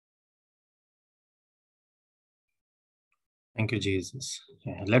Thank you, Jesus.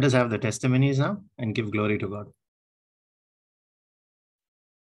 Yeah. Let us have the testimonies now and give glory to God.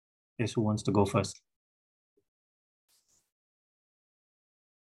 Yes, who wants to go first?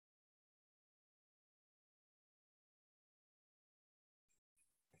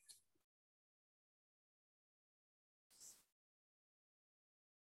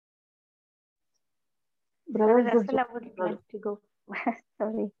 Brother Russell, I would like to go.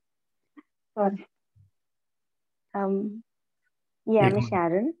 Sorry. Yeah, I'm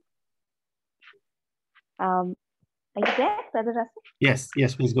Sharon. Are you there, Brother Russell? Yes,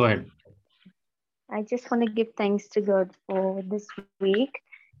 please go ahead. I just want to give thanks to God for this week.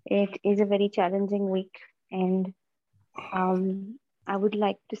 It is a very challenging week, and I would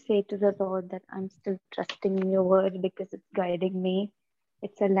like to say to the Lord that I'm still trusting in your word because it's guiding me.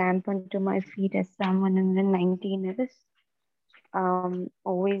 It's a lamp unto my feet, as Psalm 119 is.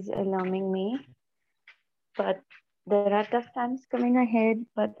 Always alarming me. But there are tough times coming ahead,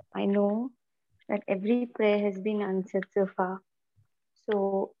 but I know that every prayer has been answered so far.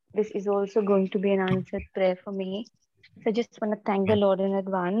 So this is also going to be an answered prayer for me. So I just want to thank the Lord in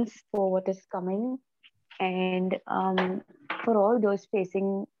advance for what is coming, and for all those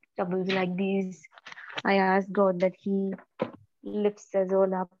facing troubles like these. I ask God that He lifts us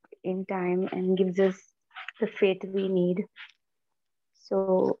all up in time and gives us the faith we need.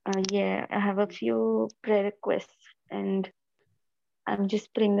 So yeah, I have a few prayer requests, and I'm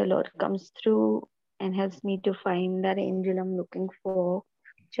just praying the Lord comes through and helps me to find that angel I'm looking for,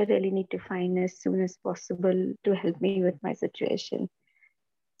 which I really need to find as soon as possible to help me with my situation.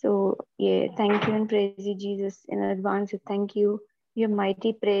 So, yeah, thank you and praise you, Jesus, in advance. Thank you, your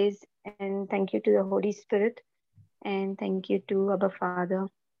mighty praise, and thank you to the Holy Spirit, and thank you to Abba Father.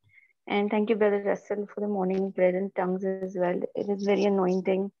 And thank you, Brother Russell, for the morning prayer in tongues as well. It is very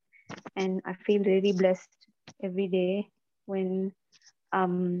anointing, and I feel really blessed every day when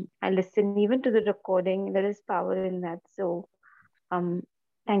I listen even to the recording. There is power in that. So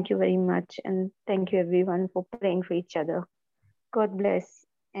thank you very much, and thank you everyone for praying for each other. God bless,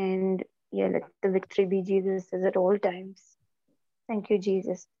 and yeah, let the victory be Jesus at all times. Thank you,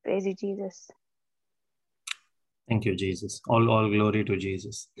 Jesus. Praise you, Jesus. Thank you, Jesus. All glory to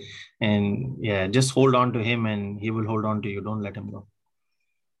Jesus. And yeah, just hold on to him and he will hold on to you. Don't let him go.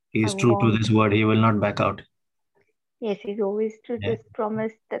 He is true to this word. He will not back out. Yes, he's always true to his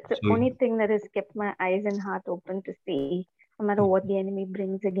promise. That's the only thing that has kept my eyes and heart open to see, no matter what the enemy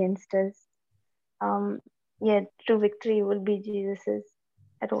brings against us. Yeah, true victory will be Jesus's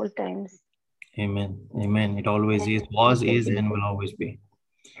at all times. Amen. Amen. It always is, was, is, and will always be.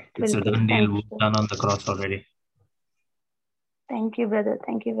 It's a done deal done on the cross already. Thank you, brother.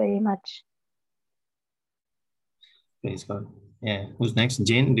 Thank you very much. Praise God. Yeah. Who's next?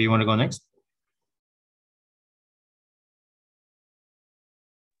 Jane, do you want to go next?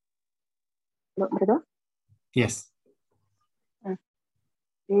 Hello, brother? Yes.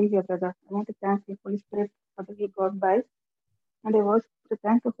 Jane here, brother. I want to thank the Holy Spirit for the way God by. And I want to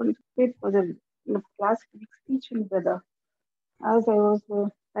thank the Holy Spirit for the class teaching, brother. As I was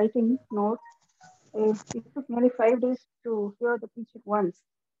writing notes, it took nearly 5 days to hear the teaching once.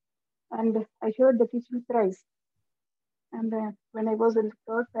 And I heard the teaching thrice. And when I was in the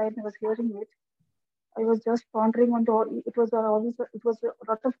third time, I was hearing it. I was just pondering on the. It was a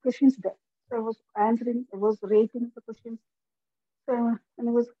lot of questions there. So I was answering. I was rating the questions. So when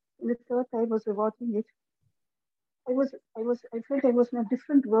I was in the third time, I was watching it. I felt I was in a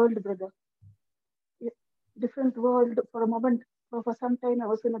different world, brother. Different world for a moment. For some time, I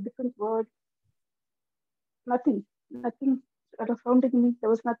was in a different world. Nothing surrounding me. There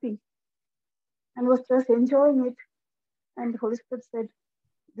was nothing, and I was just enjoying it. And the Holy Spirit said,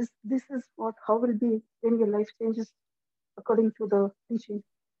 "This is how will be when your life changes according to the teaching."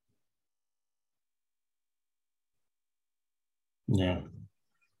 Yeah.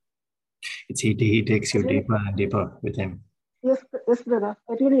 He takes you deeper and deeper with him. Yes, brother.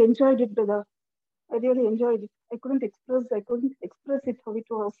 I really enjoyed it, brother. I really enjoyed it. I couldn't express it how it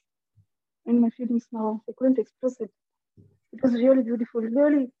was in my feelings now. I couldn't express it. It was really beautiful.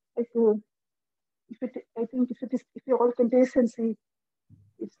 Really, I think if you all can taste and see,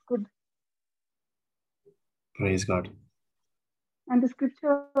 it's good. Praise God. And the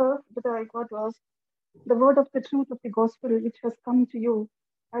scripture that I got was the word of the truth of the gospel which has come to you,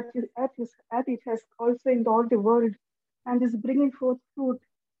 as it has also in all the world, and is bringing forth fruit,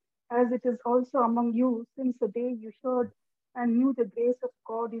 as it is also among you since the day you heard and knew the grace of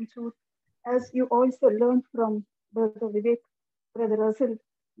God in truth, as you also learned from Brother Vivek, Brother Russell,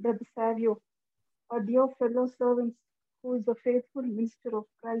 Brother Savio, our dear fellow servants, who is a faithful minister of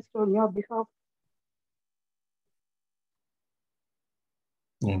Christ on your behalf.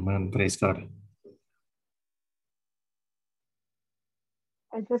 Amen. Praise God.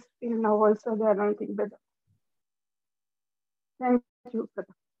 I just feel now also the anointing, brother. Thank you,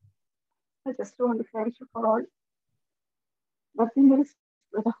 brother. I just want to thank you for all. Nothing else,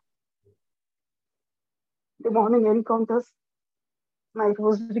 brother. The morning encounters, my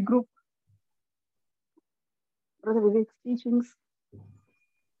rosary group, Brother Vivek's teachings,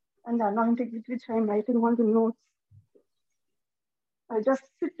 and the anointing with which I am writing on the notes. I just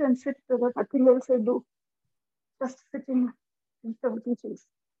sit and sit, brother. Nothing else I do. Just sitting with the teachings,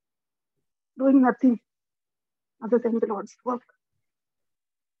 doing nothing other than the Lord's work.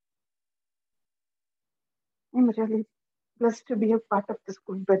 I'm really blessed to be a part of this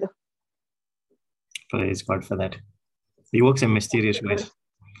group, brother. Praise God for that. He works in mysterious ways.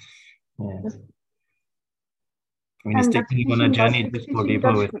 Yeah. Yes. When he's taking you on a journey, just go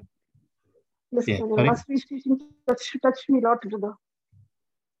deeper with. Yes, Yeah, brother. sorry? Last week's teaching touched me a lot, brother.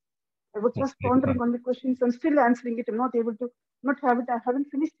 I was just pondering on the questions and still answering it. I'm not able to I haven't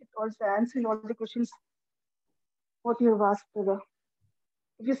finished it also, answering all the questions what you have asked, brother.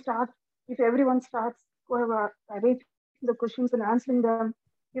 If everyone starts, whoever writing the questions and answering them,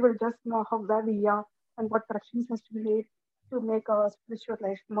 we will just know where we are and what corrections has to be made to make our spiritual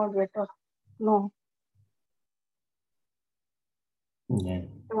life more better. No. Yeah.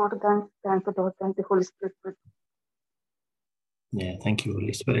 I want to thank the Lord, thank the Holy Spirit. Yeah, thank you,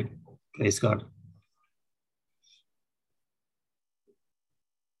 Holy Spirit. Praise God.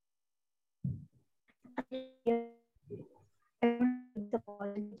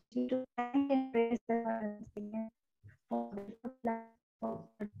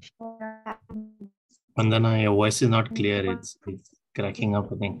 Vandana, your voice is not clear. It's cracking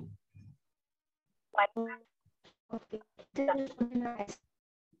up, I think.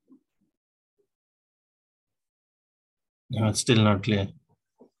 No, it's still not clear.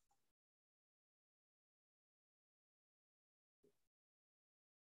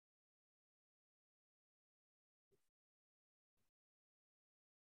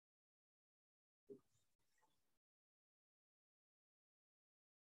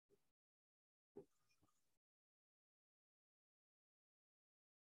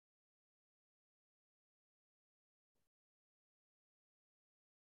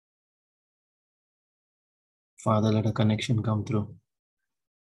 Father, let a connection come through.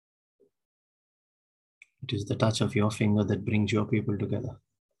 It is the touch of your finger that brings your people together.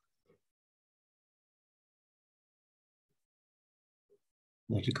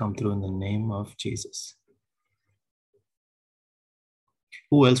 Let it come through in the name of Jesus.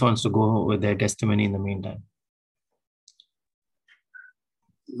 Who else wants to go with their testimony in the meantime?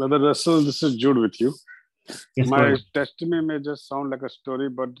 Brother Russell, this is Jude with you. Yes, my testimony may just sound like a story,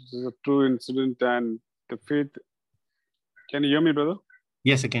 but this is a true incident and the faith. Can you hear me, brother?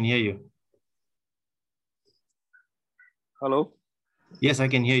 Yes, I can hear you. Hello? Yes, I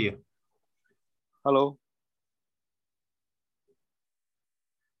can hear you. Hello?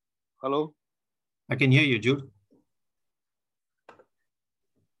 Hello? I can hear you, Jude.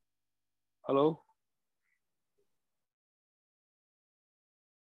 Hello?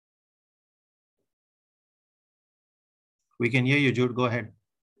 We can hear you, Jude. Go ahead.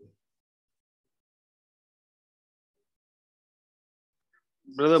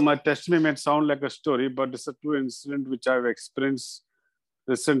 Brother, my testimony may sound like a story, but it's a true incident which I've experienced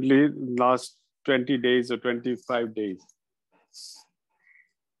recently, last 20 days or 25 days.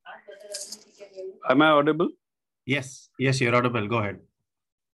 Am I audible? Yes, you're audible. Go ahead.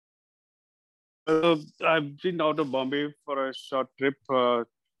 I've been out of Bombay for a short trip to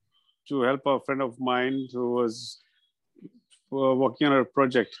help a friend of mine who was working on a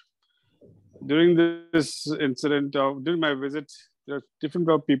project. During this incident, during my visit, there are different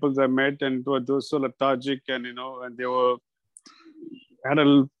people I met, and they were so lethargic, and and they had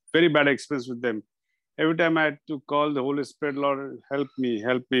a very bad experience with them. Every time I had to call the Holy Spirit, Lord, help me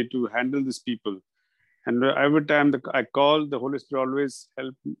to handle these people. And every time I called, the Holy Spirit always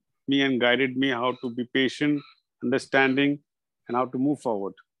helped me and guided me how to be patient, understanding, and how to move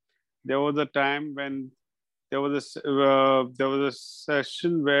forward. There was a time when there was a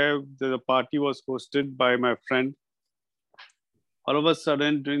session where the party was hosted by my friend. All of a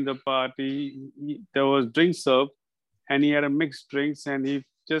sudden, during the party, there was drinks served, and he had a mixed drinks, and he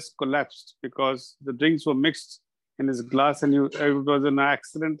just collapsed because the drinks were mixed in his glass, and it was an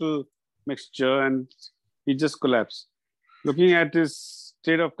accidental mixture, and he just collapsed. Looking at his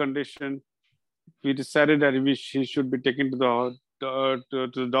state of condition, we decided that he should be taken to the doctor,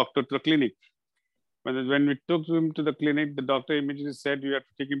 to the clinic. When we took him to the clinic, the doctor immediately said, you have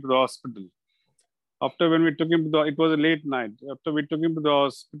to take him to the hospital. After when we took him to it was a late night. After we took him to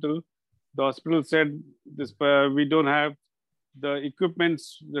the hospital said, we don't have the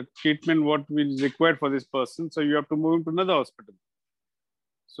equipments, the treatment what we required for this person. So you have to move him to another hospital.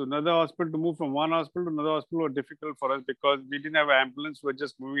 So another hospital, to move from one hospital to another hospital was difficult for us because we didn't have an ambulance. We were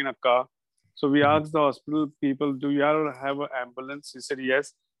just moving in a car. So we asked the hospital people, do you all have an ambulance? He said,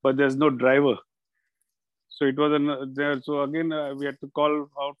 yes, but there's no driver. So it was there. So again, we had to call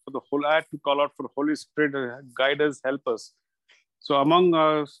out for I had to call out for the Holy Spirit, guide us, help us. So among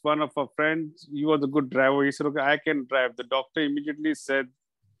us, one of our friends, he was a good driver. He said, okay, I can drive. The doctor immediately said,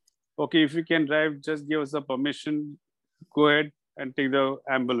 okay, if you can drive, just give us a permission. Go ahead and take the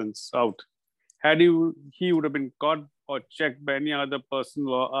ambulance out. Had he would have been caught or checked by any other person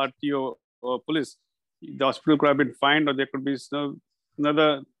or RTO or police, the hospital could have been fined or there could be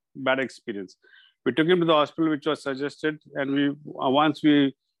another bad experience. We took him to the hospital, which was suggested, and once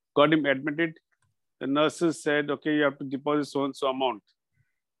we got him admitted, the nurses said, okay, you have to deposit so-and-so amount.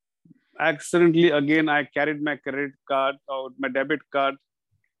 Accidentally, again, I carried my credit card or my debit card.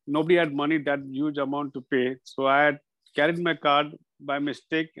 Nobody had money, that huge amount to pay. So I had carried my card by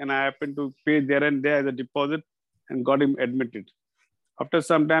mistake and I happened to pay there and there as a deposit and got him admitted. After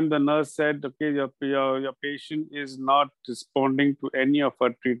some time, the nurse said, okay, your patient is not responding to any of our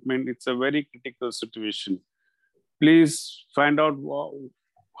treatment. It's a very critical situation. Please find out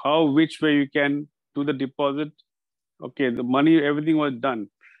which way you can do the deposit. Okay, the money, everything was done.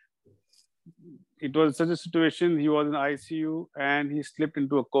 It was such a situation, he was in ICU and he slipped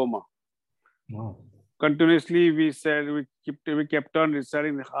into a coma. Wow. Continuously, we kept on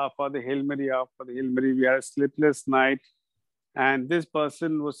reciting Father Hail Mary, Father Hail Mary. We had a sleepless night. And this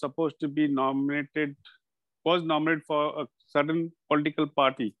person was supposed to be nominated for a certain political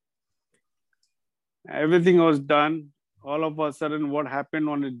party. Everything was done. All of a sudden, what happened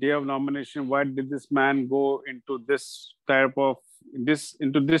on the day of nomination? Why did this man go into this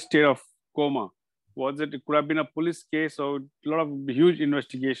state of coma? It could have been a police case or a lot of huge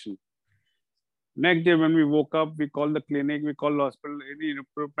investigation. Next day, when we woke up, we called the clinic, we called the hospital, any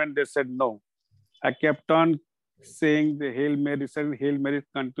improvement? They said no. I kept on saying the Hail Mary, saying Hail Mary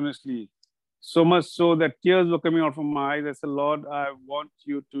continuously. So much so that tears were coming out from my eyes. I said, Lord, I want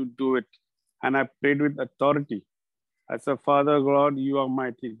you to do it. And I prayed with authority. I said, Father God, you are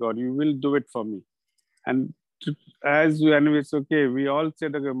mighty God. You will do it for me. And it's okay. We all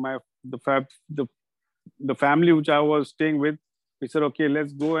said, okay, the family which I was staying with, we said, okay,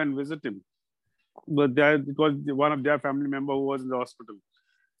 let's go and visit him. But it was one of their family member who was in the hospital.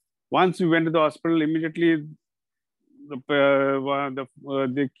 Once we went to the hospital, immediately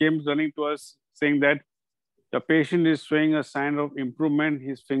they came running to us saying that the patient is showing a sign of improvement.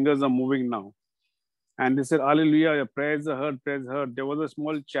 His fingers are moving now. And they said, hallelujah, your prayers are heard, prayers heard. There was a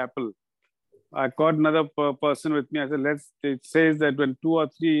small chapel. I caught another person with me. I said, it says that when 2 or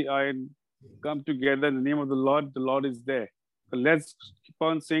 3 come together in the name of the Lord is there. So let's keep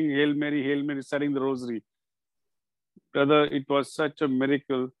on saying Hail Mary, reciting the rosary. Brother, it was such a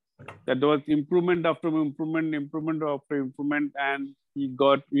miracle that there was improvement after improvement, and he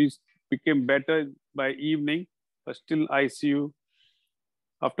became better by evening, but still ICU.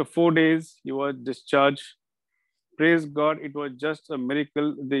 After 4 days, he was discharged. Praise God, it was just a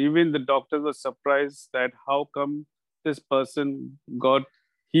miracle. Even the doctors were surprised that how come this person got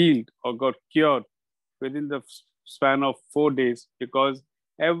healed or got cured within the span of 4 days, because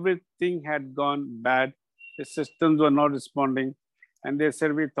everything had gone bad. The systems were not responding. And they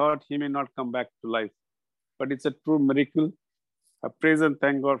said, we thought he may not come back to life. But it's a true miracle. I praise and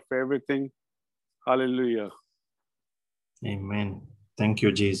thank God for everything. Hallelujah. Amen. Thank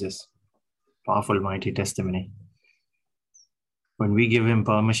you, Jesus. Powerful, mighty testimony. When we give him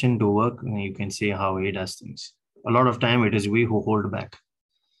permission to work, you can see how he does things. A lot of time it is we who hold back.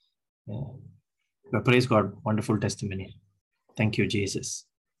 Yeah. But praise God, wonderful testimony. Thank you, Jesus.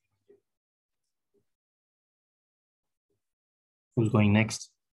 Who's going next?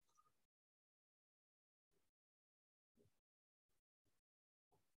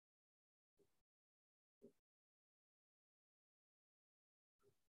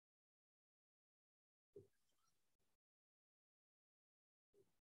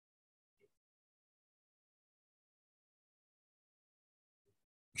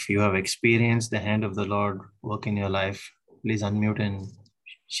 If you have experienced the hand of the Lord work in your life, please unmute and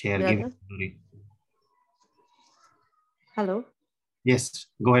share. Give glory. Hello. Yes,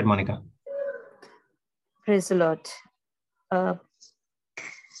 go ahead, Monica. Praise the Lord. I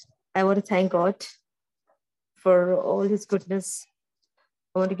want to thank God for all his goodness.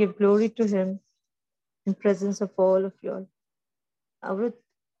 I want to give glory to him in presence of all of you all. Our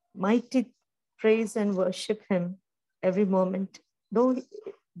mighty praise and worship him every moment. Though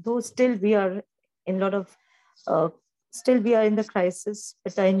still we are in a lot of, still we are in the crisis,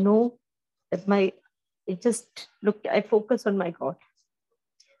 but I know that I focus on my God.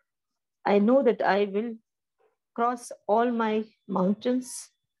 I know that I will cross all my mountains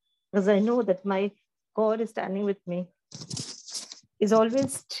because I know that my God is standing with me. He's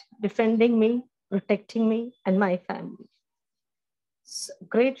always defending me, protecting me and my family. So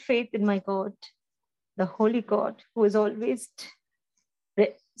great faith in my God, the Holy God, who is always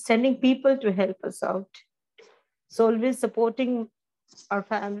sending people to help us out. So always supporting our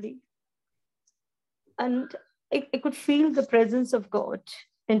family. And I could feel the presence of God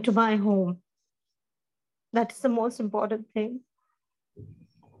into my home. That's the most important thing.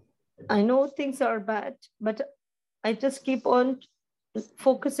 I know things are bad, but I just keep on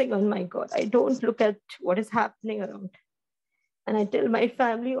focusing on my God. I don't look at what is happening around. And I tell my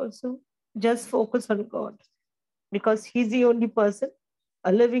family also, just focus on God, because he's the only person,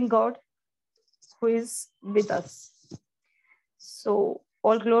 a living God, who is with us. So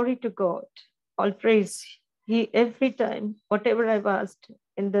all glory to God, all praise. He, every time, whatever I've asked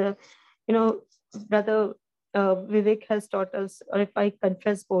in the, Brother Vivek has taught us, or if I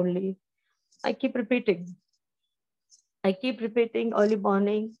confess boldly, I keep repeating. I keep repeating early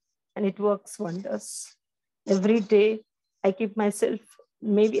morning, and it works wonders. Every day, I keep myself,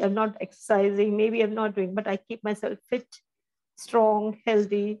 maybe I'm not exercising, maybe I'm not doing, but I keep myself fit, strong,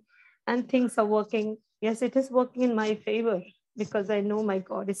 healthy, and things are working. Yes, it is working in my favor because I know my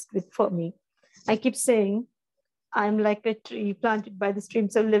God is good for me. I keep saying, I'm like a tree planted by the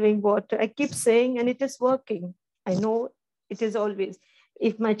streams of living water. I keep saying, and it is working. I know it is always.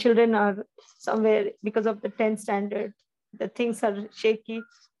 If my children are somewhere because of the 10th standard, the things are shaky,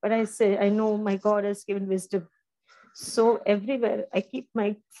 but I say, I know my God has given wisdom. So everywhere I keep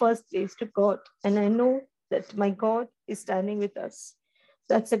my first place to God, and I know that my God is standing with us.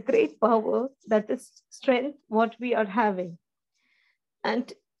 That's a great power. That is strength, what we are having.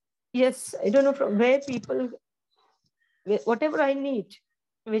 And yes, I don't know from where people, whatever I need,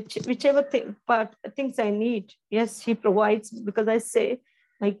 whichever things I need, yes, he provides, because I say,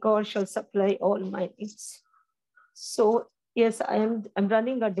 my God shall supply all my needs. So yes, I'm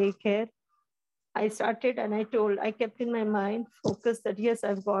running a daycare. I started and I kept in my mind, focused that yes,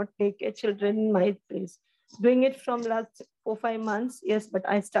 I've got daycare children in my place. Doing it from last 4-5 months, yes, but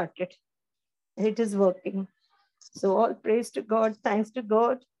I started. And it is working. So all praise to God, thanks to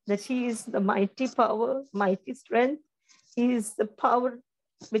God that he is the mighty power, mighty strength. He is the power,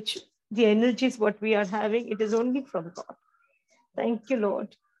 which the energy is what we are having. It is only from God. Thank you,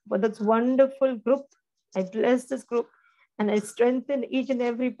 Lord, for this wonderful group. I bless this group and I strengthen each and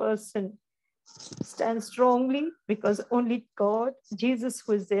every person. Stand strongly, because only God, Jesus,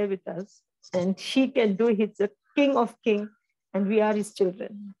 who is there with us, and he can do. He's the King of Kings, and we are his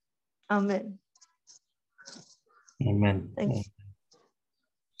children. Amen. Amen. Thank you.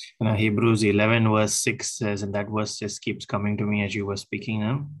 Now, Hebrews 11 verse 6 says, and that verse just keeps coming to me as you were speaking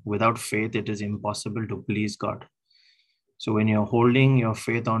now, without faith, it is impossible to please God. So when you're holding your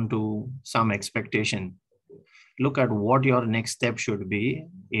faith onto some expectation, look at what your next step should be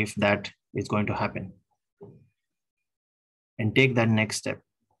if that is going to happen. And take that next step.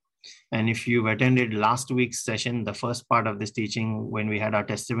 And if you've attended last week's session, the first part of this teaching, when we had our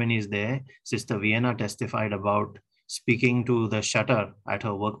testimonies there, Sister Vienna testified about speaking to the shutter at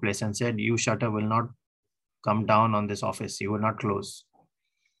her workplace and said, you shutter will not come down on this office. You will not close.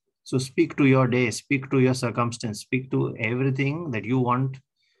 So speak to your day, speak to your circumstance, speak to everything that you want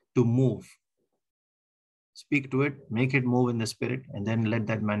to move. Speak to it, make it move in the spirit, and then let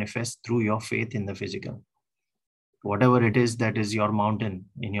that manifest through your faith in the physical. Whatever it is that is your mountain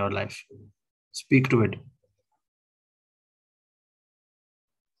in your life, speak to it.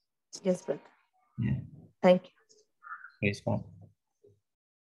 Yes, brother. Yeah. Thank you. Praise God.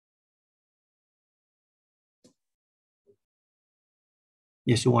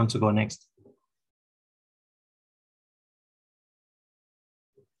 Yes, who wants to go next?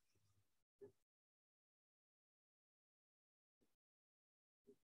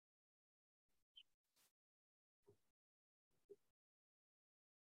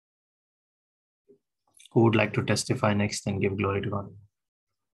 Who would like to testify next and give glory to God?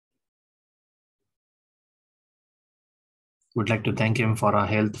 We'd like to thank him for our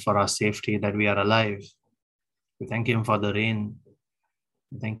health, for our safety, that we are alive. We thank him for the rain.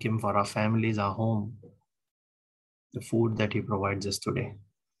 We thank him for our families, our home, the food that he provides us today.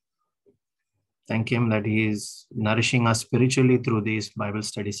 Thank him that he is nourishing us spiritually through these Bible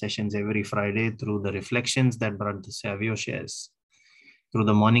study sessions every Friday, through the reflections that Brother Savio shares. through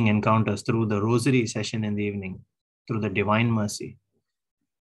the morning encounters, through the rosary session in the evening, through the divine mercy.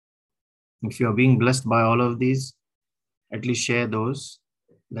 If you are being blessed by all of these, at least share those.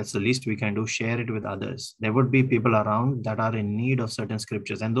 That's the least we can do. Share it with others. There would be people around that are in need of certain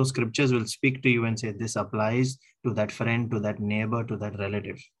scriptures, and those scriptures will speak to you and say, this applies to that friend, to that neighbor, to that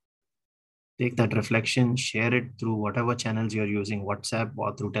relative. Take that reflection, share it through whatever channels you're using, WhatsApp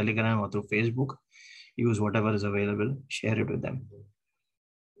or through Telegram or through Facebook. Use whatever is available, share it with them.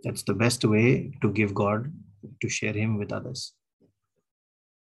 That's the best way to give God, to share Him with others.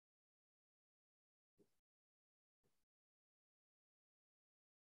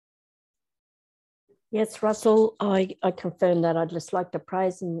 Yes, Russell, I confirm that. I'd just like to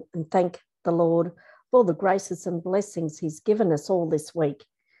praise and thank the Lord for all the graces and blessings He's given us all this week.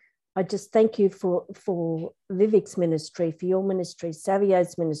 I just thank you for Vivek's ministry, for your ministry,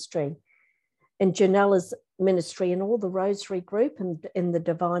 Savio's ministry, and Janella's ministry, and all the Rosary group and the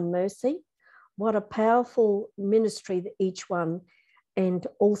Divine Mercy. What a powerful ministry that each one, and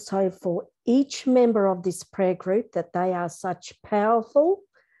also for each member of this prayer group, that they are such powerful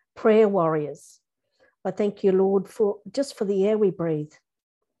prayer warriors. I thank you, Lord, for the air we breathe,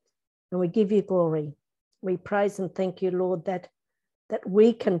 and we give you glory. We praise and thank you, Lord, that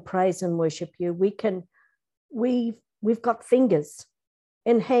we can praise and worship you. We've got fingers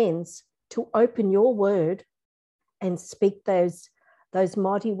and hands to open your word and speak those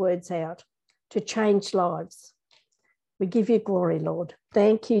mighty words out to change lives. We give you glory, Lord.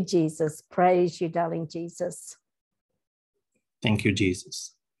 Thank you, Jesus. Praise you, darling Jesus. Thank you,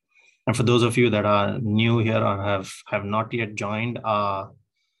 Jesus. And for those of you that are new here or have not yet joined our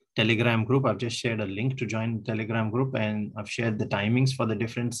Telegram group, I've just shared a link to join the Telegram group, and I've shared the timings for the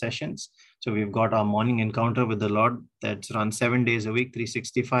different sessions. So we've got our morning encounter with the Lord that's run 7 days a week,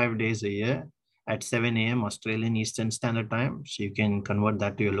 365 days a year at 7 a.m. Australian Eastern Standard Time. So you can convert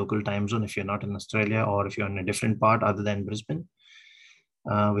that to your local time zone if you're not in Australia or if you're in a different part other than Brisbane.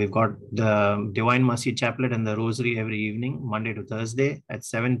 We've got the Divine Mercy Chaplet and the Rosary every evening, Monday to Thursday at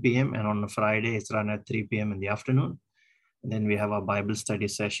 7 p.m. And on a Friday, it's run at 3 p.m. in the afternoon. And then we have our Bible study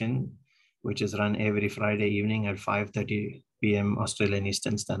session, which is run every Friday evening at 5:30 p.m. Australian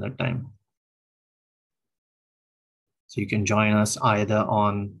Eastern Standard Time. So you can join us either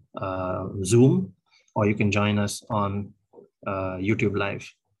on Zoom, or you can join us on YouTube Live.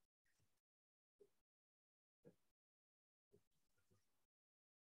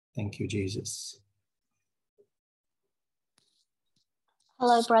 Thank you, Jesus.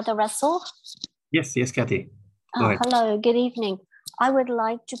 Hello, Brother Russell. Yes, Kathy. Go ahead. Hello, good evening. I would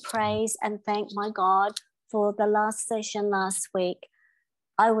like to praise and thank my God for the last session last week.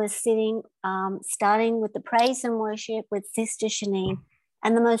 I was sitting, starting with the praise and worship with Sister Shanine,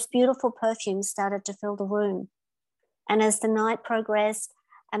 and the most beautiful perfume started to fill the room. And as the night progressed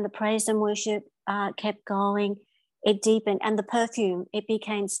and the praise and worship kept going, it deepened, and the perfume, it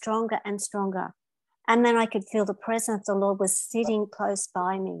became stronger and stronger. And then I could feel the presence of the Lord was sitting close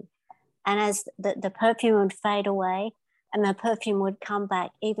by me. And as the perfume would fade away and the perfume would come back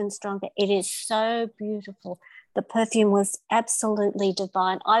even stronger, it is so beautiful. The perfume was absolutely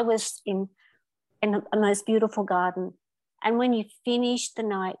divine. I was in a most beautiful garden. And when you finished the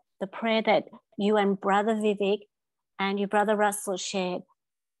night, the prayer that you and Brother Vivek and your Brother Russell shared,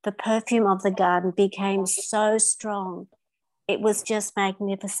 the perfume of the garden became so strong. It was just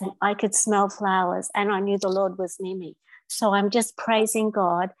magnificent. I could smell flowers and I knew the Lord was near me. So I'm just praising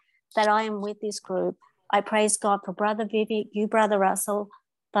God that I am with this group. I praise God for Brother Vivek, you, Brother Russell,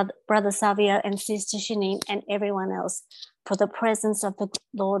 Brother Savio, and Sister Shanine, and everyone else, for the presence of the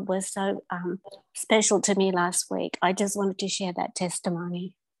Lord was so special to me last week. I just wanted to share that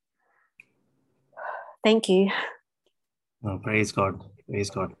testimony. Thank you. Oh, praise God. Praise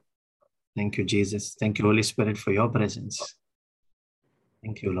God. Thank you, Jesus. Thank you, Holy Spirit, for your presence.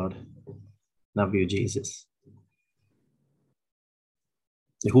 Thank you, Lord. Love you, Jesus.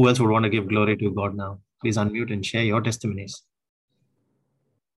 Who else would want to give glory to God now? Please unmute and share your testimonies.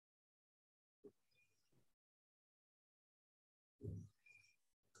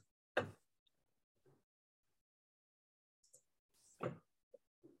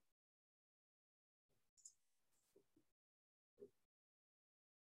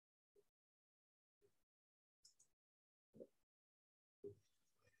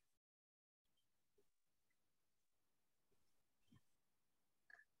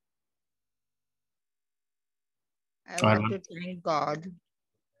 I want to thank God.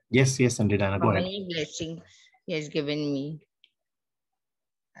 Yes, Auntie Diana, go ahead. Many blessings He has given me.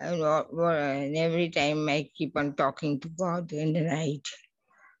 And every time I keep on talking to God in the night,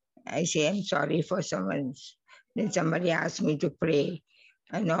 I say I'm sorry for someone. Then somebody asked me to pray.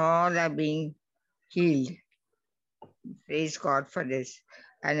 and all are being healed. Praise God for this.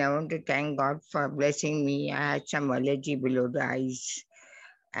 And I want to thank God for blessing me. I had some allergy below the eyes,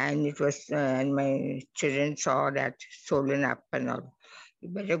 and it was, and my children saw that swollen up and all. You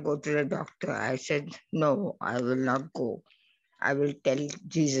better go to the doctor. I said, no, I will not go. I will tell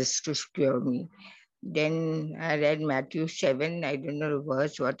Jesus to cure me. Then I read Matthew 7, I don't know the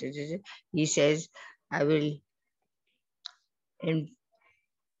verse, what it is. He says, I will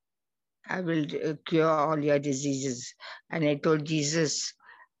cure all your diseases. And I told Jesus,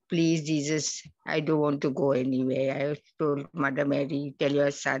 please, Jesus, I don't want to go anywhere. I told Mother Mary, tell your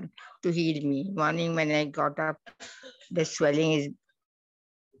son to heal me. Morning when I got up, the swelling is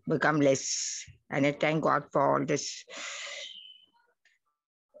become less. And I thank God for all this.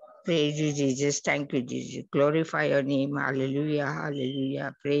 Praise you, Jesus. Thank you, Jesus. Glorify your name. Hallelujah.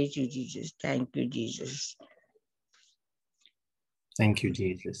 Hallelujah. Praise you, Jesus. Thank you, Jesus. Thank you,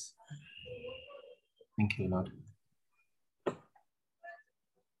 Jesus. Thank you, Lord.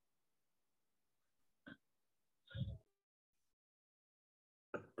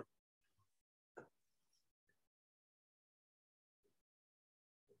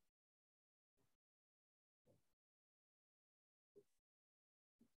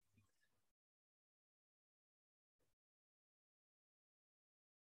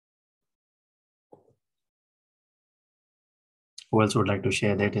 Who else would like to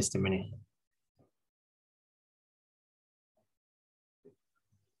share their testimony?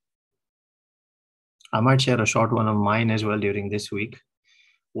 I might share a short one of mine as well during this week,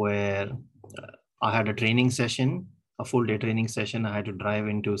 where I had a training session, a full day training session. I had to drive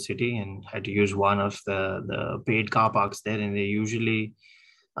into city and had to use one of the paid car parks there, and they're usually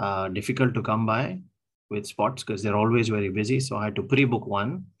difficult to come by with spots because they're always very busy. So I had to pre-book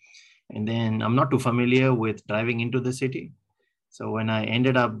one. And then I'm not too familiar with driving into the city. So when I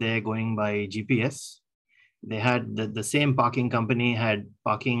ended up there going by GPS, they had the same parking company had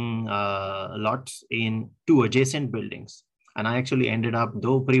parking lots in two adjacent buildings. And I actually ended up,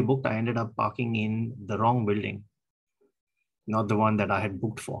 though pre-booked, I ended up parking in the wrong building, not the one that I had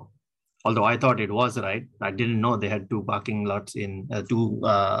booked for. Although I thought it was right. I didn't know they had two parking lots in two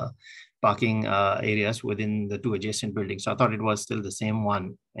parking areas within the two adjacent buildings. So I thought it was still the same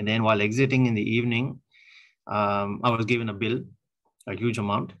one. And then while exiting in the evening, I was given a bill, a huge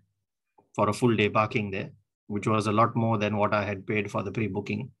amount for a full day parking there, which was a lot more than what I had paid for the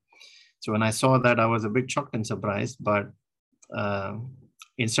pre-booking. So when I saw that, I was a bit shocked and surprised, but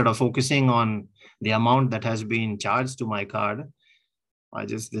instead of focusing on the amount that has been charged to my card, I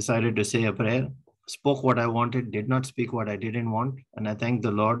just decided to say a prayer, spoke what I wanted, did not speak what I didn't want. And I thank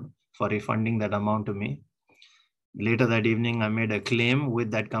the Lord for refunding that amount to me. Later that evening, I made a claim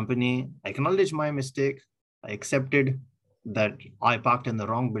with that company, I acknowledged my mistake. I accepted that I parked in the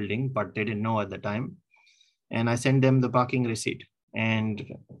wrong building, but they didn't know at the time. And I sent them the parking receipt. And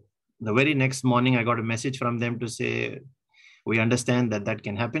the very next morning, I got a message from them to say, we understand that that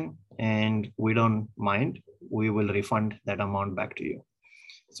can happen and we don't mind. We will refund that amount back to you.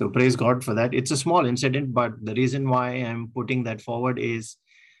 So praise God for that. It's a small incident, but the reason why I'm putting that forward is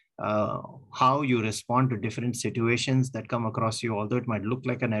how you respond to different situations that come across you. Although it might look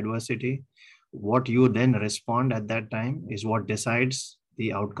like an adversity, what you then respond at that time is what decides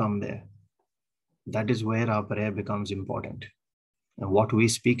the outcome there. That is where our prayer becomes important. And what we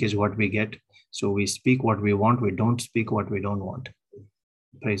speak is what we get. So we speak what we want. We don't speak what we don't want.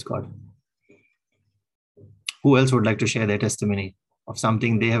 Praise God. Who else would like to share their testimony of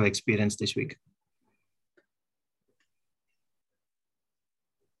something they have experienced this week?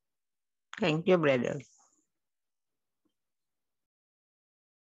 Thank you, brother.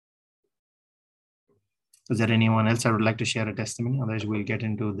 Is there anyone else I would like to share a testimony? Otherwise, we'll get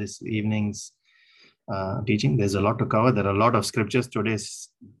into this evening's teaching. There's a lot to cover. There are a lot of scriptures. Today's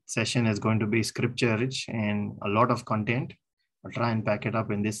session is going to be scripture rich and a lot of content. I'll try and pack it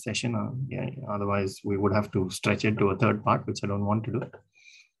up in this session. Otherwise, we would have to stretch it to a third part, which I don't want to do.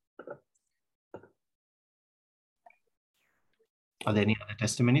 Are there any other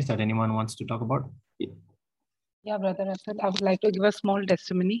testimonies that anyone wants to talk about? Yeah, Brother Asad, I would like to give a small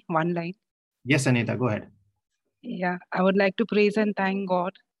testimony, one line. Yes, Anita, go ahead. Yeah, I would like to praise and thank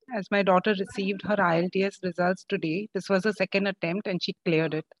God as my daughter received her IELTS results today. This was her second attempt and she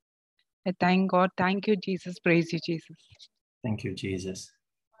cleared it. I thank God. Thank you, Jesus. Praise you, Jesus. Thank you, Jesus.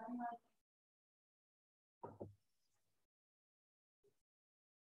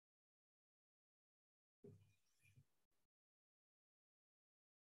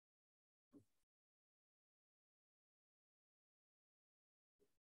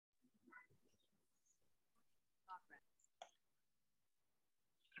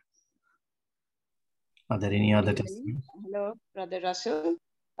 Are there any other Good evening. testimonies? Hello, Brother Russell.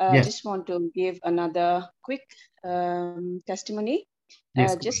 Yes. Just want to give another quick testimony.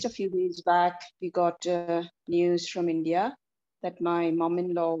 Yes. Just a few days back, we got news from India that my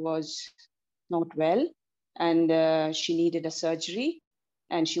mom-in-law was not well and she needed a surgery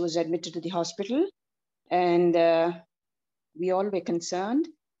and she was admitted to the hospital. And we all were concerned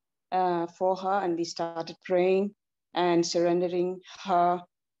for her, and we started praying and surrendering her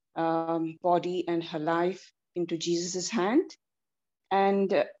body and her life into Jesus's hand.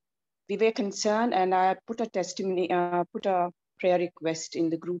 And we were concerned, and I put a testimony, put a prayer request in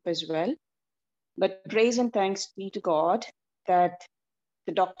the group as well. But praise and thanks be to God that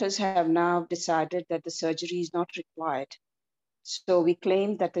the doctors have now decided that the surgery is not required. So we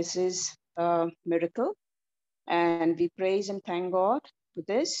claim that this is a miracle, and we praise and thank God for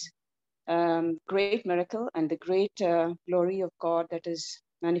this great miracle and the great glory of God that is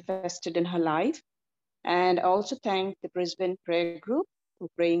manifested in her life. And also thank the Brisbane Prayer Group for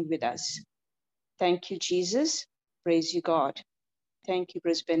praying with us. Thank you, Jesus. Praise you, God. Thank you,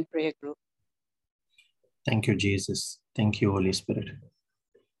 Brisbane Prayer Group. Thank you, Jesus. Thank you, Holy Spirit.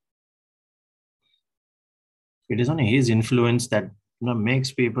 It is only His influence that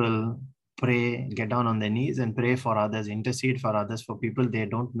makes people pray, get down on their knees and pray for others, intercede for others, for people they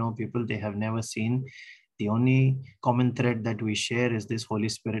don't know, people they have never seen. The only common thread that we share is this Holy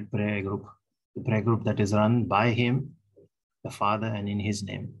Spirit prayer group, the prayer group that is run by Him, the Father, and in His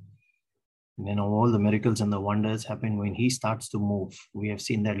name. And all the miracles and the wonders happen when He starts to move. We have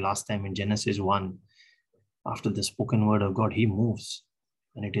seen that last time in Genesis 1. After the spoken word of God, He moves.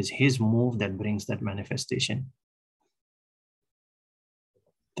 And it is His move that brings that manifestation.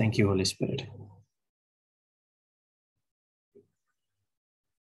 Thank you, Holy Spirit.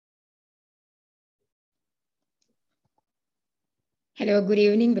 Hello, good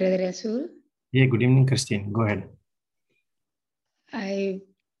evening, Brother Rasul. Yeah, good evening, Christine. Go ahead. I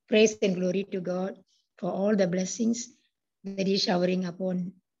praise and glory to God for all the blessings that He is showering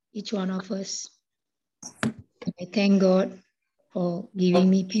upon each one of us. I thank God for giving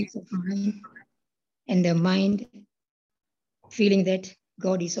me peace of mind and the mind feeling that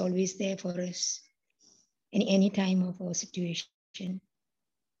God is always there for us in any time of our situation.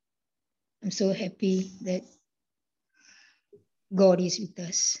 I'm so happy that God is with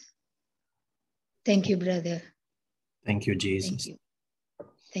us. Thank you, brother. Thank you, Jesus. Thank you.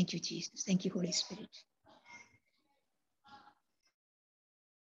 Thank you, Jesus. Thank you, Holy Spirit.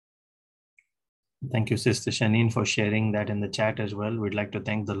 Thank you, Sister Shanine, for sharing that in the chat as well. We'd like to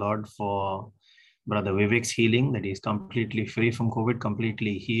thank the Lord for Brother Vivek's healing, that he's completely free from COVID,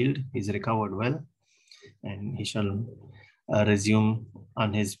 completely healed. He's recovered well, and he shall resume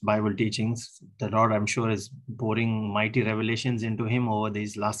on his Bible teachings. The Lord, I'm sure, is pouring mighty revelations into him over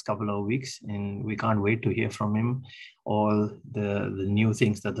these last couple of weeks, and we can't wait to hear from him all the new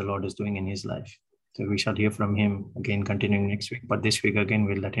things that the Lord is doing in his life. So we shall hear from him again continuing next week. But this week again,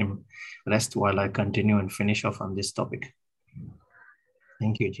 we'll let him rest while I continue and finish off on this topic.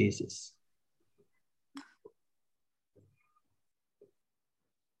 Thank you, Jesus.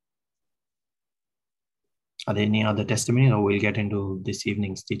 Are there any other testimonies, or we'll get into this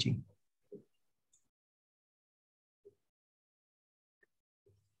evening's teaching?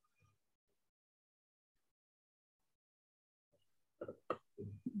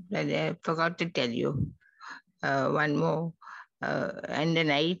 I forgot to tell you one more. And the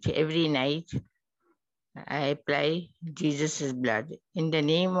night, every night, I apply Jesus' blood. In the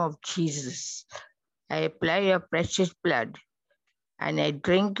name of Jesus, I apply your precious blood and I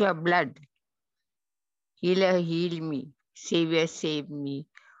drink your blood. Healer, heal me. Savior, save me.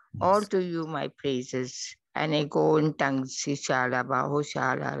 Yes. All to you my praises. And I go in tongues.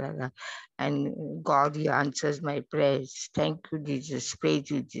 And God, He answers my prayers. Thank you, Jesus.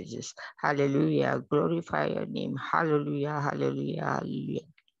 Praise you, Jesus. Hallelujah. Glorify your name. Hallelujah. Hallelujah. Hallelujah.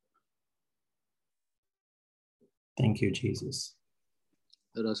 Thank you, Jesus.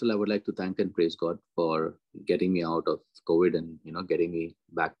 Russell, I would like to thank and praise God for getting me out of COVID and getting me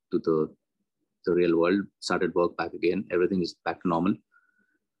back to the real world. Started work back again. Everything is back to normal.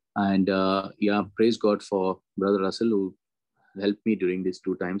 And praise God for Brother Russell, who helped me during these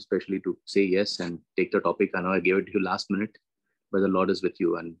 2 times, especially to say yes and take the topic. I know I gave it to you last minute, but the Lord is with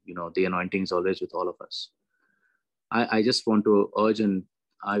you, and the anointing is always with all of us. I just want to urge, and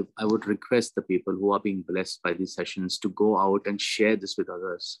I would request the people who are being blessed by these sessions to go out and share this with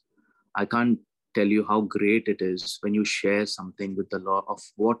others. I can't tell you how great it is when you share something with the Lord of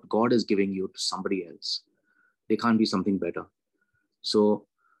what God is giving you to somebody else. There can't be something better. So,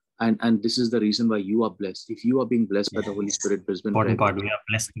 and this is the reason why you are blessed. If you are being blessed by the Holy Spirit, Brisbane, important part, we are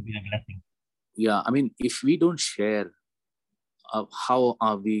blessed to be a blessing. yeah, I mean, if we don't share, how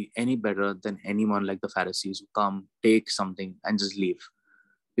are we any better than anyone like the Pharisees who come, take something and just leave?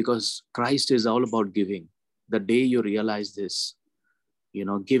 Because Christ is all about giving. The day you realize this,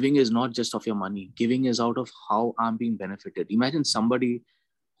 giving is not just of your money. Giving is out of how I'm being benefited. Imagine somebody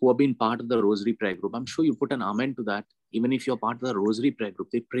who have been part of the Rosary Prayer Group. I'm sure you put an amen to that. Even if you're part of the Rosary Prayer Group,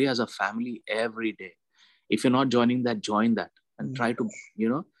 they pray as a family every day. If you're not joining that, join that and try to,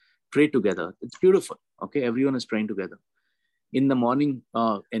 pray together. It's beautiful. Okay, everyone is praying together. In the morning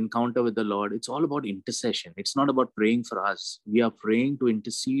encounter with the Lord, it's all about intercession. It's not about praying for us. We are praying to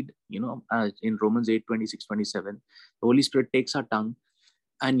intercede, in Romans 8, 26, 27. The Holy Spirit takes our tongue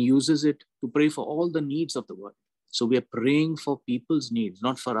and uses it to pray for all the needs of the world. So we are praying for people's needs,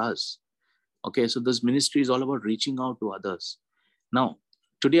 not for us. Okay, so this ministry is all about reaching out to others. Now,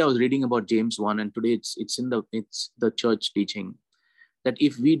 today I was reading about James 1, and today it's the church teaching that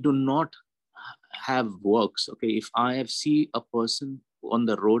if we do not have works, okay, if I see a person on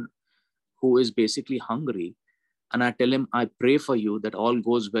the road who is basically hungry, and I tell him, I pray for you that all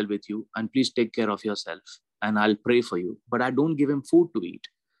goes well with you, and please take care of yourself, and I'll pray for you, but I don't give him food to eat,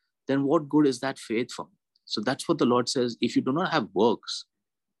 then what good is that faith for me? So that's what the Lord says. If you do not have works,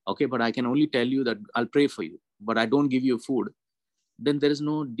 okay, but I can only tell you that I'll pray for you, but I don't give you food, then there is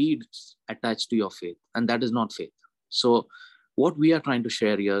no deeds attached to your faith, and that is not faith. So what we are trying to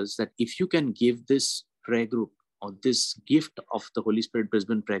share here is that if you can give this prayer group or this gift of the Holy Spirit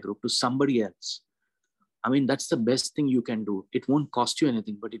Brisbane prayer group to somebody else, I mean, that's the best thing you can do. It won't cost you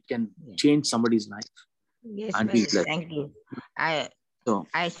anything, but it can change somebody's life. Yes, and thank you.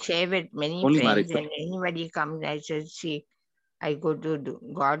 I share with many friends, and anybody comes, I said, see, I go to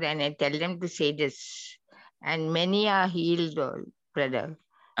God and I tell them to say this. And many are healed, brother.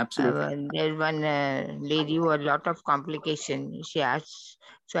 Absolutely. There's one lady who had a lot of complication. She asked,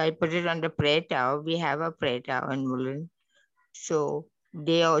 so I put it on the prayer tower. We have a prayer tower in Mulund. So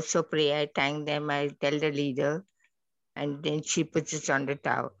they also pray. I thank them. I tell the leader, and then she puts it on the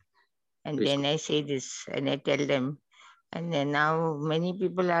tower. And then I say this, and I tell them. And then now many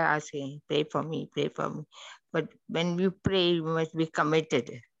people are asking, pray for me, pray for me. But when you pray, you must be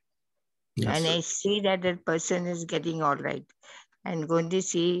committed. Yes. And I see that that person is getting all right. And going to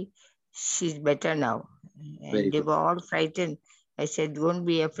see, she's better now. And they were all frightened. I said, don't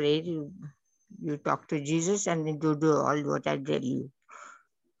be afraid. You talk to Jesus and then do all what I tell you.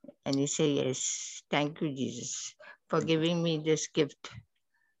 And he said, yes, thank you, Jesus, for giving me this gift.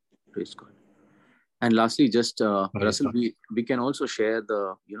 Praise God. And lastly, just Russell, we can also share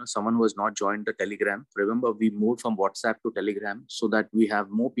the, someone who has not joined the Telegram. Remember, we moved from WhatsApp to Telegram so that we have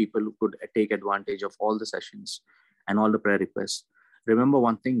more people who could take advantage of all the sessions and all the prayer requests. Remember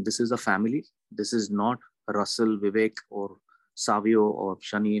one thing, this is a family. This is not Russell, Vivek, or Savio, or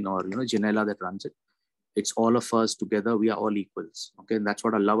Shaneen, or, Janela that runs it. It's all of us together. We are all equals. Okay. And that's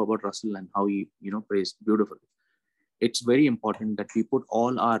what I love about Russell and how he, prays beautifully. It's very important that we put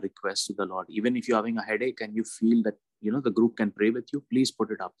all our requests to the Lord. Even if you're having a headache and you feel that, the group can pray with you, please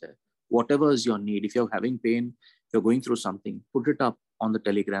put it up there. Whatever is your need, if you're having pain, you're going through something, put it up on the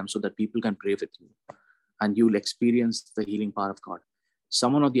Telegram so that people can pray with you and you'll experience the healing power of God.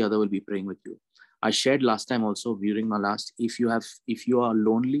 Someone or the other will be praying with you. I shared last time also during my last, if you are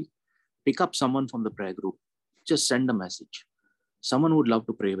lonely, pick up someone from the prayer group. Just send a message. Someone would love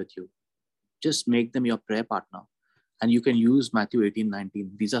to pray with you. Just make them your prayer partner. And you can use Matthew 18,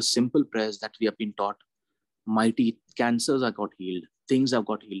 19. These are simple prayers that we have been taught. Mighty cancers have got healed. Things have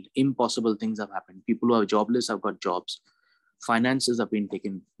got healed. Impossible things have happened. People who are jobless have got jobs. Finances have been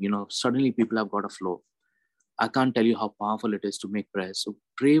taken. Suddenly people have got a flow. I can't tell you how powerful it is to make prayers. So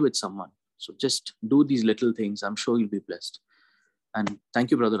pray with someone. So just do these little things. I'm sure you'll be blessed. And thank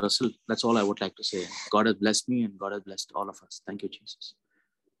you, Brother Russell. That's all I would like to say. God has blessed me and God has blessed all of us. Thank you, Jesus.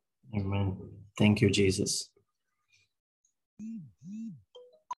 Amen. Thank you, Jesus.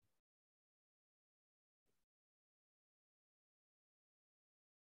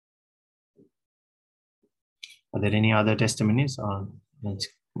 Are there any other testimonies, or let's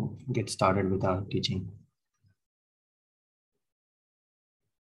get started with our teaching?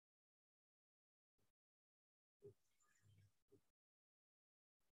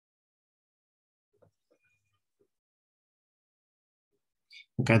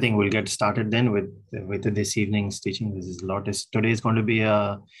 Okay, I think we'll get started then with this evening's teaching. Today is going to be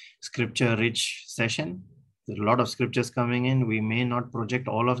a scripture-rich session. There's a lot of scriptures coming in. We may not project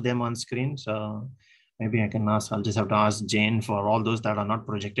all of them on screen, so maybe I'll just have to ask Jane for all those that are not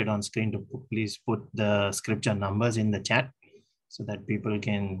projected on screen to please put the scripture numbers in the chat so that people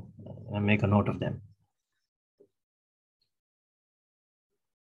can make a note of them.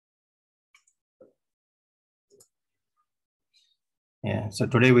 Yeah, so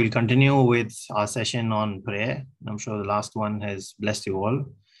today we'll continue with our session on prayer. I'm sure the last one has blessed you all.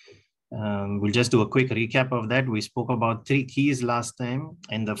 We'll just do a quick recap of that. We spoke about 3 keys last time,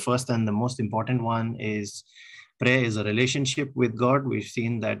 and the first and the most important one is prayer is a relationship with God. We've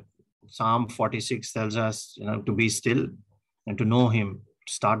seen that Psalm 46 tells us, to be still and to know Him,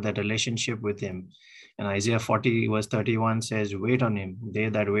 to start that relationship with Him. And Isaiah 40 verse 31 says, wait on Him. They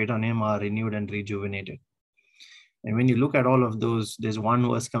that wait on Him are renewed and rejuvenated. And when you look at all of those, there's one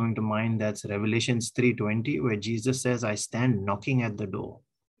verse coming to mind, that's Revelations 3:20, where Jesus says, I stand knocking at the door.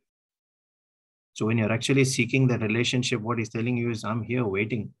 So when you're actually seeking that relationship, what He's telling you is, I'm here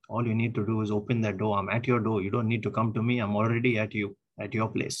waiting. All you need to do is open that door. I'm at your door. You don't need to come to me. I'm already at you, at your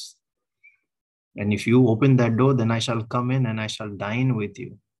place. And if you open that door, then I shall come in and I shall dine with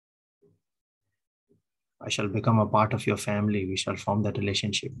you. I shall become a part of your family. We shall form that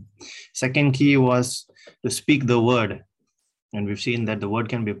relationship. Second key was to speak the word. And we've seen that the word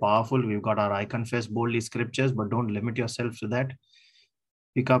can be powerful. We've got our I confess boldly scriptures, but don't limit yourself to that.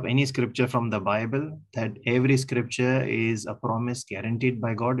 Pick up any scripture from the Bible. That every scripture is a promise guaranteed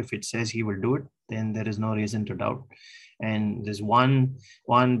by God. If it says He will do it, then there is no reason to doubt. And there's one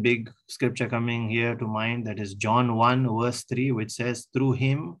big scripture coming here to mind, that is John 1 verse 3, which says, through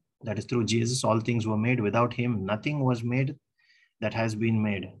Him, that is through Jesus, all things were made. Without Him, nothing was made that has been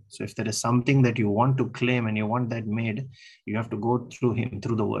made. So if there is something that you want to claim and you want that made, you have to go through Him,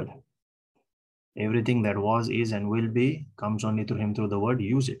 through the word. Everything that was, is, and will be comes only through Him, through the word.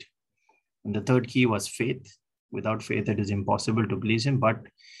 Use it. And the third key was faith. Without faith, it is impossible to please Him. But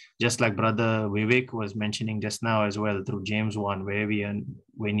just like Brother Vivek was mentioning just now as well, through James 1, where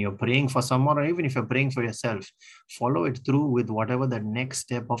when you're praying for someone, or even if you're praying for yourself, follow it through with whatever the next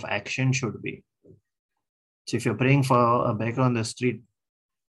step of action should be. So if you're praying for a beggar on the street,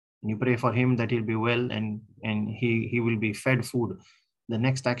 and you pray for him that he'll be well and he will be fed food, the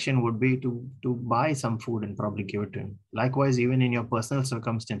next action would be to buy some food and probably give it to him. Likewise, even in your personal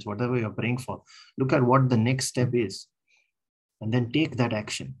circumstance, whatever you're praying for, look at what the next step is and then take that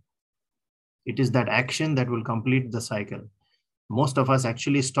action. It is that action that will complete the cycle. Most of us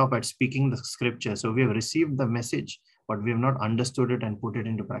actually stop at speaking the scripture. So we have received the message, but we have not understood it and put it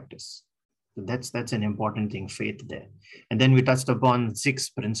into practice. So that's an important thing, faith there. And then we touched upon 6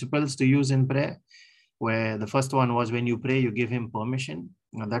 principles to use in prayer, where the first one was, when you pray, you give Him permission.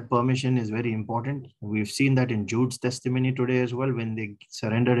 Now that permission is very important. We've seen that in Jude's testimony today as well, when they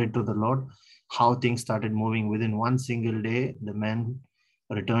surrendered it to the Lord, how things started moving. Within one single day, the man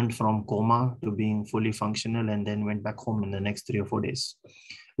returned from coma to being fully functional and then went back home in the next 3 or 4 days.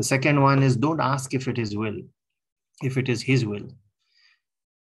 The second one is, don't ask if it is will, if it is His will.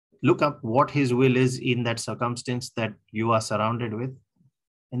 Look up what His will is in that circumstance that you are surrounded with,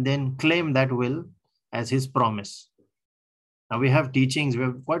 and then claim that will as His promise. Now we have teachings, we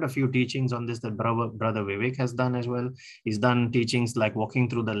have quite a few teachings on this that Brother Vivek has done as well. He's done teachings like walking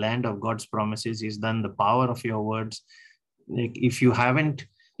through the land of God's promises. He's done the power of your words. If you haven't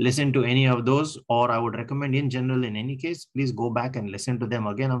listened to any of those, or I would recommend in general, in any case, please go back and listen to them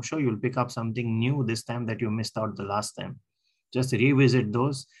again. I'm sure you'll pick up something new this time that you missed out the last time. Just revisit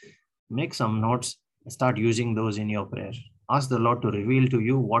those, make some notes, and start using those in your prayer. Ask the Lord to reveal to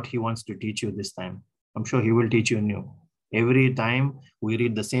you what He wants to teach you this time. I'm sure He will teach you new. Every time we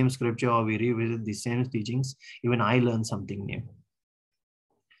read the same scripture or we revisit the same teachings, even I learn something new.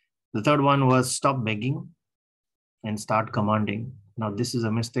 The third one was, stop begging and start commanding. Now, this is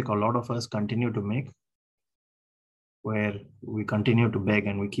a mistake a lot of us continue to make, where we continue to beg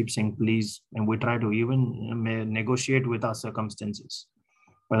and we keep saying please, and we try to even negotiate with our circumstances.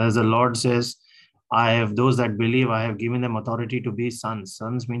 But as the Lord says, I have those that believe, I have given them authority to be sons.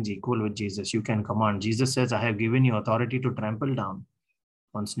 Sons means equal with Jesus. You can command. Jesus says, I have given you authority to trample down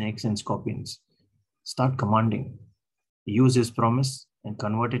on snakes and scorpions. Start commanding. Use His promise and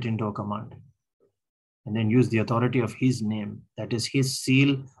convert it into a command. And then use the authority of His name, that is His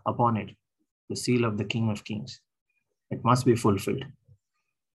seal upon it, the seal of the King of Kings. It must be fulfilled.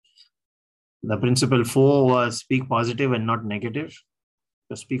 The principle 4 was, speak positive and not negative.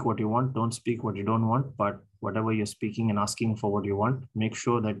 So speak what you want, don't speak what you don't want, but whatever you're speaking and asking for what you want, make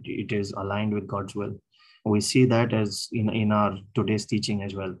sure that it is aligned with God's will. We see that as in our today's teaching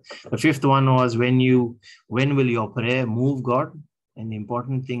as well. The fifth one was, when will your prayer move God? And the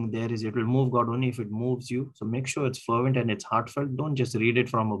important thing there is, it will move God only if it moves you. So make sure it's fervent and it's heartfelt. Don't just read it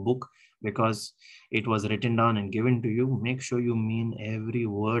from a book because it was written down and given to you. Make sure you mean every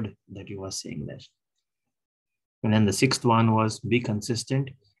word that you are saying there. And then the sixth one was, be consistent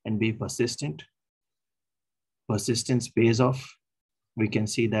and be persistent. Persistence pays off. We can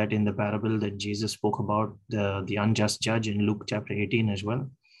see that in the parable that Jesus spoke about, the unjust judge in Luke chapter 18 as well.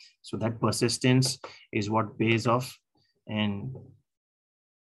 So that persistence is what pays off, and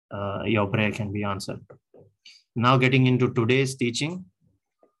your prayer can be answered. Now getting into today's teaching.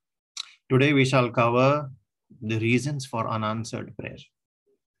 Today we shall cover the reasons for unanswered prayer.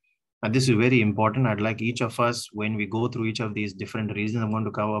 And this is very important. I'd like each of us, when we go through each of these different reasons, I'm going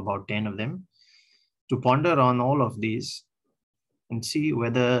to cover about 10 of them, to ponder on all of these and see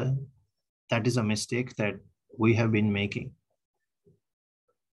whether that is a mistake that we have been making.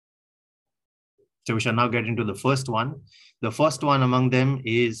 So we shall now get into the first one. The first one among them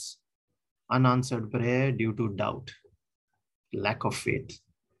is unanswered prayer due to doubt, lack of faith.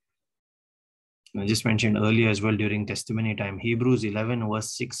 I just mentioned earlier as well during testimony time, Hebrews 11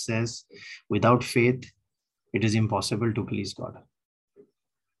 verse 6 says, without faith, it is impossible to please God.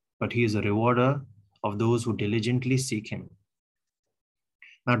 But he is a rewarder of those who diligently seek him.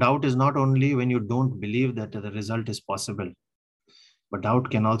 Now, doubt is not only when you don't believe that the result is possible, but doubt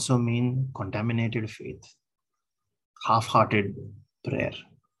can also mean contaminated faith, half-hearted prayer,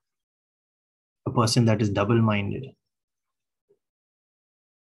 a person that is double-minded.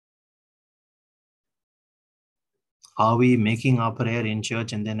 Are we making our prayer in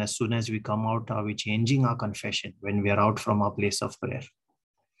church, and then as soon as we come out, are we changing our confession when we are out from our place of prayer?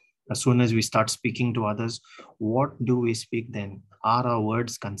 As soon as we start speaking to others, what do we speak then? Are our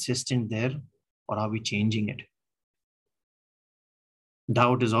words consistent there, or are we changing it?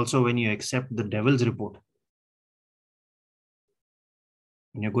 Doubt is also when you accept the devil's report.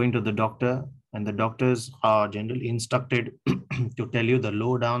 When you're going to the doctor, and the doctors are generally instructed to tell you the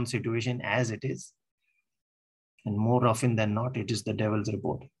low-down situation as it is. And more often than not, it is the devil's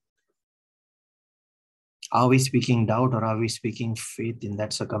report. Are we speaking doubt, or are we speaking faith in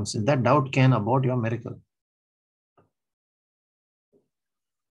that circumstance? That doubt can abort your miracle.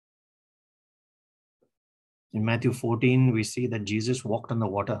 In Matthew 14, we see that Jesus walked on the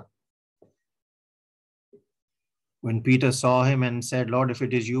water. When Peter saw him and said, Lord, if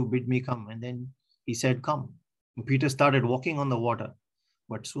it is you, bid me come. And then he said, come. And Peter started walking on the water.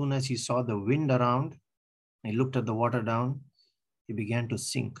 But soon as he saw the wind around, he looked at the water down, he began to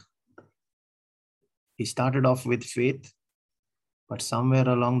sink. He started off with faith, but somewhere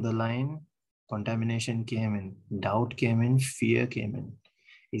along the line, contamination came in, doubt came in, fear came in.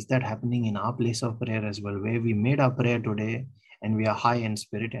 Is that happening in our place of prayer as well, where we made our prayer today and we are high in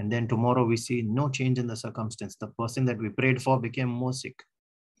spirit, and then tomorrow we see no change in the circumstance? The person that we prayed for became more sick.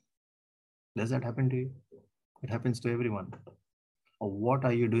 Does that happen to you? It happens to everyone. Or what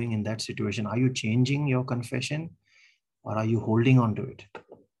are you doing in that situation? Are you changing your confession, or are you holding on to it?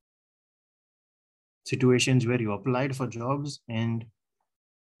 Situations where you applied for jobs and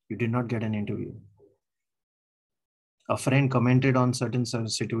you did not get an interview. A friend commented on certain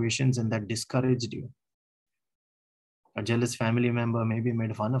situations and that discouraged you. A jealous family member maybe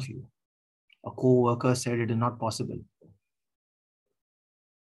made fun of you. A co-worker said it is not possible.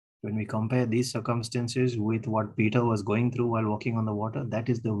 When we compare these circumstances with what Peter was going through while walking on the water, that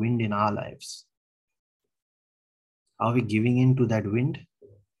is the wind in our lives. Are we giving in to that wind,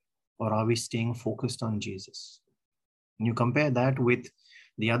 or are we staying focused on Jesus? And you compare that with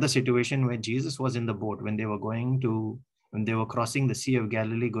the other situation where Jesus was in the boat when they were crossing the Sea of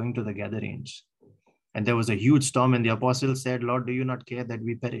Galilee, going to the Gadarenes. And there was a huge storm, and the apostles said, Lord, do you not care that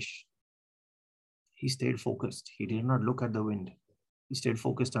we perish? He stayed focused. He did not look at the wind. He stayed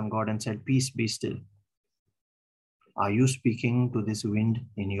focused on God and said, peace, be still. Are you speaking to this wind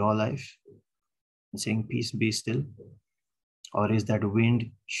in your life and saying, peace, be still? Or is that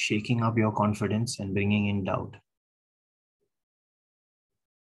wind shaking up your confidence and bringing in doubt?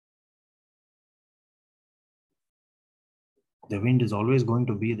 The wind is always going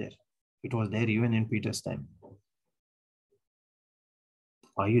to be there. It was there even in Peter's time.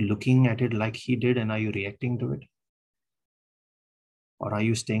 Are you looking at it like he did, and are you reacting to it? Or are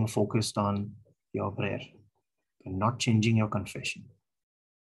you staying focused on your prayer and not changing your confession?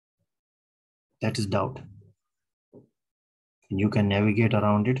 That is doubt. And you can navigate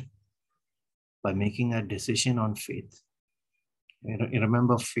around it by making a decision on faith.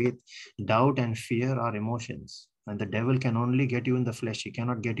 Remember, faith, doubt, and fear are emotions. And the devil can only get you in the flesh. He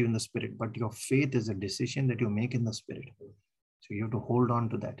cannot get you in the spirit. But your faith is a decision that you make in the spirit. So you have to hold on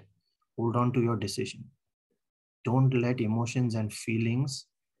to that. Hold on to your decision. Don't let emotions and feelings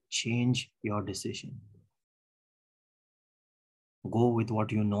change your decision. Go with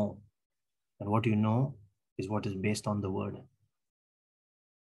what you know. And what you know is what is based on the word.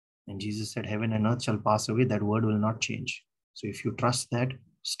 And Jesus said, heaven and earth shall pass away. That word will not change. So if you trust that,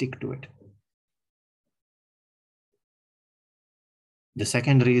 stick to it. The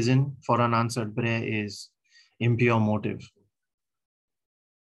second reason for unanswered prayer is impure motive.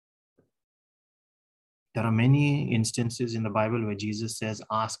 There are many instances in the Bible where Jesus says,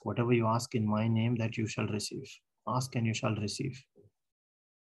 ask whatever you ask in my name, that you shall receive. Ask and you shall receive.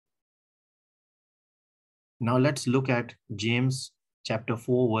 Now let's look at James chapter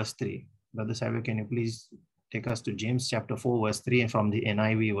 4, verse 3. Brother Savio, can you please take us to James chapter 4, verse 3 from the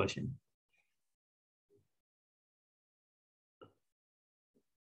NIV version?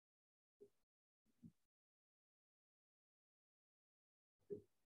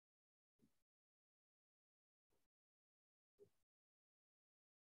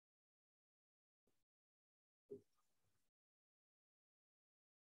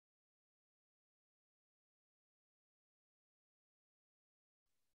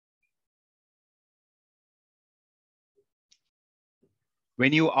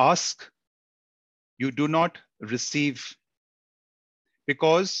 When you ask, you do not receive,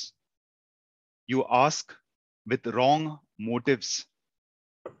 because you ask with wrong motives,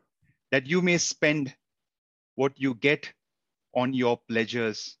 that you may spend what you get on your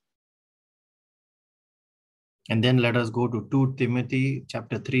pleasures. And then let us go to 2 Timothy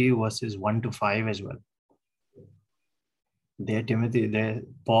chapter 3, verses 1 to 5 as well. There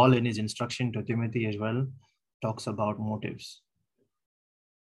Paul in his instruction to Timothy as well talks about motives.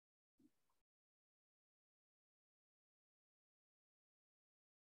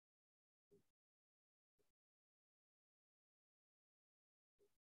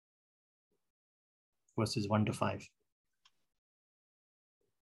 Verses 1 to 5.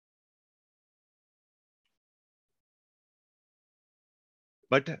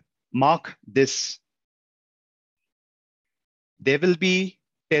 But mark this, there will be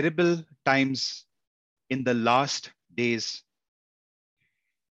terrible times in the last days.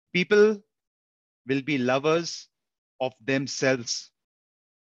 People will be lovers of themselves,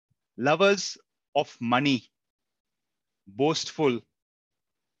 lovers of money, boastful,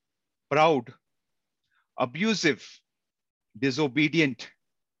 proud, abusive, disobedient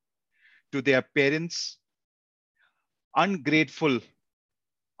to their parents, ungrateful,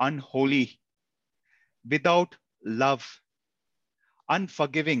 unholy, without love,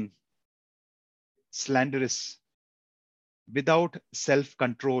 unforgiving, slanderous, without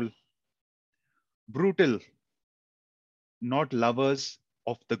self-control, brutal, not lovers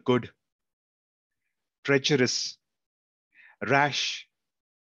of the good, treacherous, rash,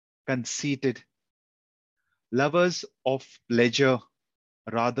 conceited, lovers of pleasure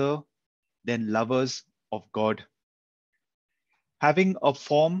rather than lovers of God, having a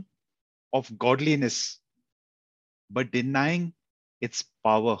form of godliness, but denying its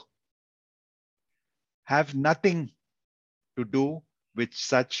power. Have nothing to do with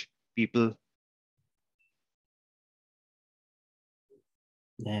such people.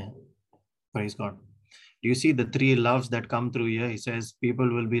 Yeah, praise God. Do you see the three loves that come through here? He says people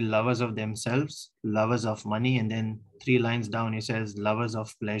will be lovers of themselves, lovers of money, and then 3 lines down he says lovers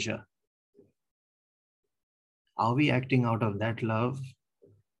of pleasure. Are we acting out of that love?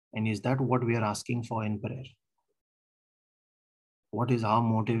 And is that what we are asking for in prayer? What is our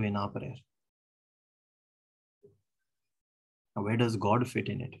motive in our prayer? Where does God fit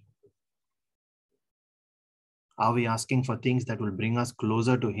in it? Are we asking for things that will bring us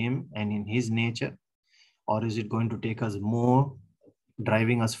closer to Him and in His nature? Or is it going to take us more,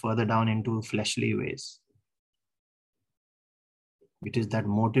 driving us further down into fleshly ways? It is that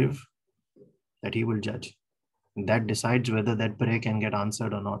motive that He will judge. That decides whether that prayer can get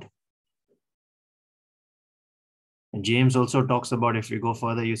answered or not. And James also talks about, if we go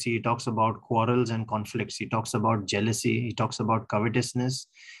further, you see, he talks about quarrels and conflicts. He talks about jealousy. He talks about covetousness,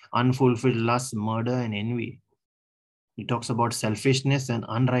 unfulfilled lust, murder, and envy. He talks about selfishness and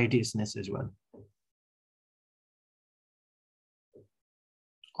unrighteousness as well.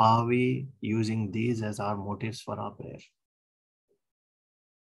 Are we using these as our motives for our prayer?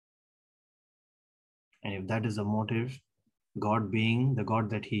 And if that is the motive, God being the God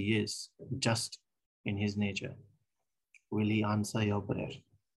that He is, just in His nature, will He answer your prayer?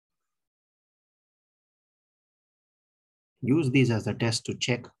 Use these as a test to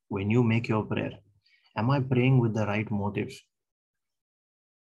check when you make your prayer. Am I praying with the right motive?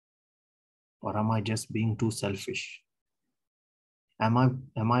 Or am I just being too selfish? Am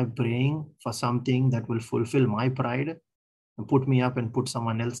I praying for something that will fulfill my pride and put me up and put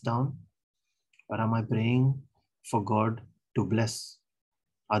someone else down? Or am I praying for God to bless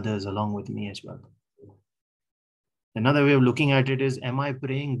others along with me as well? Another way of looking at it is, am I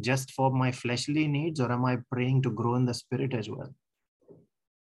praying just for my fleshly needs, or am I praying to grow in the Spirit as well?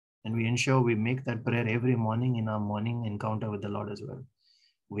 And we ensure we make that prayer every morning in our morning encounter with the Lord as well.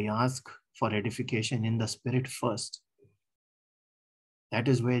 We ask for edification in the Spirit first. That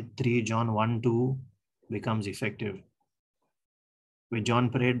is where 3 John 1:2 becomes effective. Where John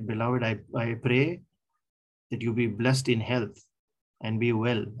prayed, beloved, I pray that you be blessed in health and be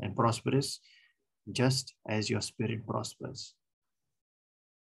well and prosperous, just as your spirit prospers.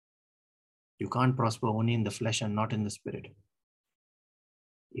 You can't prosper only in the flesh and not in the spirit.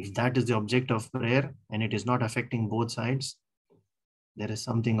 If that is the object of prayer and it is not affecting both sides, there is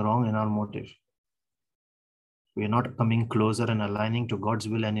something wrong in our motive. We are not coming closer and aligning to God's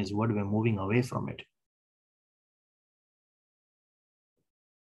will and His word. We are moving away from it.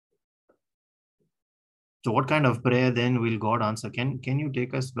 So what kind of prayer then will God answer? Can you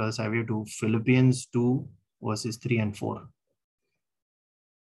take us, Brother Savio, to Philippians 2, verses 3 and 4?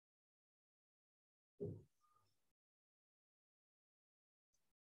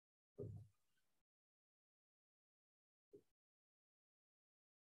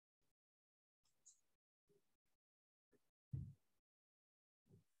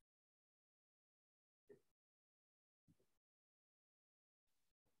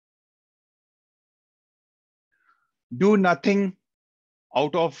 Do nothing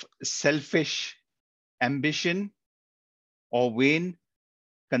out of selfish ambition or vain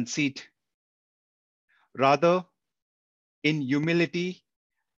conceit. Rather, in humility,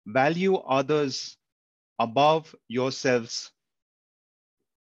 value others above yourselves,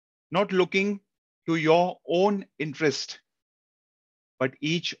 not looking to your own interest, but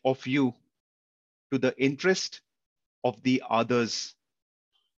each of you to the interest of the others.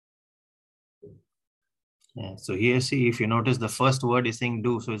 Yeah, so here, see, if you notice, the first word is saying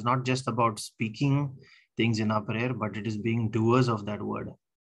do. So it's not just about speaking things in our prayer, but it is being doers of that word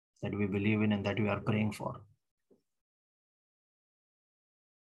that we believe in and that we are praying for.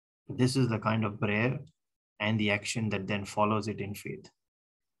 This is the kind of prayer and the action that then follows it in faith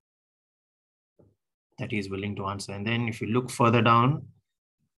that He is willing to answer. And then if you look further down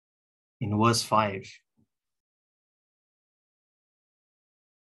in verse 5,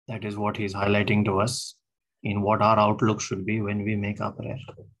 that is what He's highlighting to us in what our outlook should be when we make our prayer.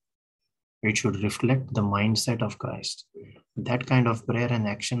 It should reflect the mindset of Christ. That kind of prayer and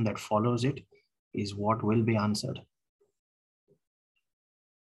action that follows it is what will be answered.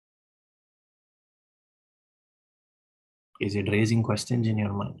 Is it raising questions in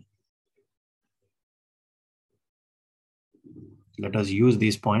your mind? Let us use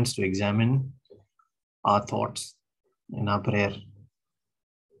these points to examine our thoughts in our prayer.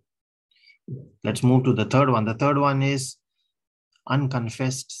 Let's move to the third one. The third one is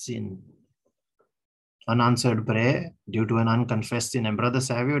unconfessed sin. Unanswered prayer due to an unconfessed sin. And Brother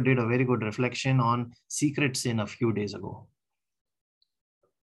Savio did a very good reflection on secret sin a few days ago.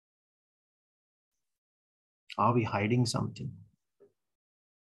 Are we hiding something?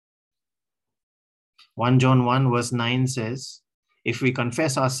 1 John 1 verse 9 says, if we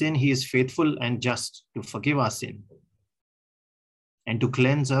confess our sin, He is faithful and just to forgive our sin and to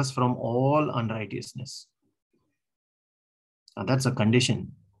cleanse us from all unrighteousness. Now that's a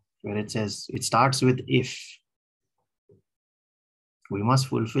condition where it says, it starts with if. We must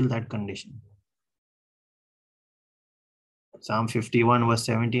fulfill that condition. Psalm 51 verse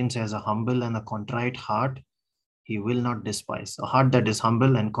 17 says, a humble and a contrite heart He will not despise. A heart that is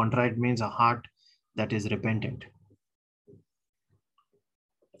humble and contrite means a heart that is repentant.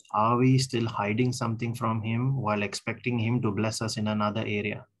 Are we still hiding something from Him while expecting Him to bless us in another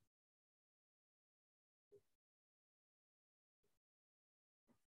area?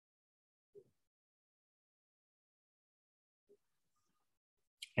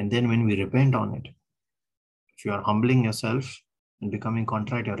 And then when we repent on it, if you are humbling yourself and becoming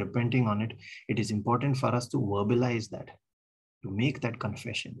contrite, you're repenting on it, it is important for us to verbalize that, to make that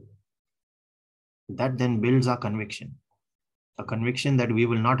confession. That then builds our conviction. A conviction that we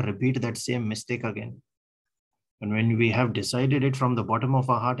will not repeat that same mistake again. And when we have decided it from the bottom of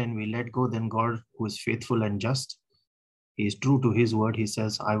our heart and we let go, then God, who is faithful and just, He is true to His word. He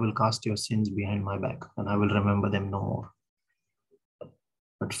says, I will cast your sins behind my back and I will remember them no more.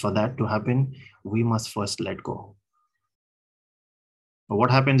 But for that to happen, we must first let go. But what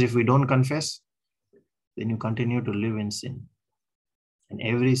happens if we don't confess? Then you continue to live in sin. And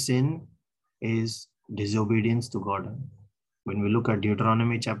every sin is disobedience to God. When we look at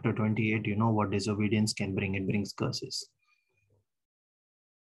Deuteronomy chapter 28, you know what disobedience can bring. It brings curses.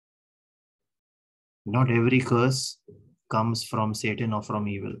 Not every curse comes from Satan or from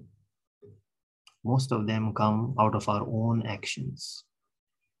evil. Most of them come out of our own actions.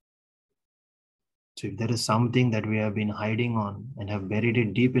 So if there is something that we have been hiding on and have buried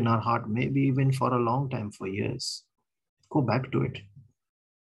it deep in our heart, maybe even for a long time, for years, go back to it.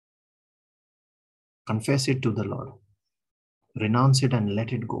 Confess it to the Lord. Renounce it and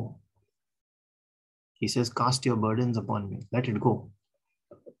let it go. He says, cast your burdens upon me. Let it go.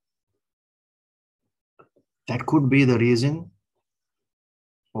 That could be the reason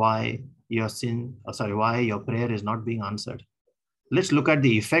why why your prayer is not being answered. Let's look at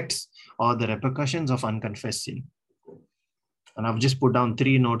the effects or the repercussions of unconfessed sin. And I've just put down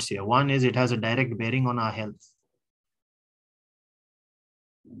 3 notes here. One is it has a direct bearing on our health.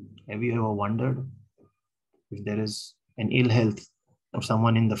 Have you ever wondered if there is an ill health of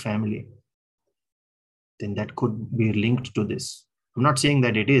someone in the family? Then that could be linked to this. I'm not saying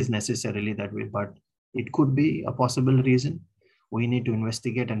that it is necessarily that way, but it could be a possible reason. We need to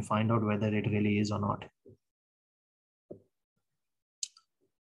investigate and find out whether it really is or not.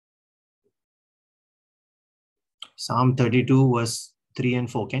 Psalm 32 verse 3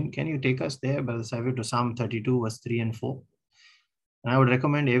 and 4. Can you take us there, Brother Savio, to Psalm 32 verse 3 and 4? And I would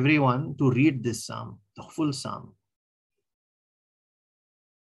recommend everyone to read this psalm, the full psalm,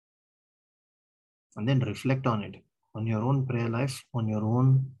 and then reflect on it, on your own prayer life, on your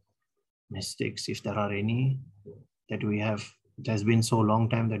own mistakes, if there are any that we have. It has been so long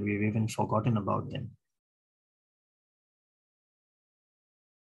time that we've even forgotten about them.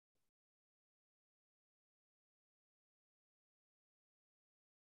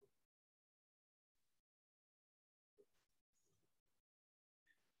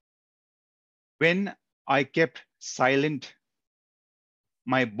 When I kept silent,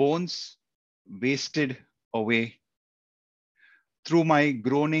 my bones wasted away through my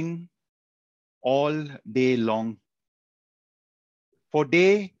groaning all day long. For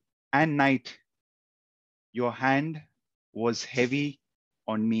day and night, your hand was heavy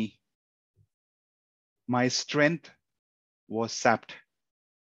on me. My strength was sapped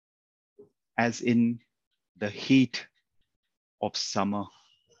as in the heat of summer.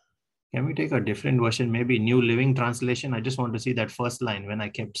 Can we take a different version, maybe New Living Translation? I just want to see that first line, when I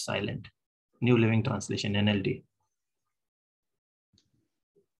kept silent. New Living Translation, NLT.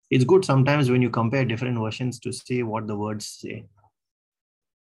 It's good sometimes when you compare different versions to see what the words say.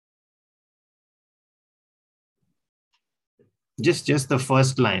 Just the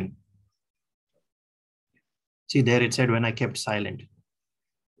first line. See, there it said, when I kept silent.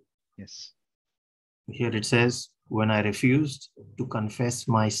 Yes. Here it says, when I refused to confess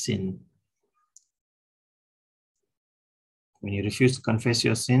my sin. When you refuse to confess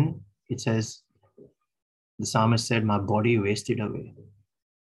your sin, it says, the psalmist said, my body wasted away.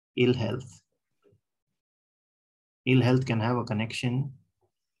 Ill health. Ill health can have a connection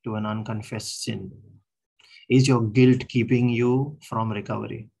to an unconfessed sin. Is your guilt keeping you from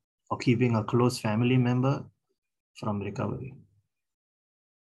recovery, or keeping a close family member from recovery?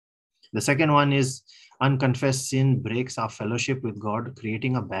 The second one is unconfessed sin breaks our fellowship with God,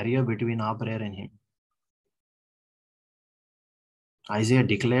 creating a barrier between our prayer and Him. Isaiah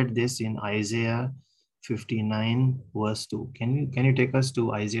declared this in Isaiah 59 verse 2. Can you take us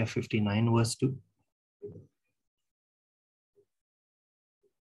to Isaiah 59 verse 2?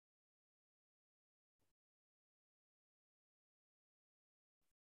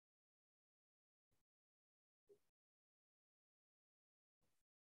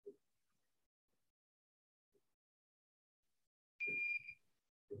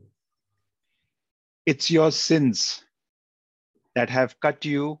 It's your sins that have cut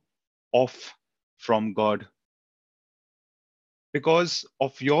you off from God. Because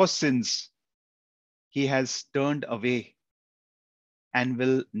of your sins, He has turned away and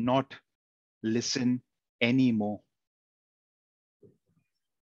will not listen anymore.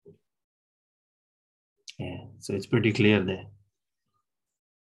 Yeah, so it's pretty clear there.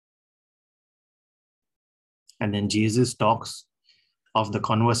 And then Jesus talks of the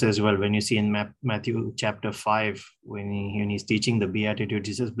converse as well. When you see in Matthew chapter 5, when he's teaching the Beatitudes,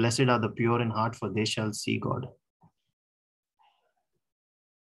 he says, blessed are the pure in heart, for they shall see God.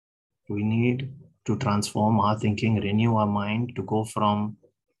 We need to transform our thinking, renew our mind to go from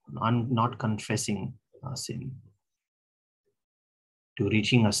not confessing our sin to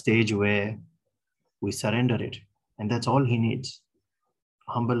reaching a stage where we surrender it. And that's all He needs.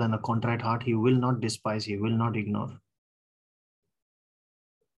 Humble and a contrite heart, He will not despise, He will not ignore.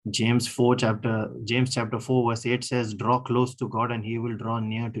 James chapter 4 verse 8 says, draw close to God and He will draw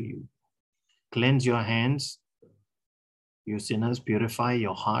near to you. Cleanse your hands, you sinners, purify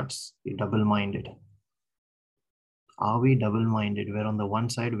your hearts, you double-minded. Are we double-minded? Where on the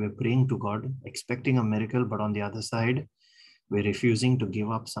one side we're praying to God, expecting a miracle, but on the other side, we're refusing to give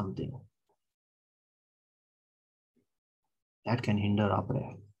up something. That can hinder our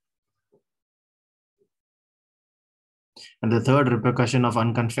prayer. And the third repercussion of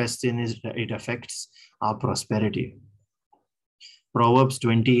unconfessed sin is it affects our prosperity. Proverbs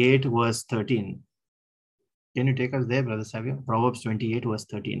 28 verse 13. Can you take us there, Brother Savio? Proverbs 28 verse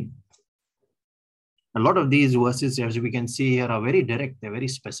 13. A lot of these verses, as we can see here, are very direct. They're very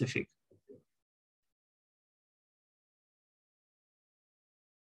specific.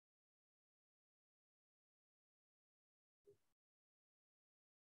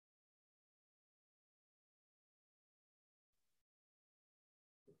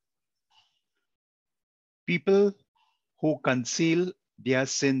 People who conceal their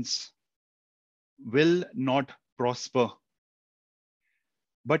sins will not prosper.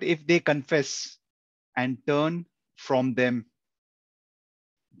 But if they confess and turn from them,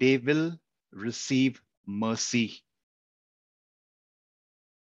 they will receive mercy.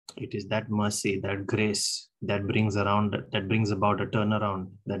 It is that mercy, that grace that brings about a turnaround,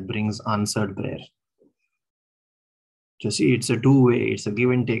 that brings answered prayer. So see, it's a two-way, it's a give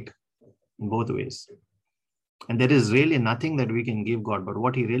and take in both ways. And there is really nothing that we can give God, but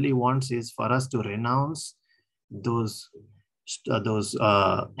what he really wants is for us to renounce those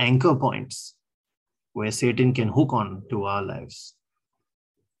anchor points where Satan can hook on to our lives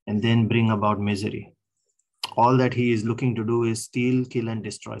and then bring about misery. All that he is looking to do is steal, kill, and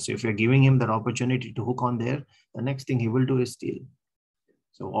destroy. So if you're giving him that opportunity to hook on there, the next thing he will do is steal.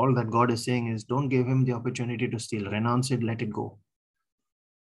 So all that God is saying is, don't give him the opportunity to steal. Renounce it, let it go.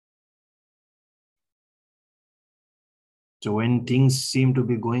 So when things seem to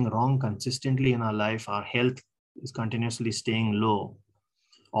be going wrong consistently in our life, our health is continuously staying low,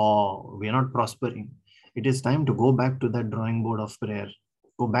 or we are not prospering, it is time to go back to that drawing board of prayer.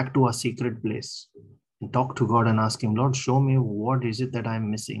 Go back to our secret place and talk to God and ask him, Lord, show me what is it that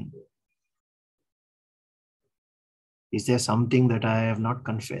I'm missing. Is there something that I have not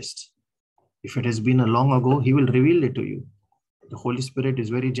confessed? If it has been a long ago, he will reveal it to you. The Holy Spirit is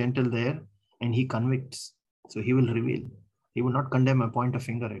very gentle there and he convicts. So he will reveal. He will not condemn or point a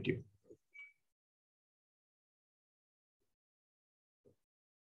finger at you.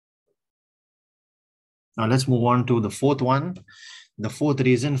 Now let's move on to the fourth one. The fourth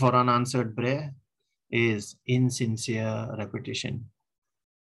reason for unanswered prayer is insincere repetition.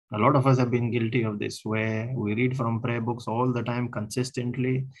 A lot of us have been guilty of this, where we read from prayer books all the time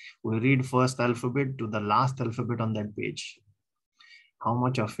consistently. We read first alphabet to the last alphabet on that page. How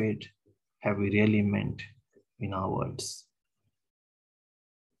much of it have we really meant in our words?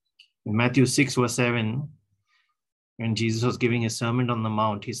 In Matthew 6 verse 7, when Jesus was giving a sermon on the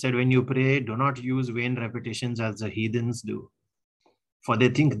mount, he said, when you pray, do not use vain repetitions as the heathens do, for they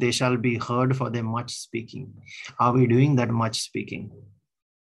think they shall be heard for their much speaking. Are we doing that much speaking?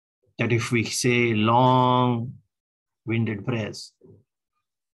 That if we say long-winded prayers,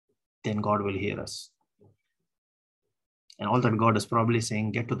 then God will hear us. And all that God is probably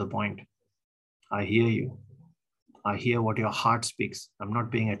saying, get to the point. I hear you. I hear what your heart speaks. I'm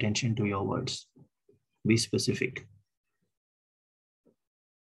not paying attention to your words. Be specific.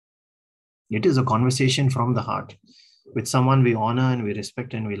 It is a conversation from the heart with someone we honor and we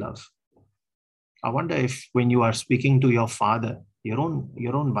respect and we love. I wonder if when you are speaking to your father, your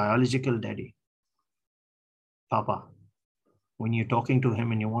own biological daddy, Papa, when you're talking to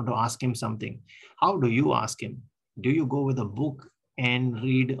him and you want to ask him something, how do you ask him? Do you go with a book and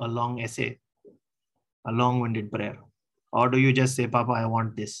read a long essay, a long-winded prayer? Or do you just say, Papa, I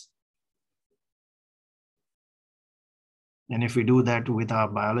want this? And if we do that with our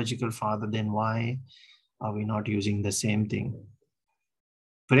biological father, then why are we not using the same thing?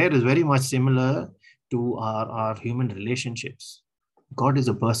 Prayer is very much similar to our human relationships. God is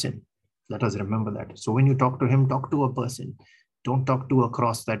a person. Let us remember that. So when you talk to him, talk to a person. Don't talk to a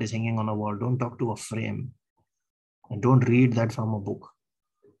cross that is hanging on a wall. Don't talk to a frame. And don't read that from a book.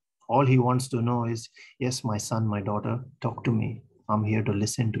 All he wants to know is, yes, my son, my daughter, talk to me. I'm here to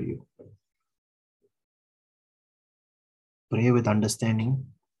listen to you. Pray with understanding.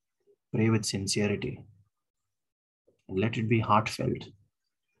 Pray with sincerity. And let it be heartfelt.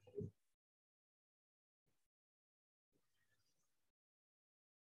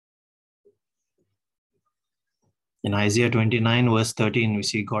 In Isaiah 29 verse 13, we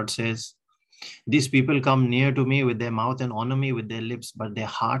see God says, these people come near to me with their mouth and honor me with their lips, but their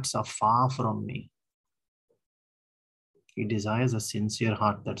hearts are far from me. He desires a sincere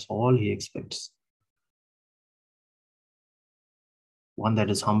heart. That's all he expects. One that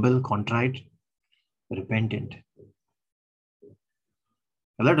is humble, contrite, repentant.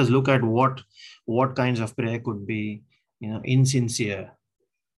 Now let us look at what kinds of prayer could be, insincere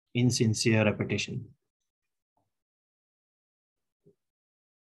repetition.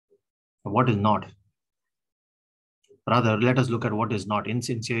 What is not? Rather, let us look at what is not.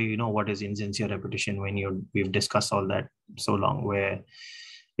 Insincere, you know what is insincere repetition when we've discussed all that so long, where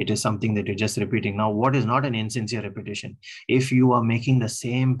it is something that you're just repeating. Now, what is not an insincere repetition? If you are making the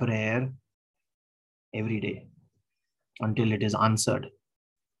same prayer every day until it is answered,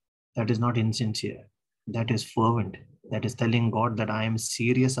 that is not insincere. That is fervent. That is telling God that I am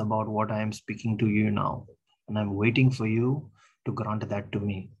serious about what I am speaking to you now. And I'm waiting for you to grant that to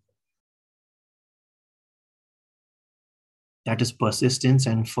me. That is persistence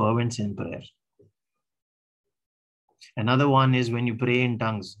and fervence in prayer. Another one is when you pray in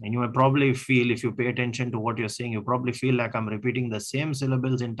tongues, and you will probably feel, if you pay attention to what you're saying, you probably feel like I'm repeating the same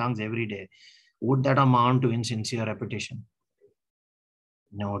syllables in tongues every day. Would that amount to insincere repetition?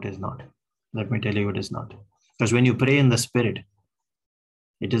 No, it is not. Let me tell you, it is not. Because when you pray in the Spirit,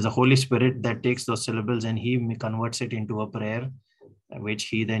 it is the Holy Spirit that takes those syllables and He converts it into a prayer, which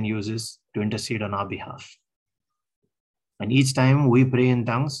He then uses to intercede on our behalf. And each time we pray in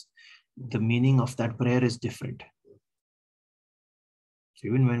tongues, the meaning of that prayer is different. So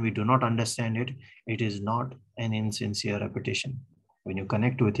even when we do not understand it, it is not an insincere repetition. When you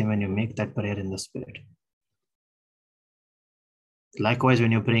connect with Him and you make that prayer in the Spirit. Likewise,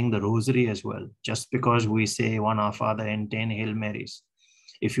 when you're praying the rosary as well, just because we say one Our Father and 10 Hail Marys,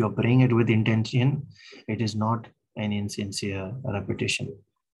 if you're praying it with intention, it is not an insincere repetition.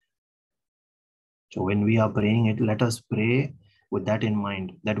 So when we are praying it, let us pray with that in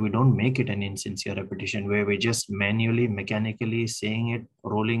mind, that we don't make it an insincere repetition where we just manually, mechanically saying it,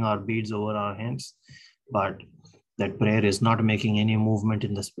 rolling our beads over our hands, but that prayer is not making any movement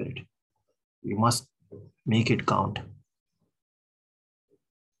in the Spirit. You must make it count.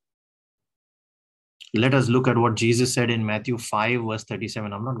 Let us look at what Jesus said in Matthew 5, verse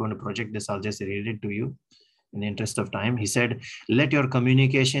 37. I'm not going to project this. I'll just read it to you in the interest of time. He said, let your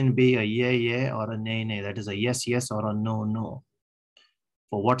communication be a yea, or a nay, nay. That is a yes, yes, or a no, no.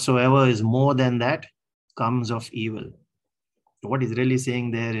 For whatsoever is more than that comes of evil. What he's really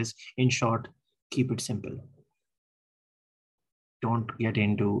saying there is, in short, keep it simple. Don't get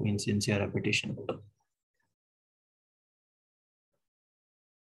into insincere repetition.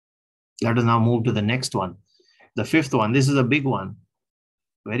 Let us now move to the next one. The fifth one. This is a big one.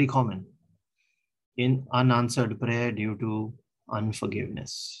 Very common. In unanswered prayer due to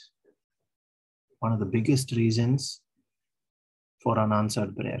unforgiveness. One of the biggest reasons for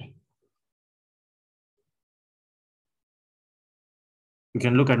unanswered prayer. You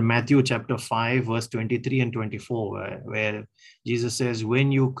can look at Matthew chapter 5, verse 23 and 24, where Jesus says,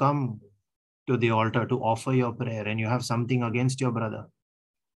 when you come to the altar to offer your prayer and you have something against your brother,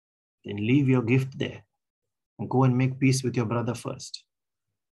 then leave your gift there and go and make peace with your brother first.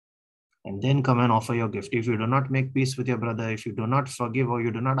 And then come and offer your gift. If you do not make peace with your brother, if you do not forgive or you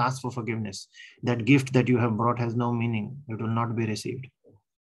do not ask for forgiveness, that gift that you have brought has no meaning. It will not be received.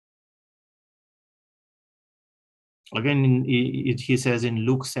 Again, he says in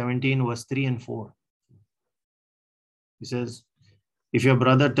Luke 17, verse 3 and 4. He says, if your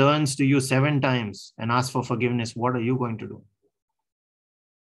brother turns to you 7 times and asks for forgiveness, what are you going to do?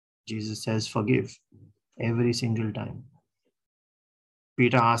 Jesus says, forgive every single time.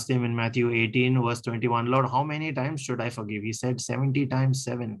 Peter asked him in Matthew 18, verse 21, Lord, how many times should I forgive? He said 70 times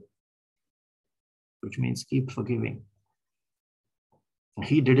 7, which means keep forgiving.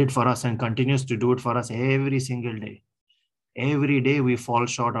 He did it for us and continues to do it for us every single day. Every day we fall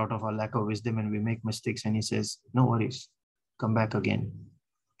short out of our lack of wisdom and we make mistakes. And He says, no worries, come back again.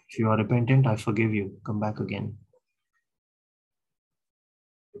 If you are repentant, I forgive you. Come back again.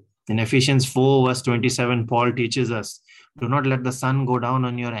 In Ephesians 4, verse 27, Paul teaches us, do not let the sun go down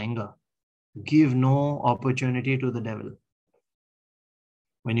on your anger. Give no opportunity to the devil.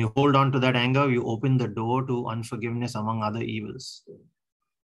 When you hold on to that anger, you open the door to unforgiveness among other evils.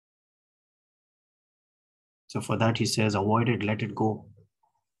 So for that, he says, avoid it, let it go.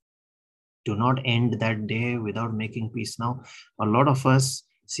 Do not end that day without making peace. Now, a lot of us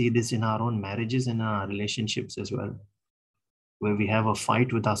see this in our own marriages and our relationships as well, where we have a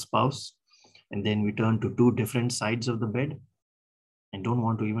fight with our spouse and then we turn to 2 different sides of the bed and don't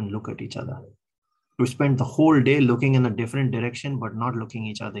want to even look at each other. We spend the whole day looking in a different direction, but not looking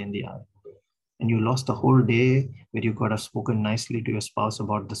each other in the eye. And you lost the whole day where you could have spoken nicely to your spouse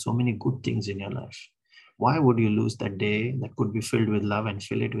about the so many good things in your life. Why would you lose that day that could be filled with love and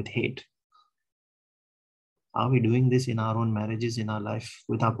fill it with hate? Are we doing this in our own marriages, in our life,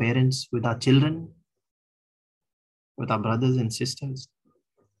 with our parents, with our children, with our brothers and sisters?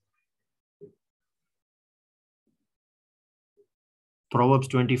 Proverbs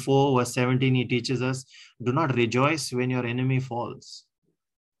 24, verse 17, he teaches us, do not rejoice when your enemy falls.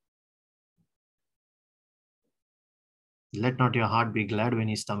 Let not your heart be glad when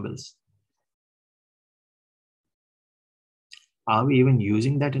he stumbles. Are we even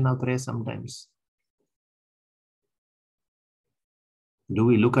using that in our prayer sometimes? Do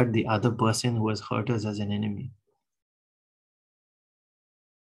we look at the other person who has hurt us as an enemy?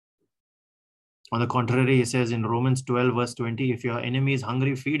 On the contrary, he says in Romans 12 verse 20, if your enemy is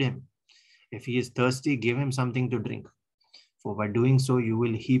hungry, feed him. If he is thirsty, give him something to drink. For by doing so, you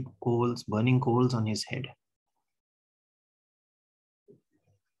will heap coals, burning coals on his head.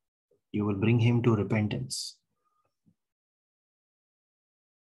 You will bring him to repentance.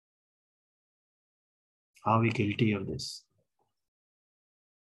 Are we guilty of this?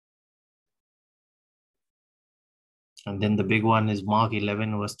 And then the big one is Mark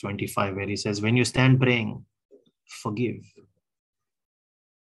 11 verse 25, where he says, when you stand praying, forgive.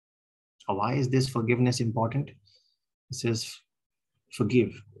 Why is this forgiveness important? He says,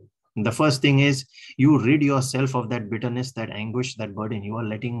 forgive. And the first thing is you rid yourself of that bitterness, that anguish, that burden. You are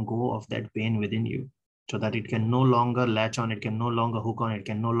letting go of that pain within you so that it can no longer latch on, it can no longer hook on, it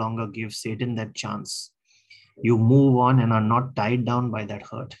can no longer give Satan that chance. You move on and are not tied down by that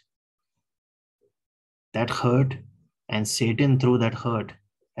hurt. That hurt and Satan through that hurt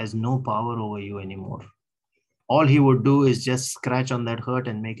has no power over you anymore. All he would do is just scratch on that hurt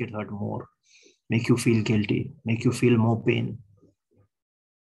and make it hurt more, make you feel guilty, make you feel more pain.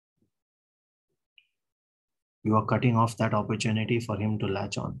 You are cutting off that opportunity for him to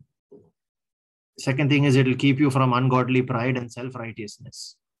latch on. Second thing is it will keep you from ungodly pride and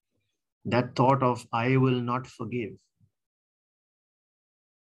self-righteousness. That thought of, I will not forgive.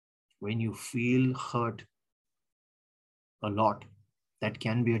 When you feel hurt a lot, that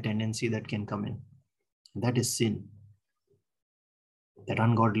can be a tendency that can come in. That is sin. That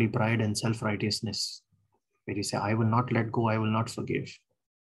ungodly pride and self-righteousness, where you say, I will not let go, I will not forgive.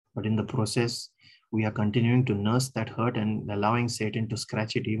 But in the process, we are continuing to nurse that hurt and allowing Satan to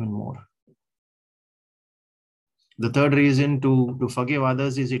scratch it even more. The third reason to forgive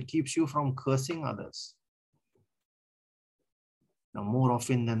others is it keeps you from cursing others. Now, more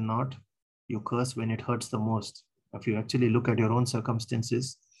often than not, you curse when it hurts the most. If you actually look at your own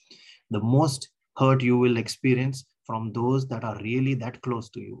circumstances, the most hurt you will experience from those that are really that close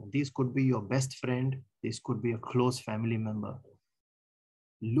to you. These could be your best friend. This could be a close family member.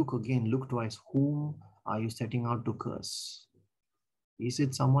 Look again, look twice. Whom are you setting out to curse? Is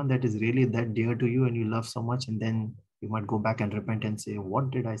it someone that is really that dear to you and you love so much, and then you might go back and repent and say, what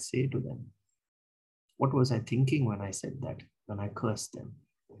did I say to them? What was I thinking when I said that, when I cursed them?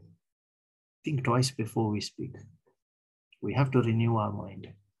 Think twice before we speak. We have to renew our mind.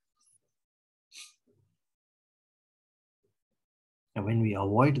 And when we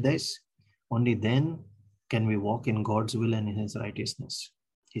avoid this, only then can we walk in God's will and in his righteousness.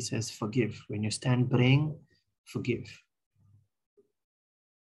 He says, forgive. When you stand praying, forgive.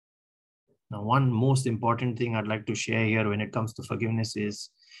 Now, one most important thing I'd like to share here when it comes to forgiveness is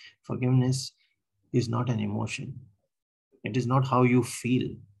not an emotion. It is not how you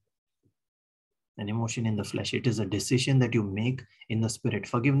feel, an emotion in the flesh. It is a decision that you make in the spirit.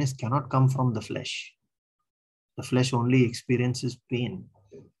 Forgiveness cannot come from the flesh. The flesh only experiences pain.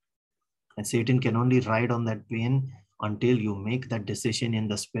 And Satan can only ride on that pain until you make that decision in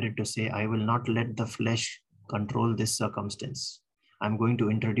the spirit to say, I will not let the flesh control this circumstance. I'm going to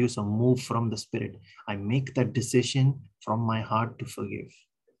introduce a move from the spirit. I make that decision from my heart to forgive.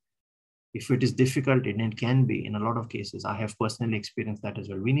 If it is difficult, and it can be in a lot of cases, I have personally experienced that as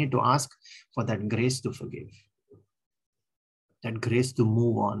well. We need to ask for that grace to forgive, that grace to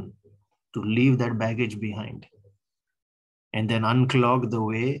move on, to leave that baggage behind, and then unclog the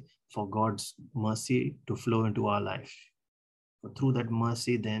way for God's mercy to flow into our life. But through that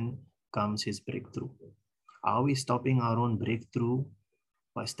mercy then comes his breakthrough. Are we stopping our own breakthrough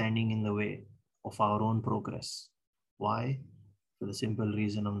by standing in the way of our own progress? Why? For the simple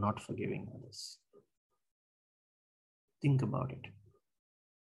reason of not forgiving others. Think about it.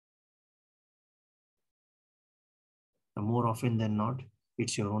 And more often than not,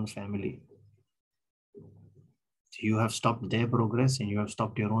 it's your own family. So you have stopped their progress and you have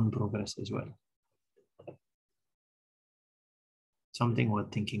stopped your own progress as well. Something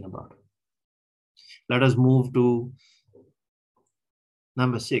worth thinking about. Let us move to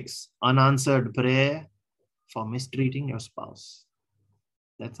number 6, unanswered prayer for mistreating your spouse.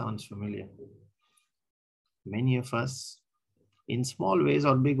 That sounds familiar. Many of us, in small ways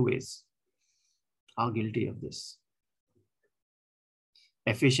or big ways, are guilty of this.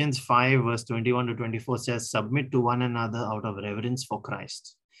 Ephesians 5 verse 21 to 24 says, submit to one another out of reverence for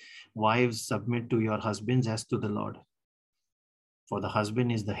Christ. Wives, submit to your husbands as to the Lord. For the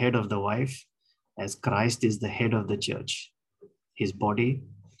husband is the head of the wife, as Christ is the head of the church, his body,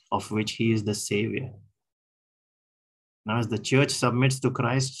 of which he is the Savior. Now, as the church submits to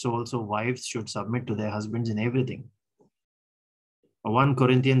Christ, so also wives should submit to their husbands in everything. 1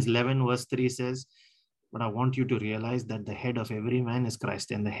 Corinthians 11 verse 3 says, but I want you to realize that the head of every man is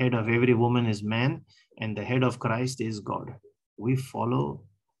Christ, and the head of every woman is man, and the head of Christ is God. We follow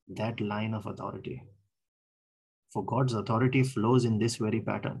that line of authority. For God's authority flows in this very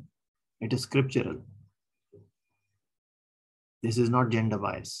pattern. It is scriptural. This is not gender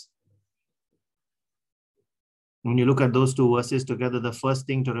bias. When you look at those two verses together, the first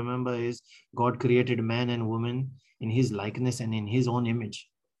thing to remember is God created man and woman in his likeness and in his own image.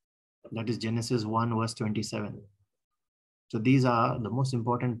 That is Genesis 1 verse 27. So these are the most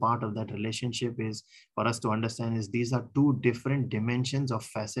important part of that relationship is for us to understand is these are two different dimensions of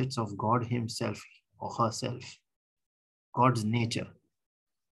facets of God himself or herself. God's nature.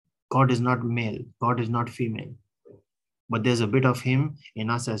 God is not male. God is not female. But there's a bit of him in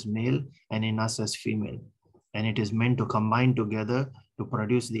us as male and in us as female. And it is meant to combine together to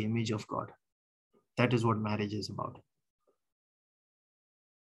produce the image of God. That is what marriage is about.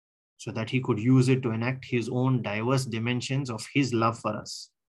 So that he could use it to enact his own diverse dimensions of his love for us,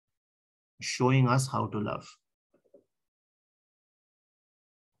 showing us how to love.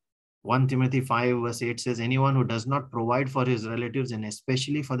 1 Timothy 5 verse 8 says, anyone who does not provide for his relatives and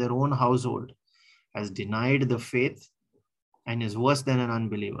especially for their own household has denied the faith and is worse than an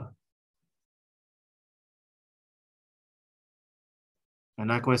unbeliever. And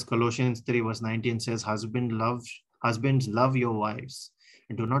likewise, Colossians 3 verse 19 says, husbands, love your wives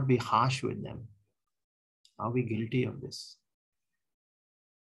and do not be harsh with them. Are we guilty of this?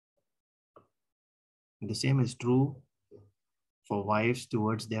 The same is true for wives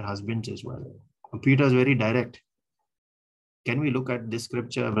towards their husbands as well. Peter is very direct. Can we look at this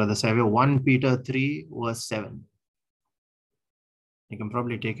scripture, Brother Savio? 1 Peter 3 verse 7. You can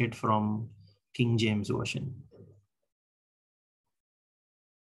probably take it from King James Version.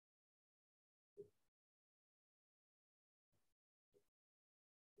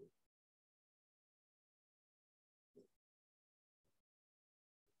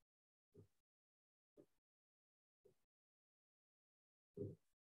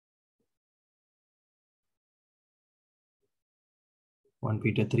 One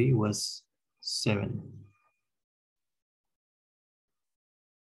Peter 3 verse 7.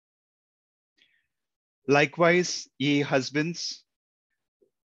 Likewise, ye husbands,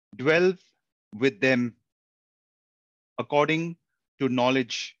 dwell with them according to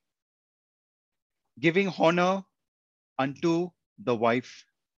knowledge, giving honor unto the wife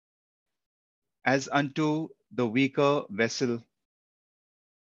as unto the weaker vessel,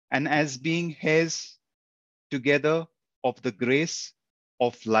 and as being heirs together of the grace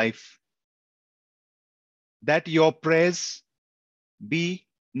of life, that your prayers be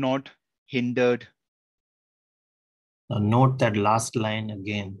not hindered. Now note that last line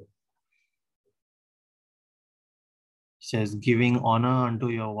again. It says, giving honor unto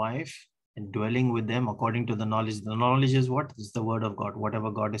your wife and dwelling with them according to the knowledge. The knowledge is what? It's the word of God, whatever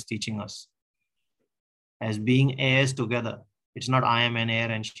God is teaching us. As being heirs together. It's not I am an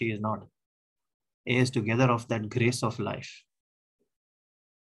heir and she is not. Heirs together of that grace of life.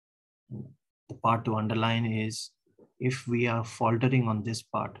 The part to underline is, if we are faltering on this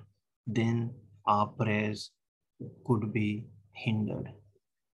part, then our prayers could be hindered.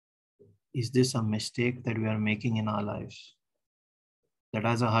 Is this a mistake that we are making in our lives? That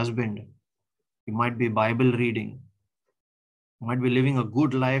as a husband, you might be Bible reading, you might be living a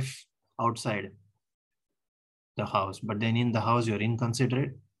good life outside the house, but then in the house you're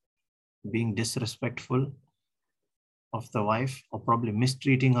inconsiderate, being disrespectful of the wife, or probably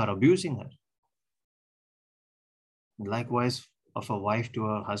mistreating her, abusing her. Likewise, of a wife to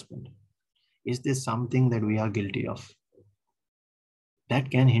her husband. Is this something that we are guilty of?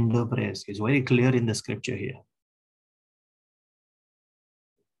 That can hinder prayers. It's very clear in the scripture here.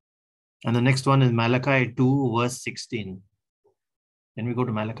 And the next one is Malachi 2 verse 16. Can we go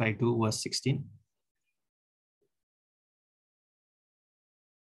to Malachi 2 verse 16?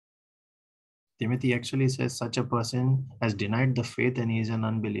 Timothy actually says such a person has denied the faith and he is an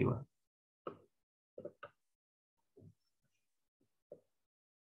unbeliever.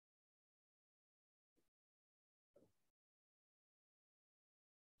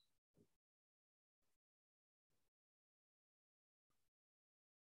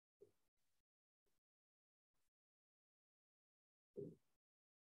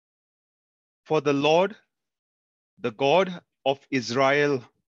 For the Lord, the God of Israel,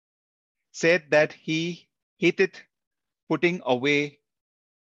 said that he hateth putting away.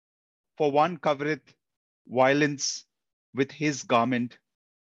 For one covereth violence with his garment,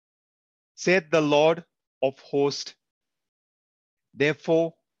 saith the Lord of hosts.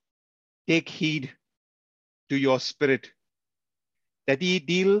 Therefore, take heed to your spirit, that ye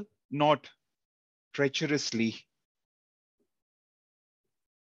deal not treacherously.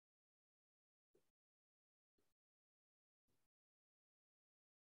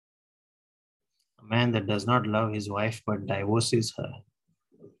 A man that does not love his wife but divorces her.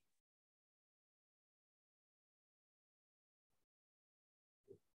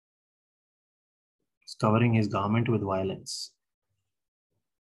 Is covering his garment with violence.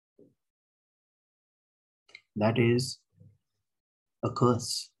 That is a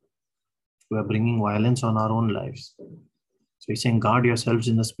curse. We are bringing violence on our own lives. So he's saying, guard yourselves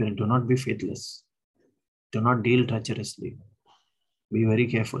in the spirit. Do not be faithless. Do not deal treacherously. Be very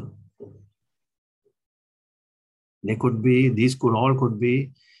careful. These could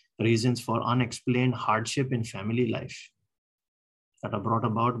be reasons for unexplained hardship in family life that are brought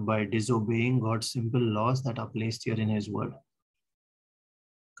about by disobeying God's simple laws that are placed here in His word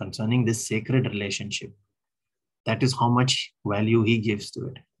concerning this sacred relationship. That is how much value He gives to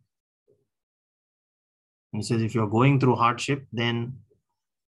it. He says, if you're going through hardship, then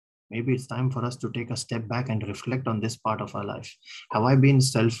maybe it's time for us to take a step back and reflect on this part of our life. Have I been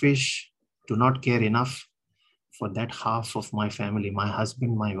selfish to not care enough for that half of my family, my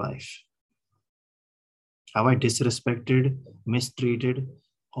husband, my wife? Have I disrespected, mistreated,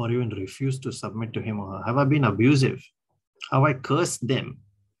 or even refused to submit to him or her? Have I been abusive? Have I cursed them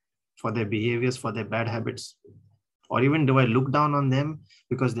for their behaviors, for their bad habits? Or even do I look down on them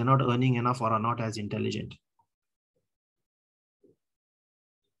because they're not earning enough or are not as intelligent?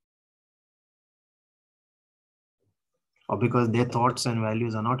 Or because their thoughts and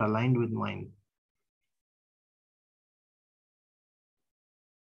values are not aligned with mine?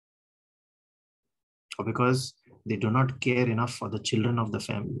 Or because they do not care enough for the children of the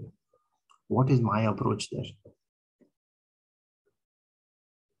family? What is my approach there?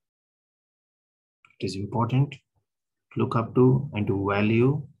 It is important to look up to and to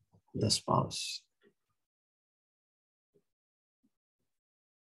value the spouse.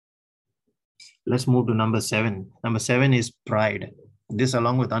 Let's move to number 7. Number 7 is pride. This,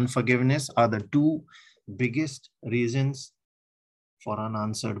 along with unforgiveness, are the two biggest reasons for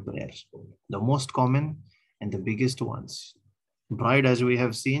unanswered prayer. The most common and the biggest ones. Pride, as we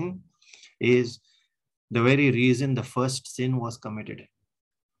have seen, is the very reason the first sin was committed.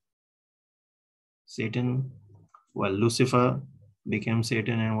 Lucifer became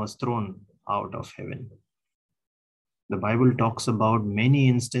Satan and was thrown out of heaven. The Bible talks about many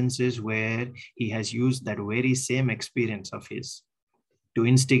instances where he has used that very same experience of his to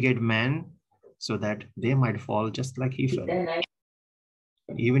instigate man so that they might fall just like he fell.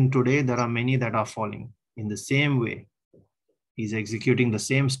 Even today, there are many that are falling in the same way. He's executing the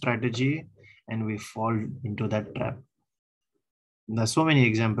same strategy and we fall into that trap. There are so many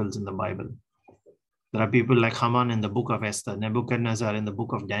examples in the Bible. There are people like Haman in the book of Esther, Nebuchadnezzar in the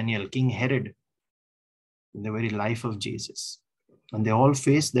book of Daniel, King Herod in the very life of Jesus. And they all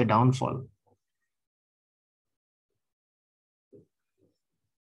face their downfall.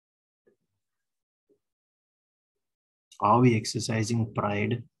 Are we exercising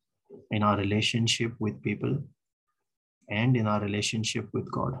pride in our relationship with people and in our relationship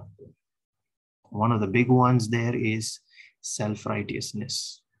with God? One of the big ones there is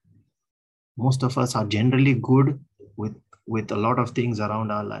self-righteousness. Most of us are generally good with a lot of things around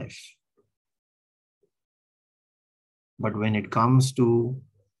our life. But when it comes to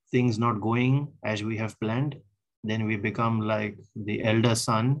things not going as we have planned, then we become like the elder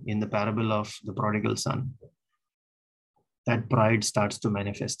son in the parable of the prodigal son. That pride starts to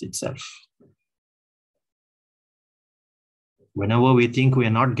manifest itself. Whenever we think we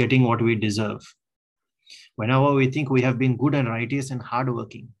are not getting what we deserve, whenever we think we have been good and righteous and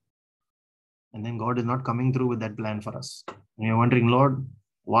hardworking, and then God is not coming through with that plan for us. And you're wondering, Lord,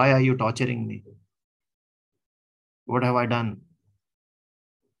 why are you torturing me? What have I done?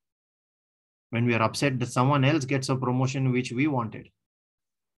 When we are upset that someone else gets a promotion which we wanted.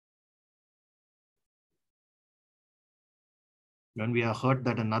 When we are hurt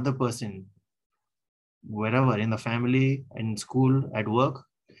that another person, wherever, in the family, in school, at work,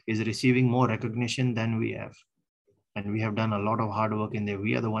 is receiving more recognition than we have. And we have done a lot of hard work in there.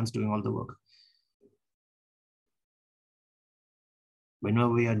 We are the ones doing all the work. Whenever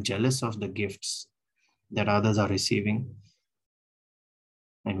we are jealous of the gifts that others are receiving,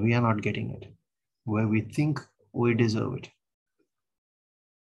 and we are not getting it, where we think we deserve it,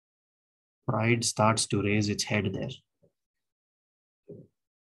 pride starts to raise its head there.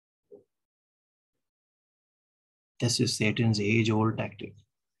 This is Satan's age-old tactic.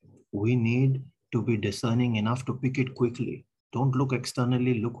 We need to be discerning enough to pick it quickly. Don't look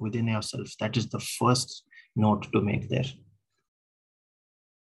externally, look within yourselves. That is the first note to make there.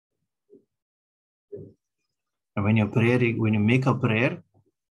 And when you make a prayer,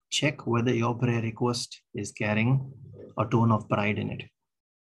 check whether your prayer request is carrying a tone of pride in it.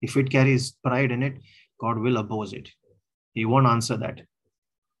 If it carries pride in it, God will oppose it. He won't answer that.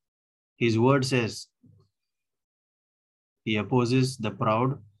 His word says, he opposes the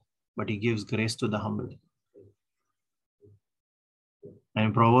proud, but he gives grace to the humble. And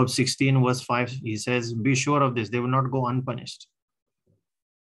in Proverbs 16 verse 5, he says, be sure of this, they will not go unpunished.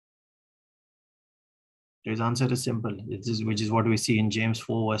 His answer is simple, which is what we see in James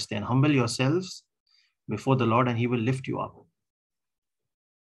 4 verse 10. Humble yourselves before the Lord and he will lift you up.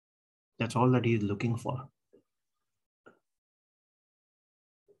 That's all that he is looking for.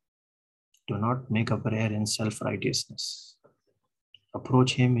 Do not make a prayer in self-righteousness.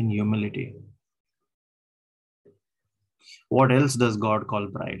 Approach him in humility. What else does God call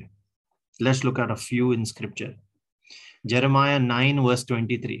pride? Let's look at a few in scripture. Jeremiah 9 verse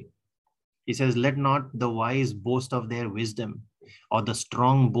 23. He says, let not the wise boast of their wisdom, or the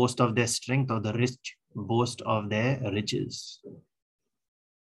strong boast of their strength, or the rich boast of their riches.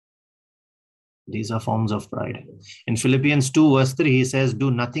 These are forms of pride. In Philippians 2 verse 3, he says,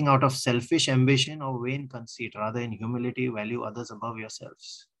 do nothing out of selfish ambition or vain conceit. Rather, in humility, value others above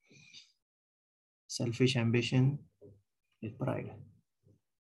yourselves. Selfish ambition is pride.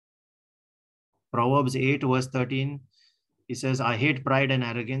 Proverbs 8 verse 13, he says, I hate pride and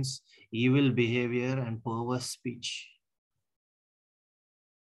arrogance, evil behavior and perverse speech.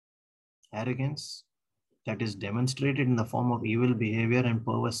 Arrogance that is demonstrated in the form of evil behavior and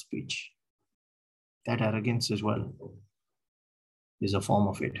perverse speech. That arrogance as well is a form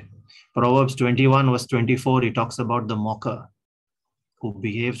of it. Proverbs 21 verse 24, he talks about the mocker who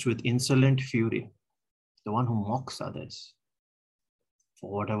behaves with insolent fury, the one who mocks others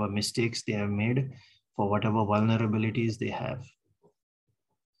for whatever mistakes they have made, for whatever vulnerabilities they have.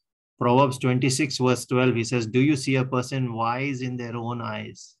 Proverbs 26 verse 12, he says, do you see a person wise in their own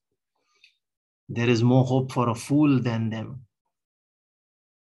eyes? There is more hope for a fool than them.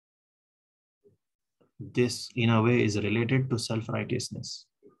 This, in a way, is related to self-righteousness.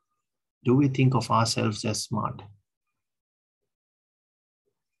 Do we think of ourselves as smart?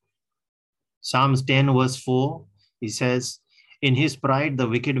 Psalms 10 verse 4, he says, in his pride, the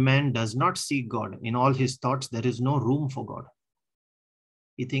wicked man does not seek God. In all his thoughts, there is no room for God.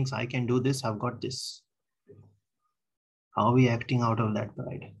 He thinks, I can do this, I've got this. How are we acting out of that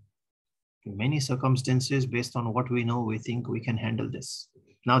pride? In many circumstances, based on what we know, we think we can handle this.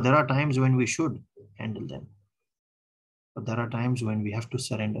 Now, there are times when we should handle them, but there are times when we have to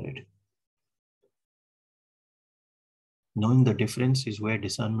surrender it. Knowing the difference is where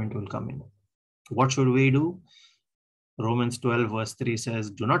discernment will come in. What should we do? Romans 12 verse 3 says,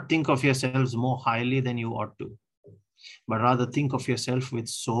 do not think of yourselves more highly than you ought to, but rather think of yourself with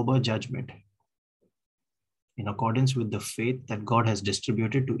sober judgment, in accordance with the faith that God has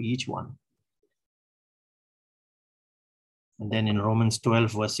distributed to each one. And then in Romans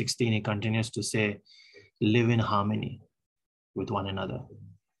 12 verse 16, he continues to say, live in harmony with one another.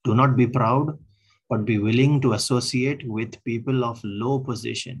 Do not be proud, but be willing to associate with people of low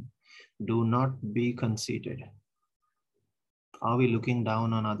position. Do not be conceited. Are we looking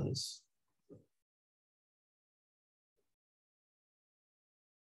down on others?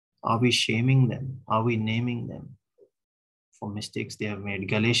 Are we shaming them? Are we naming them for mistakes they have made?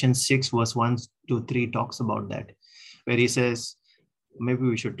 Galatians 6 verse 1 to 3 talks about that, where he says, maybe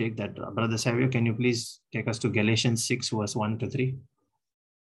we should take that. Brother Savio, can you please take us to Galatians 6 verse 1 to 3?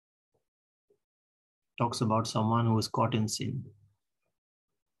 Talks about someone who is caught in sin.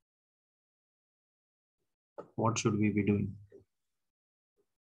 What should we be doing?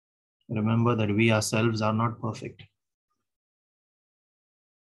 Remember that we ourselves are not perfect.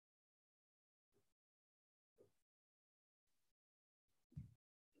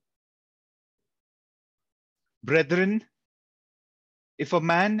 Brethren, if a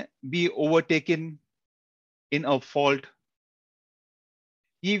man be overtaken in a fault,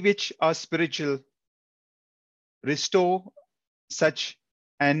 ye which are spiritual, restore such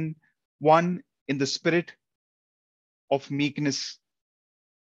an one in the spirit of meekness,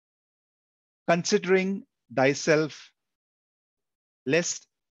 considering thyself, lest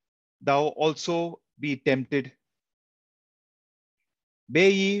thou also be tempted. Bear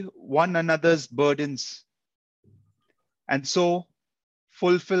ye one another's burdens, and so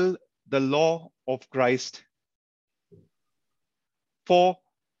fulfill the law of Christ. For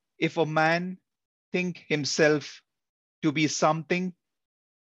if a man think himself to be something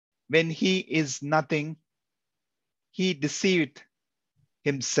when he is nothing. He deceived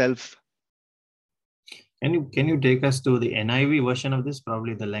himself. Can you take us to the NIV version of this?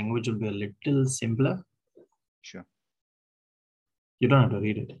 Probably the language will be a little simpler. Sure. You don't have to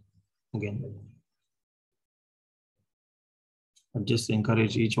read it again. I just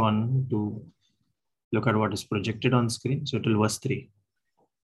encourage each one to look at what is projected on screen. So till verse 3.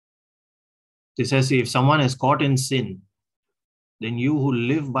 It says, if someone is caught in sin, then you who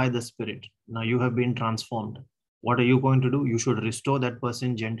live by the Spirit, now you have been transformed. What are you going to do? You should restore that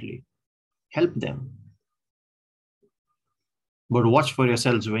person gently. Help them. But watch for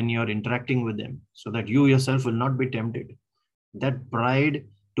yourselves when you're interacting with them, so that you yourself will not be tempted. That pride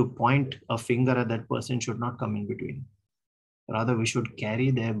to point a finger at that person should not come in between. Rather, we should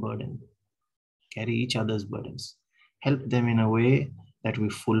carry their burden, carry each other's burdens, help them in a way that we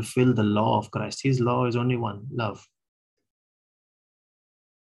fulfill the law of Christ. His law is only one, love.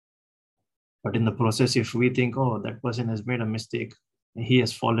 But in the process, if we think, oh, that person has made a mistake, he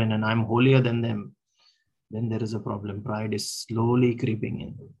has fallen and I'm holier than them, then there is a problem. Pride is slowly creeping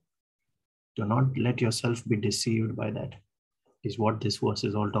in. Do not let yourself be deceived by that, is what this verse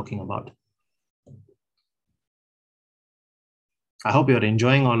is all talking about. I hope you're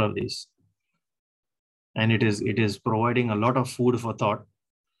enjoying all of this. And it is providing a lot of food for thought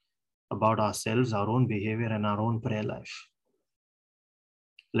about ourselves, our own behavior, and our own prayer life.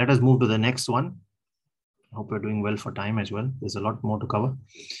 Let us move to the next one. I hope we're doing well for time as well. There's a lot more to cover.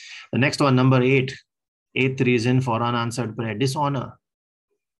 The next one, number 8. 8th reason for unanswered prayer, dishonor.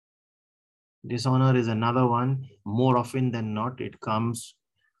 Dishonor is another one. More often than not, it comes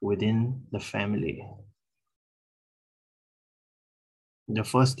within the family. The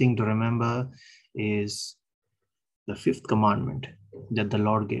first thing to remember is the 5th commandment that the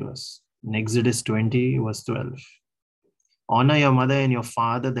Lord gave us. In Exodus 20, verse 12. Honor your mother and your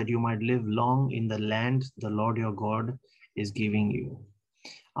father that you might live long in the land the Lord your God is giving you.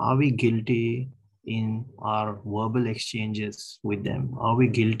 Are we guilty in our verbal exchanges with them? Are we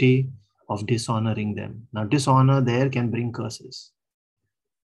guilty of dishonoring them? Now, dishonor there can bring curses.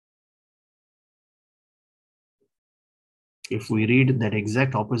 If we read that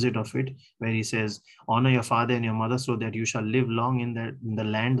exact opposite of it, where he says, honor your father and your mother so that you shall live long in the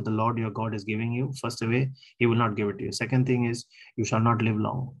land the Lord your God is giving you. First away, he will not give it to you. Second thing is, you shall not live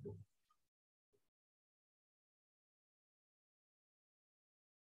long.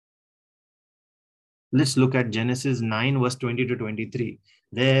 Let's look at Genesis 9, verse 20 to 23.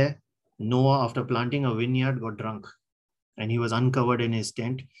 There, Noah, after planting a vineyard, got drunk, and he was uncovered in his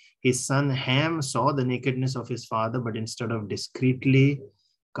tent. His son Ham saw the nakedness of his father, but instead of discreetly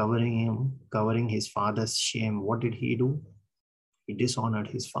covering his father's shame, what did he do? He dishonored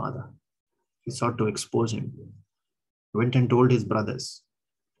his father. He sought to expose him. Went and told his brothers.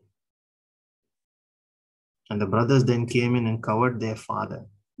 And the brothers then came in and covered their father.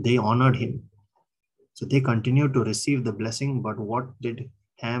 They honored him. So they continued to receive the blessing, but what did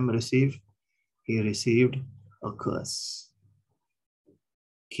Ham receive? He received a curse.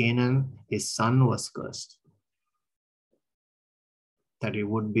 Canaan, his son, was cursed, that he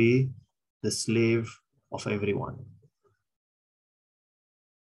would be the slave of everyone.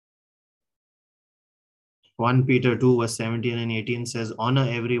 1 Peter 2, verse 17 and 18 says, honor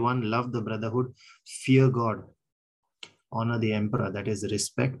everyone, love the brotherhood, fear God, honor the emperor, that is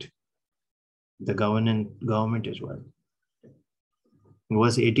respect the government as well.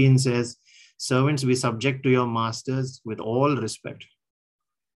 Verse 18 says, servants, be subject to your masters with all respect.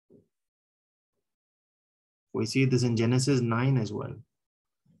 We see this in Genesis 9 as well.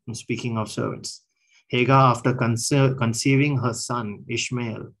 I'm speaking of servants. Hagar, after conceiving her son,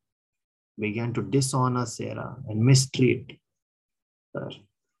 Ishmael, began to dishonor Sarah and mistreat her.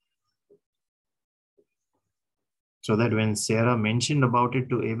 So that when Sarah mentioned about it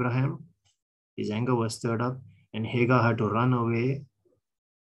to Abraham, his anger was stirred up and Hagar had to run away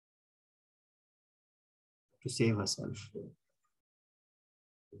to save herself.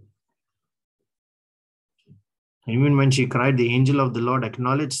 Even when she cried, the angel of the Lord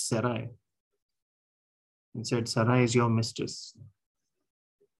acknowledged Sarai and said, Sarai is your mistress.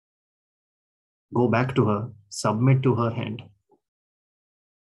 Go back to her, submit to her hand.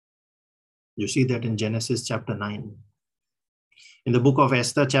 You see that in Genesis chapter 9. In the book of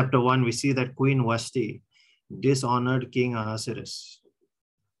Esther chapter 1, we see that Queen Vashti dishonored King Ahasuerus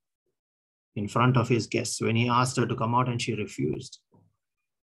in front of his guests when he asked her to come out and she refused.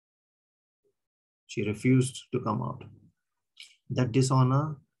 She refused to come out. That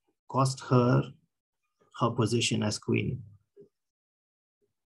dishonor cost her her position as queen.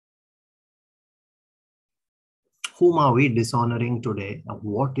 Whom are we dishonoring today? And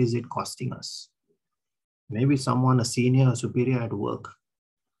what is it costing us? Maybe someone, a senior or superior at work.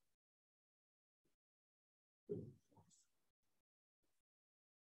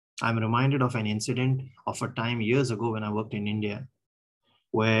 I'm reminded of an incident of a time years ago when I worked in India,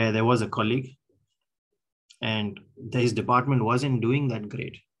 where there was a colleague and his department wasn't doing that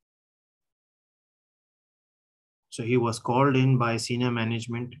great. So he was called in by senior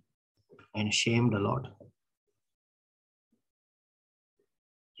management and shamed a lot.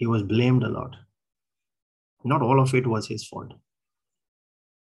 He was blamed a lot. Not all of it was his fault.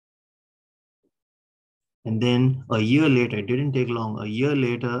 And then a year later, it didn't take long, a year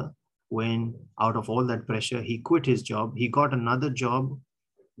later, when out of all that pressure, he quit his job, he got another job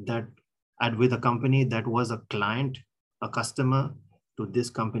with a company that was a client, a customer to this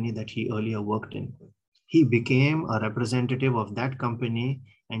company that he earlier worked in. He became a representative of that company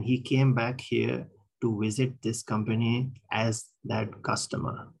and he came back here to visit this company as that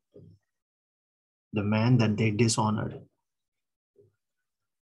customer, the man that they dishonored.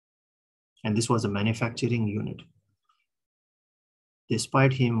 And this was a manufacturing unit.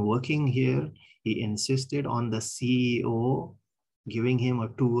 Despite him working here, he insisted on the CEO giving him a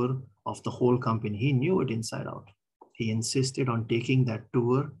tour of the whole company. He knew it inside out. He insisted on taking that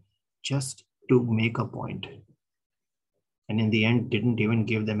tour just to make a point. And in the end, didn't even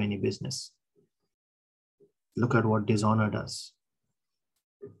give them any business. Look at what dishonor does.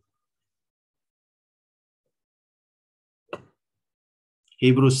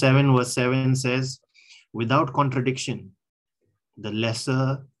 Hebrews 7 verse 7 says, without contradiction, the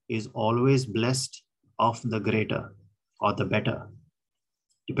lesser is always blessed of the greater or the better,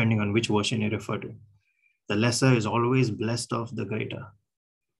 depending on which version you refer to. The lesser is always blessed of the greater.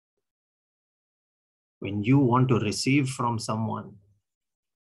 When you want to receive from someone,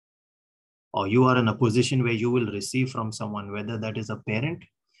 or you are in a position where you will receive from someone, whether that is a parent,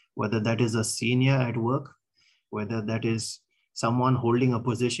 whether that is a senior at work, whether that is someone holding a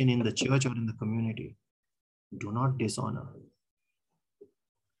position in the church or in the community, do not dishonor.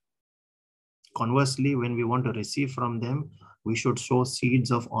 Conversely, when we want to receive from them, we should sow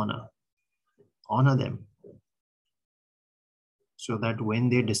seeds of honor. Honor them. So that when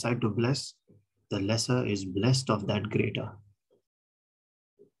they decide to bless, the lesser is blessed of that greater.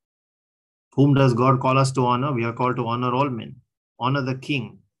 Whom does God call us to honor? We are called to honor all men. Honor the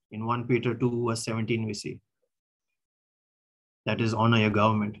king. In 1 Peter 2 verse 17 we see. That is, honor your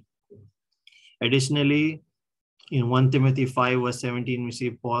government. Additionally, in 1 Timothy 5 verse 17 we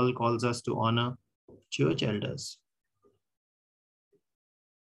see Paul calls us to honor church elders.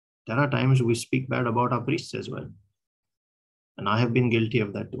 There are times we speak bad about our priests as well. And I have been guilty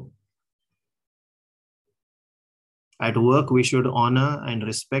of that too. At work, we should honor and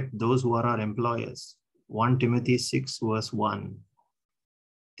respect those who are our employers. 1 Timothy 6 verse 1.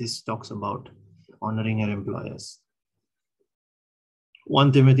 This talks about honoring your employers.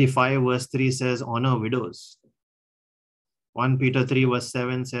 1 Timothy 5 verse 3 says, honor widows. 1 Peter 3 verse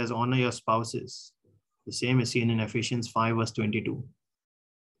 7 says, honor your spouses. The same is seen in Ephesians 5 verse 22.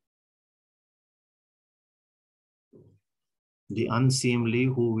 The unseemly,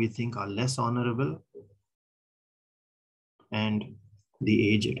 who we think are less honorable, and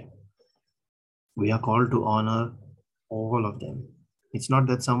the aged. We are called to honor all of them. It's not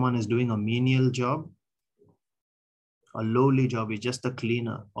that someone is doing a menial job, a lowly job, is just a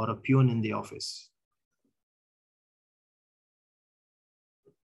cleaner or a peon in the office.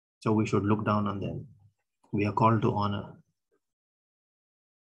 So we should look down on them. We are called to honor.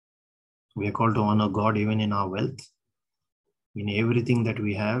 We are called to honor God even in our wealth, in everything that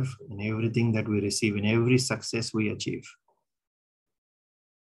we have, in everything that we receive, in every success we achieve.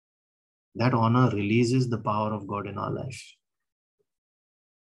 That honor releases the power of God in our life.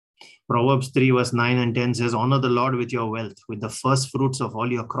 Proverbs 3 verse 9 and 10 says, honor the Lord with your wealth, with the first fruits of all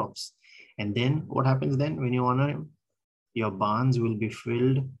your crops. And then what happens then when you honor him? Your barns will be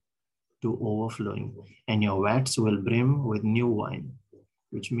filled to overflowing, and your vats will brim with new wine,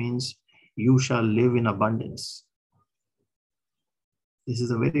 which means you shall live in abundance. This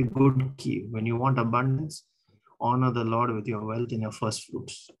is a very good key. When you want abundance, honor the Lord with your wealth and your first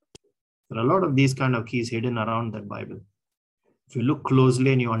fruits. There are a lot of these kind of keys hidden around that Bible. If you look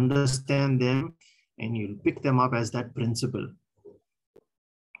closely and you understand them and you pick them up as that principle,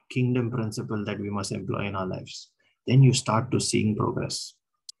 kingdom principle that we must employ in our lives, then you start to seeing progress.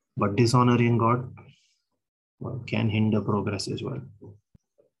 But dishonoring God can hinder progress as well.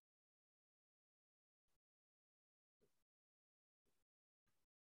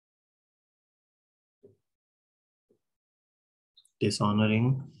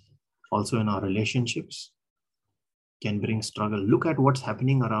 Dishonoring also in our relationships. can bring struggle. Look at what's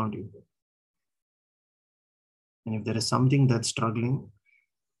happening around you. And if there is something that's struggling,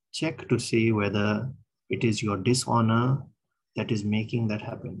 check to see whether it is your dishonor that is making that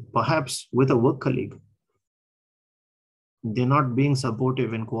happen. Perhaps with a work colleague, they're not being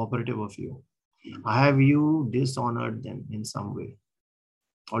supportive and cooperative of you. Have you dishonored them in some way?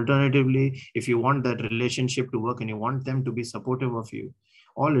 Alternatively, if you want that relationship to work and you want them to be supportive of you,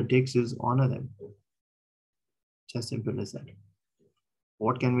 all it takes is honor them. Just simple as that.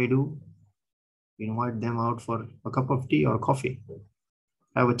 What can we do? Invite them out for a cup of tea or coffee.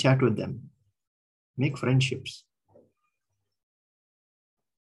 Have a chat with them. Make friendships.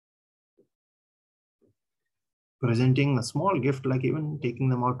 Presenting a small gift, like even taking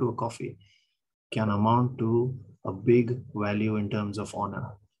them out to a coffee, can amount to a big value in terms of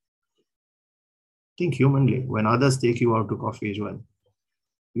honor. Think humanly. When others take you out to coffee as well,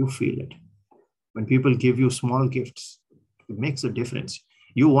 you feel it. When people give you small gifts, it makes a difference.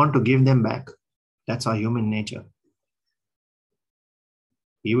 You want to give them back. That's our human nature.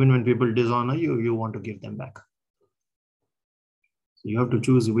 Even when people dishonor you, you want to give them back. So you have to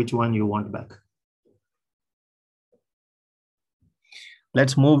choose which one you want back.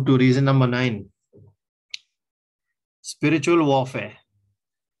 Let's move to reason number 9. Spiritual warfare.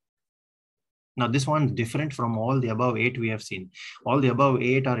 Now, this one's different from all the above 8 we have seen. All the above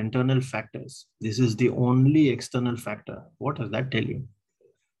 8 are internal factors. This is the only external factor. What does that tell you?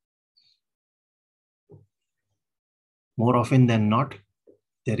 More often than not,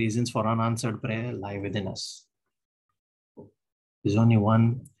 the reasons for unanswered prayer lie within us. There's only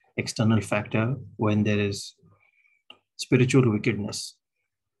one external factor when there is spiritual wickedness.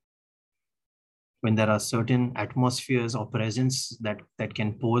 When there are certain atmospheres or presence that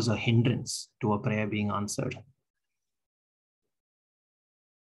can pose a hindrance to a prayer being answered.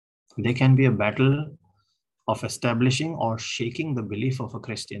 There can be a battle of establishing or shaking the belief of a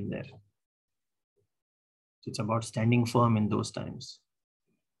Christian there. It's about standing firm in those times.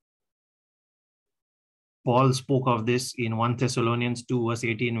 Paul spoke of this in 1 Thessalonians 2 verse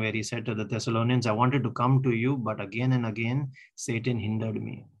 18, where he said to the Thessalonians, I wanted to come to you, but again and again, Satan hindered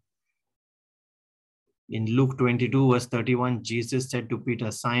me. In Luke 22 verse 31, Jesus said to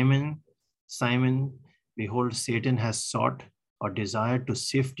Peter, Simon, Simon, behold, Satan has sought or desired to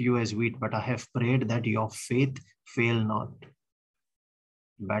sift you as wheat, but I have prayed that your faith fail not.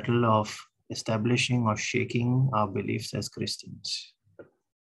 Battle of establishing or shaking our beliefs as Christians.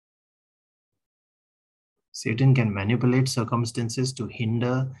 Satan can manipulate circumstances to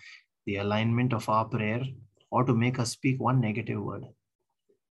hinder the alignment of our prayer or to make us speak one negative word.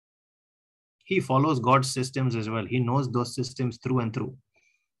 He follows God's systems as well. He knows those systems through and through.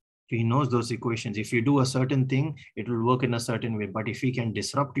 He knows those equations. If you do a certain thing, it will work in a certain way. But if he can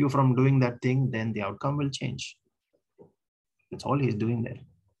disrupt you from doing that thing, then the outcome will change. That's all he's doing there.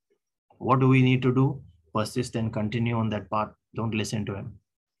 What do we need to do? Persist and continue on that path. Don't listen to him.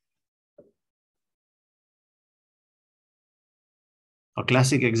 A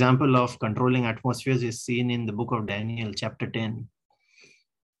classic example of controlling atmospheres is seen in the book of Daniel, chapter 10,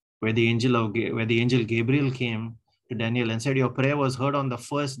 where the angel Gabriel came to Daniel and said, your prayer was heard on the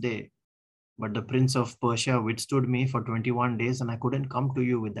first day, but the prince of Persia withstood me for 21 days and I couldn't come to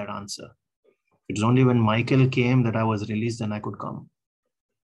you with that answer. It was only when Michael came that I was released and I could come.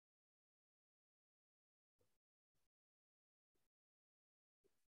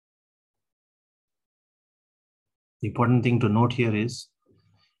 The important thing to note here is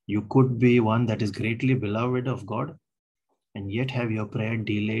you could be one that is greatly beloved of God and yet have your prayer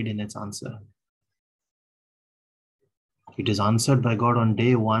delayed in its answer. It is answered by God on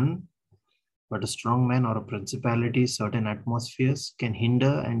day 1, but a strong man or a principality, certain atmospheres can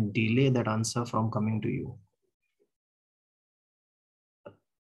hinder and delay that answer from coming to you.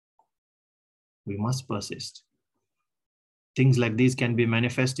 We must persist. Things like these can be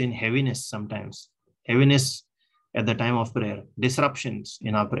manifest in heaviness sometimes. Heaviness at the time of prayer, disruptions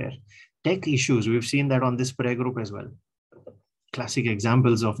in our prayer, tech issues. We've seen that on this prayer group as well. Classic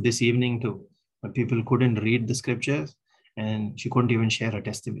examples of this evening too, where people couldn't read the scriptures and she couldn't even share a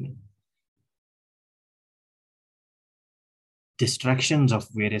testimony. Distractions of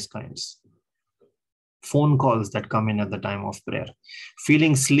various kinds. Phone calls that come in at the time of prayer.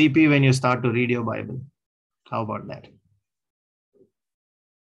 Feeling sleepy when you start to read your Bible. How about that?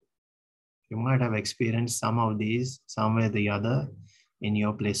 You might have experienced some of these, some way or the other, in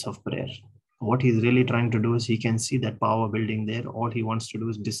your place of prayer. What he's really trying to do is he can see that power building there. All he wants to do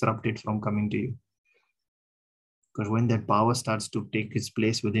is disrupt it from coming to you. Because when that power starts to take its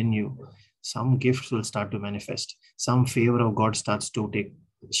place within you, some gifts will start to manifest. Some favor of God starts to take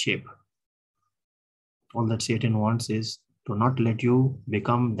shape. All that Satan wants is to not let you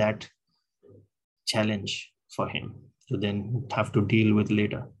become that challenge for him to then have to deal with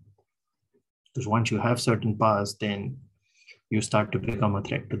later. Because once you have certain powers, then you start to become a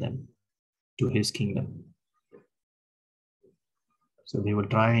threat to them, to his kingdom. So they will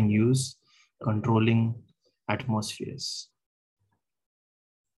try and use controlling atmospheres.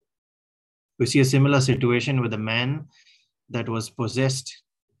 We see a similar situation with a man that was possessed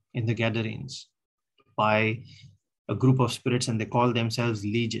in the Gadarenes by a group of spirits, and they call themselves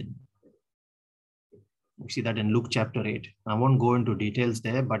Legion. We see that in Luke chapter 8. I won't go into details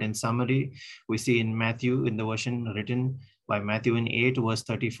there, but in summary, we see in Matthew, in the version written by Matthew in 8 verse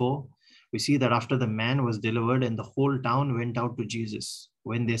 34, we see that after the man was delivered and the whole town went out to Jesus,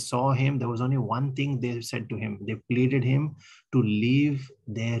 when they saw him, there was only one thing they said to him. They pleaded him to leave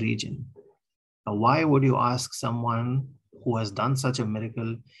their region. Now, why would you ask someone who has done such a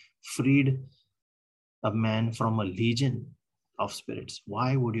miracle, freed a man from a legion of spirits?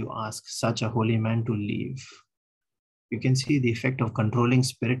 Why would you ask such a holy man to leave? You can see the effect of controlling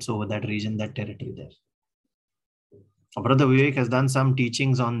spirits over that region, that territory there. Brother Vivek has done some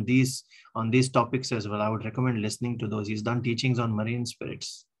teachings on these topics as well. I would recommend listening to those. He's done teachings on marine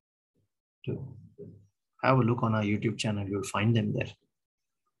spirits too. Have a look on our YouTube channel. You'll find them there.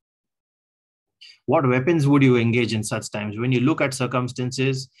 What weapons would you engage in such times? When you look at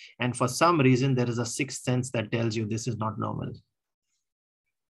circumstances and for some reason there is a sixth sense that tells you this is not normal.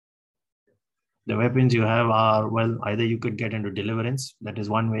 The weapons you have are, well, either you could get into deliverance. That is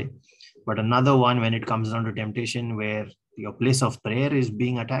one way. But another one, when it comes down to temptation, where your place of prayer is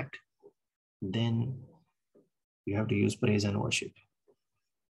being attacked, then you have to use praise and worship.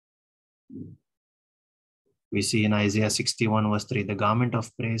 We see in Isaiah 61 verse 3, the garment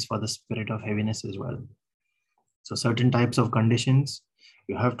of praise for the spirit of heaviness as well. So certain types of conditions,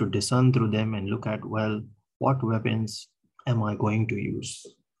 you have to discern through them and look at, well, what weapons am I going to use?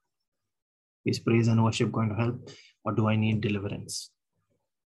 Is praise and worship going to help, or do I need deliverance?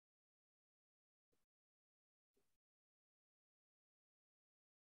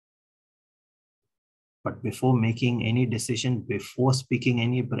 But before making any decision, before speaking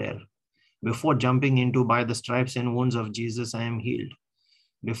any prayer, before jumping into by the stripes and wounds of Jesus, I am healed,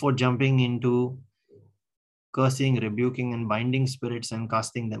 before jumping into cursing, rebuking, and binding spirits and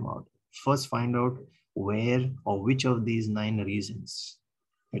casting them out, first find out where or which of these 9 reasons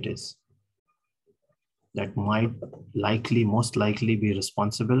it is that might most likely be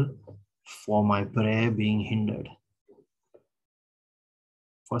responsible for my prayer being hindered.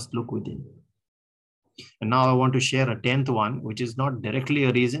 First, look within. And now I want to share a 10th one, which is not directly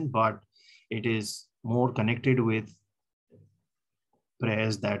a reason, but it is more connected with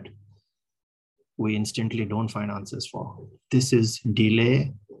prayers that we instantly don't find answers for. This is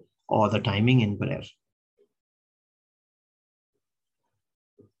delay or the timing in prayer.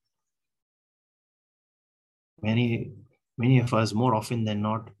 Many of us, more often than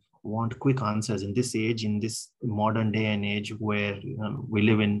not, want quick answers in this age, in this modern day and age where we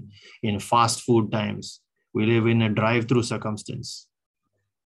live in fast food times. We live in a drive-through circumstance.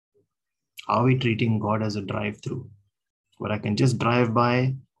 Are we treating God as a drive-through where I can just drive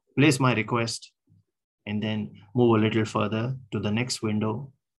by, place my request, and then move a little further to the next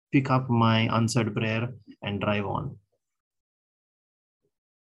window, pick up my answered prayer, and drive on?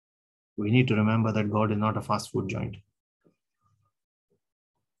 We need to remember that God is not a fast food joint.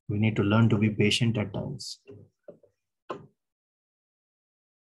 We need to learn to be patient at times.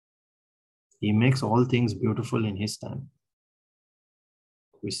 He makes all things beautiful in His time.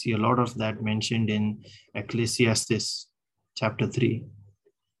 We see a lot of that mentioned in Ecclesiastes chapter 3.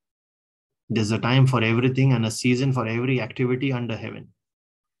 There's a time for everything and a season for every activity under heaven.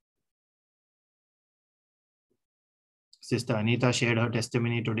 Sister Anita shared her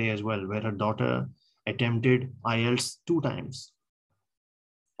testimony today as well, where her daughter attempted IELTS 2 times.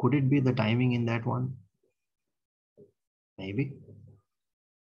 Could it be the timing in that one? Maybe.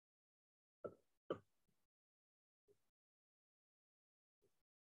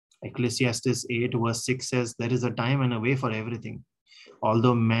 Ecclesiastes 8 verse 6 says, there is a time and a way for everything.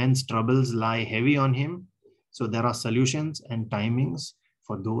 Although man's troubles lie heavy on him, so there are solutions and timings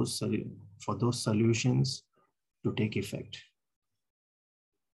for those solutions to take effect.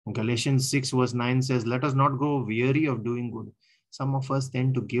 Galatians 6 verse 9 says, let us not grow weary of doing good. Some of us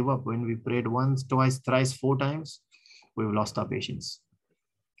tend to give up when we prayed once, twice, thrice, 4 times. We've lost our patience.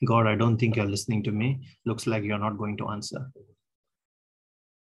 God, I don't think you're listening to me. Looks like you're not going to answer.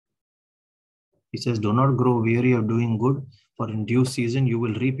 He says, do not grow weary of doing good, for in due season you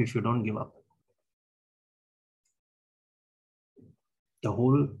will reap if you don't give up. The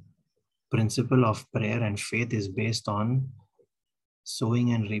whole principle of prayer and faith is based on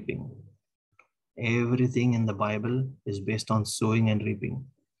sowing and reaping. Everything in the Bible is based on sowing and reaping.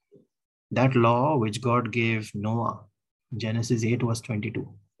 That law which God gave Noah, Genesis 8 verse 22.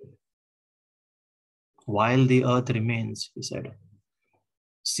 While the earth remains, he said,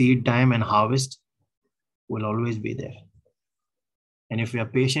 seed time and harvest will always be there. And if we are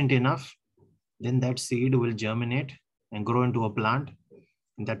patient enough, then that seed will germinate and grow into a plant,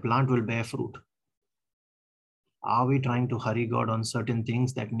 and that plant will bear fruit. Are we trying to hurry God on certain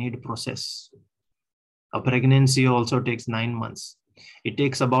things that need process? A pregnancy also takes 9 months. It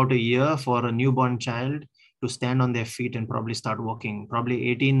takes about a year for a newborn child to stand on their feet and probably start walking, probably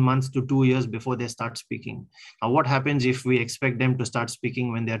 18 months to 2 years before they start speaking. Now, what happens if we expect them to start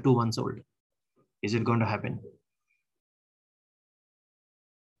speaking when they're 2 months old? Is it going to happen?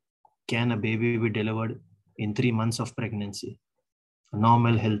 Can a baby be delivered in 3 months of pregnancy? A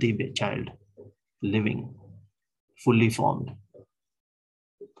normal, healthy child, living, fully formed.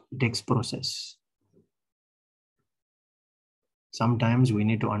 It takes process. Sometimes we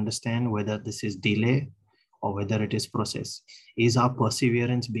need to understand whether this is delay or whether it is process. Is our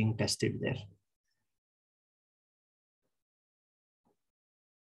perseverance being tested there?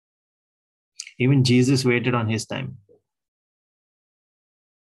 Even Jesus waited on his time.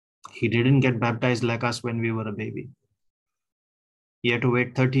 He didn't get baptized like us when we were a baby. He had to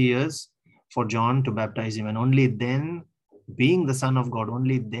wait 30 years for John to baptize him. And only then, being the Son of God,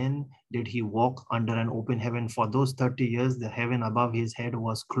 only then did he walk under an open heaven. For those 30 years, the heaven above his head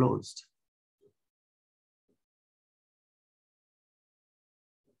was closed.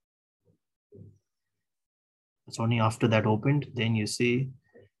 It's only after that opened, then you see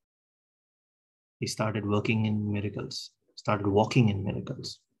he started working in miracles, started walking in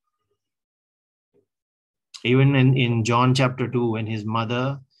miracles. Even in John chapter 2, when his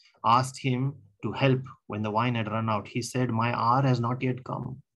mother asked him to help when the wine had run out, he said, my hour has not yet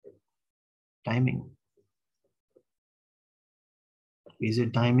come. Timing. Is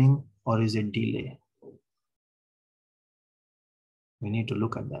it timing or is it delay? We need to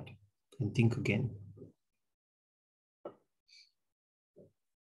look at that and think again.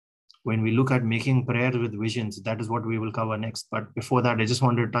 When we look at making prayer with visions, that is what we will cover next. But before that, I just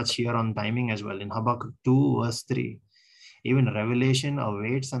want to touch here on timing as well. In Habakkuk 2 verse 3, even revelation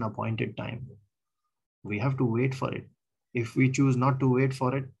awaits an appointed time. We have to wait for it. If we choose not to wait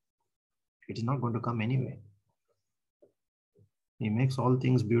for it, it is not going to come anyway. He makes all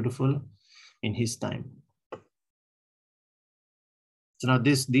things beautiful in his time. So now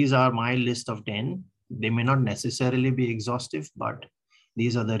these are my list of 10. They may not necessarily be exhaustive, but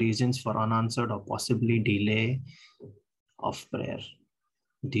these are the reasons for unanswered or possibly delay of prayer,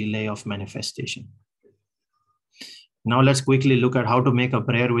 delay of manifestation. Now let's quickly look at how to make a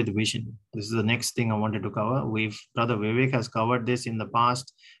prayer with vision. This is the next thing I wanted to cover. Brother Vivek has covered this in the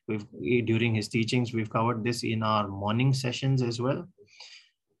past. During his teachings, we've covered this in our morning sessions as well.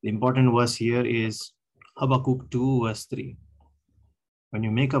 The important verse here is Habakkuk 2 verse 3. When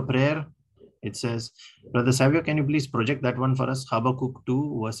you make a prayer, it says, Brother Savio, can you please project that one for us? Habakkuk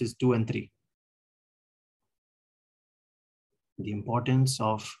 2 verses 2 and 3. The importance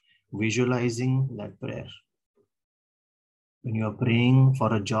of visualizing that prayer. When you are praying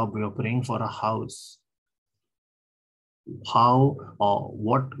for a job, you are praying for a house, how or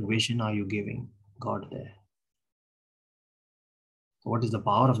what vision are you giving God there? What is the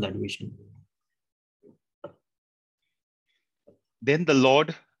power of that vision? Then the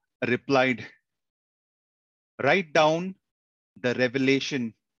Lord replied, write down the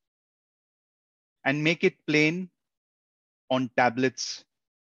revelation and make it plain on tablets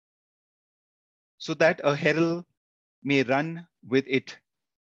so that a herald may run with it.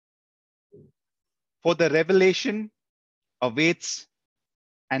 For the revelation awaits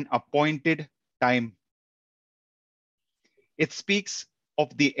an appointed time. It speaks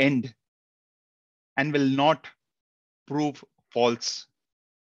of the end and will not prove false.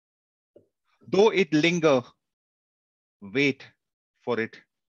 Though it linger, wait for it.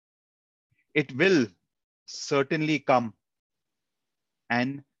 It will certainly come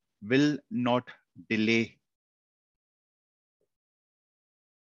and will not delay.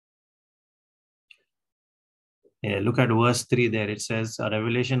 Yeah, look at verse 3 there. It says, a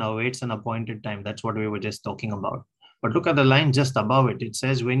revelation awaits an appointed time. That's what we were just talking about. But look at the line just above it. It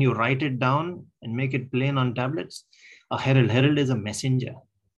says, when you write it down and make it plain on tablets, a herald is a messenger.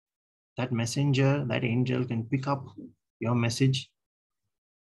 That messenger, that angel can pick up your message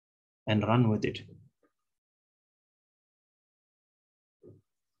and run with it.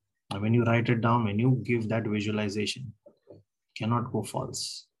 And when you write it down, when you give that visualization, it cannot go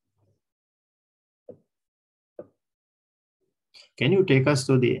false. Can you take us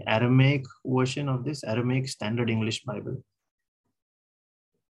to the Aramaic version of this, Aramaic Standard English Bible?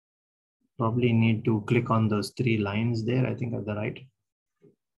 Probably need to click on those 3 lines there, I think at the right,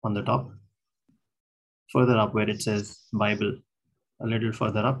 on the top. Further up where it says Bible, a little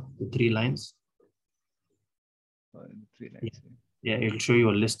further up, the 3 lines. 3 lines. Yeah, it'll show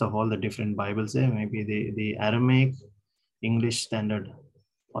you a list of all the different Bibles there. Maybe the Aramaic English Standard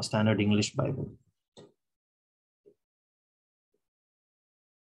or Standard English Bible.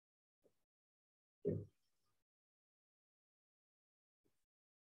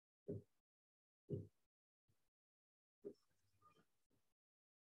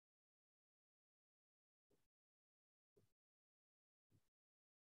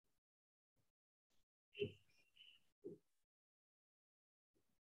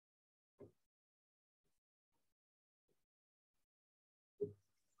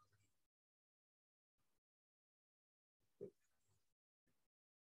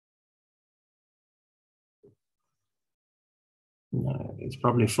 It's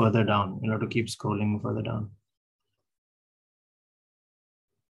probably further down. You'll have to keep scrolling further down.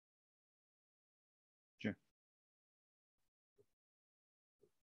 Sure.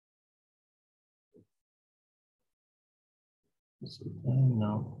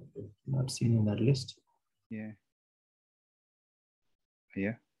 No, not seen in that list. Yeah.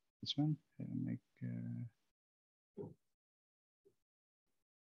 Yeah, this one.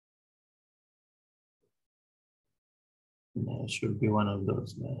 It should be one of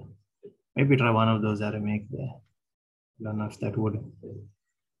those there. Maybe try one of those Aramaic there. Don't know if that would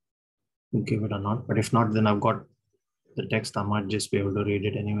give it or not. But if not, then I've got the text. I might just be able to read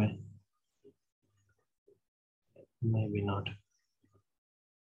it anyway. Maybe not.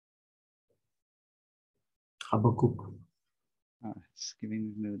 Habakkuk. It's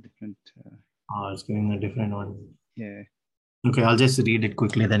giving me a different. It's giving a different one. Yeah. Okay, I'll just read it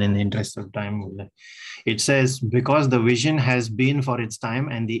quickly then in the interest of time. It says, because the vision has been for its time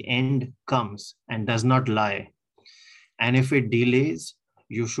and the end comes and does not lie. And if it delays,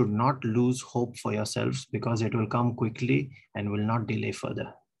 you should not lose hope for yourselves because it will come quickly and will not delay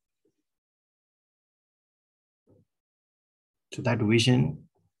further. So that vision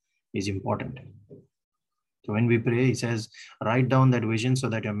is important. So when we pray, he says, write down that vision so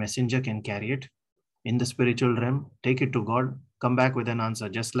that your messenger can carry it in the spiritual realm, take it to God, come back with an answer,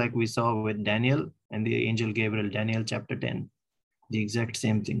 just like we saw with Daniel and the angel Gabriel, Daniel chapter 10. The exact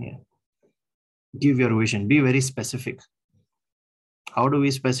same thing here. Give your vision, be very specific. How do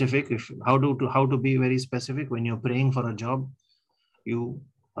we specific? How to be very specific? When you're praying for a job, you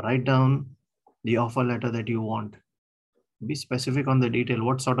write down the offer letter that you want. Be specific on the detail,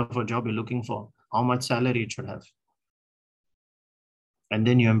 what sort of a job you're looking for, how much salary it should have. And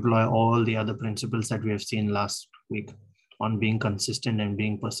then you employ all the other principles that we have seen last week on being consistent and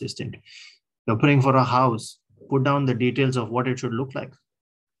being persistent. You're praying for a house, put down the details of what it should look like.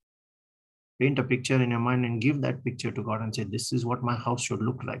 Paint a picture in your mind and give that picture to God and say, this is what my house should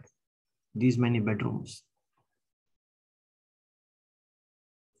look like. These many bedrooms.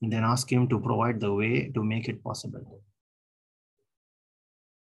 And then ask him to provide the way to make it possible.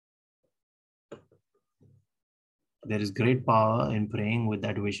 There is great power in praying with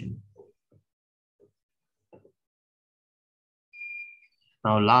that vision.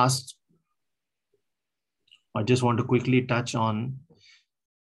 Now, last, I just want to quickly touch on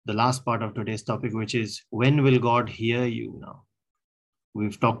the last part of today's topic, which is, when will God hear you now?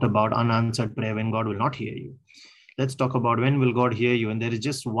 We've talked about unanswered prayer, when God will not hear you. Let's talk about when will God hear you. And there is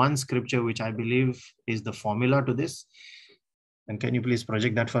just one scripture which I believe is the formula to this. And can you please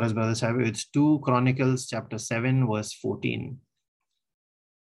project that for us, Brother Savio? It's 2 Chronicles chapter 7, verse 14.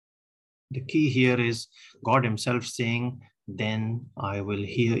 The key here is God himself saying, then I will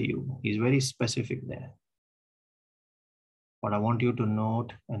hear you. He's very specific there. But I want you to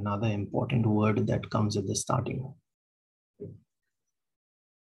note another important word that comes at the starting.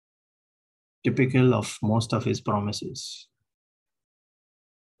 Typical of most of his promises.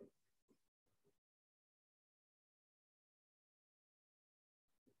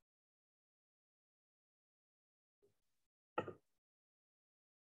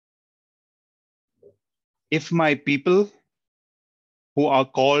 If my people who are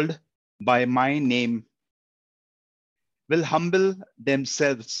called by my name will humble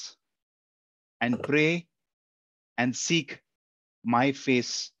themselves and pray and seek my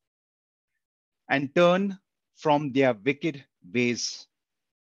face and turn from their wicked ways,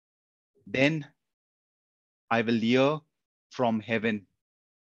 then I will hear from heaven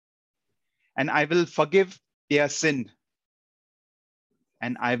and I will forgive their sin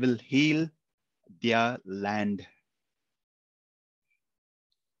and I will heal their land.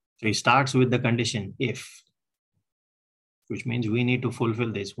 So he starts with the condition, if, which means we need to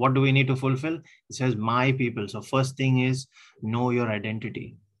fulfill this. What do we need to fulfill? It says, my people. So first thing is know your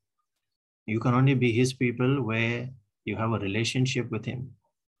identity. You can only be his people where you have a relationship with him.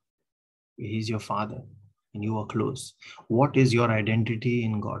 He's your father and you are close. What is your identity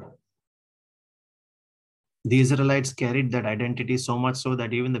in God? The Israelites carried that identity so much so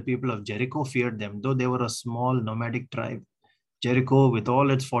that even the people of Jericho feared them, though they were a small nomadic tribe. Jericho, with all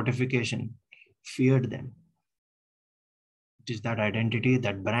its fortification, feared them. It is that identity,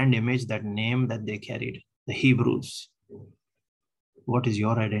 that brand image, that name that they carried. The Hebrews. What is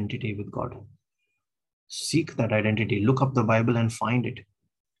your identity with God? Seek that identity. Look up the Bible and find it.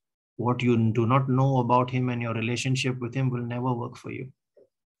 What you do not know about him and your relationship with him will never work for you.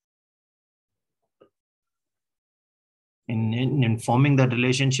 In forming that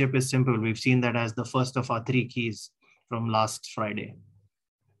relationship is simple. We've seen that as the first of our 3 keys from last Friday.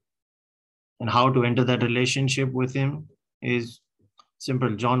 And how to enter that relationship with him is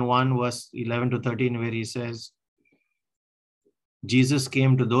simple. John 1 verse 11 to 13, where he says, Jesus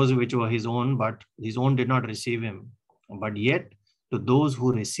came to those which were his own, but his own did not receive him. But yet to those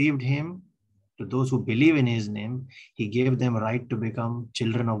who received him, to those who believe in his name, he gave them right to become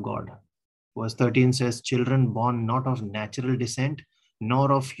children of God. Verse 13 says, children born not of natural descent,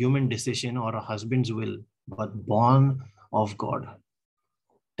 nor of human decision or a husband's will, but born of God.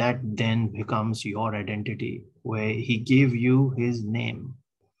 That then becomes your identity, where he gave you his name.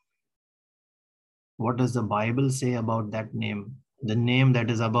 What does the Bible say about that name? The name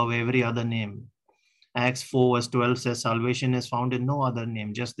that is above every other name. Acts 4 verse 12 says, salvation is found in no other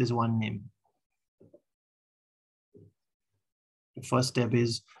name, just this one name. The first step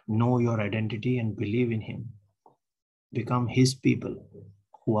is know your identity and believe in him. Become his people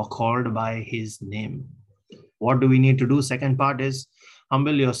who are called by his name. What do we need to do? Second part is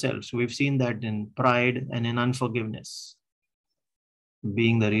humble yourselves. We've seen that in pride and in unforgiveness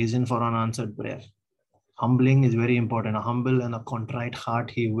being the reason for unanswered prayer. Humbling is very important. A humble and a contrite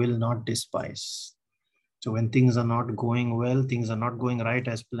heart he will not despise. So when things are not going well, things are not going right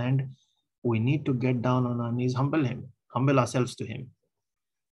as planned, we need to get down on our knees, humble him. Humble ourselves to him.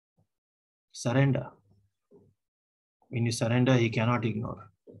 Surrender. When you surrender, he cannot ignore.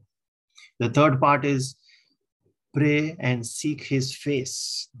 The third part is pray and seek his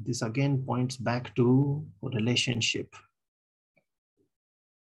face. This again points back to relationship.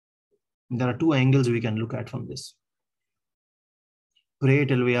 There are 2 angles we can look at from this. Pray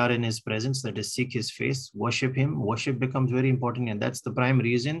till we are in his presence, that is, seek his face, worship him. Worship becomes very important, and that's the prime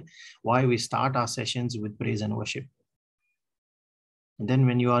reason why we start our sessions with praise and worship. And then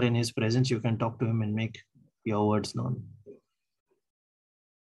when you are in his presence, you can talk to him and make your words known.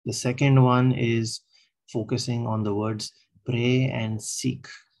 The second one is focusing on the words pray and seek.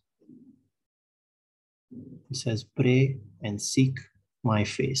 It says, pray and seek my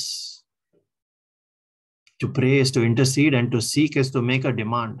face. To pray is to intercede, and to seek is to make a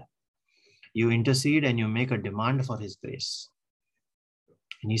demand. You intercede and you make a demand for his grace.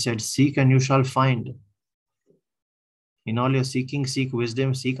 And he said, seek and you shall find. In all your seeking, seek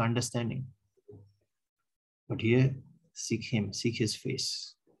wisdom, seek understanding. But here, seek him, seek his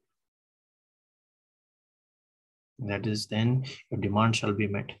face. That is, then your demand shall be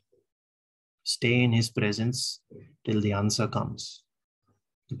met. Stay in his presence till the answer comes.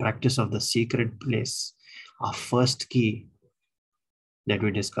 The practice of the secret place, our first key that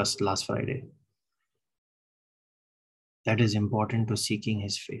we discussed last Friday. That is important to seeking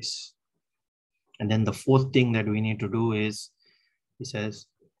his face. And then the fourth thing that we need to do is, he says,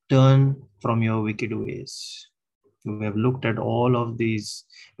 turn from your wicked ways. We have looked at all of these.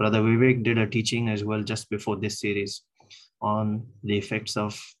 Brother Vivek did a teaching as well just before this series on the effects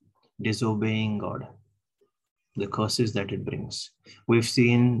of disobeying God, the curses that it brings. We've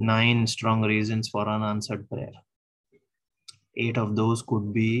seen 9 strong reasons for unanswered prayer. 8 of those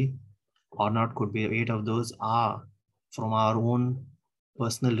could be, or not could be, 8 of those are from our own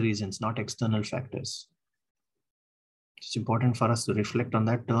personal reasons, not external factors. It's important for us to reflect on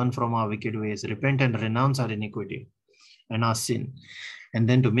that, turn from our wicked ways, repent and renounce our iniquity and our sin, and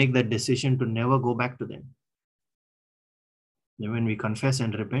then to make that decision to never go back to them. And when we confess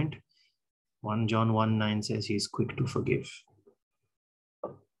and repent, 1 John 1:9 says he is quick to forgive.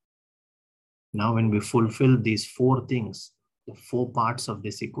 Now when we fulfill these 4 things, the 4 parts of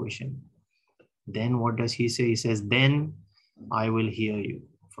this equation, then what does he say? He says, then I will hear you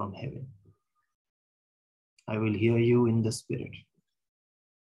from heaven. I will hear you in the spirit.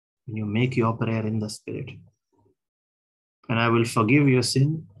 When you make your prayer in the spirit. And I will forgive your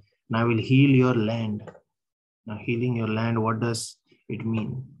sin, and I will heal your land. Now, healing your land, what does it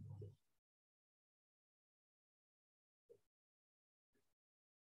mean?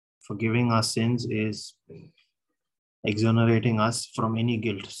 Forgiving our sins is exonerating us from any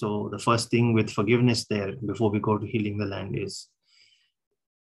guilt. So the first thing with forgiveness there, before we go to healing the land, is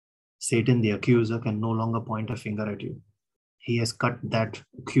Satan, the accuser, can no longer point a finger at you. He has cut that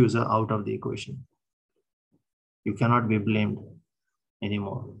accuser out of the equation. You cannot be blamed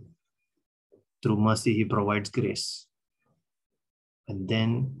anymore. Through mercy, he provides grace. And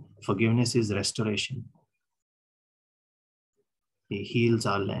then forgiveness is restoration. He heals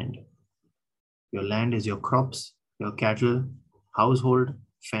our land. Your land is your crops, your cattle, household,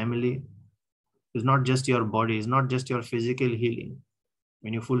 family. It's not just your body. It's not just your physical healing.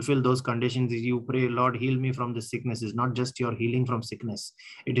 When you fulfill those conditions, you pray, Lord, heal me from the sickness. It's not just your healing from sickness.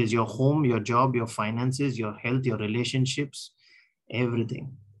 It is your home, your job, your finances, your health, your relationships,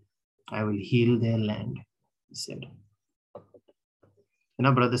 everything. I will heal their land, he said.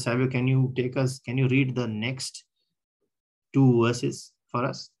 Now, Brother Savio, can you read the next 2 verses for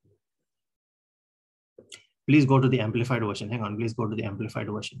us? Please go to the Amplified version. Hang on, please go to the Amplified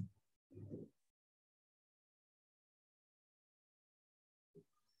version.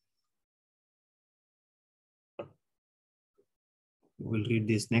 We'll read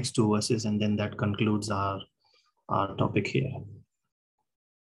these next 2 verses and then that concludes our topic here.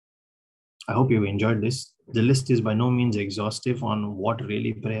 I hope you enjoyed this. The list is by no means exhaustive on what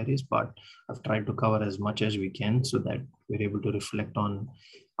really prayer is, but I've tried to cover as much as we can so that we're able to reflect on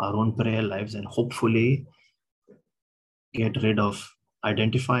our own prayer lives and hopefully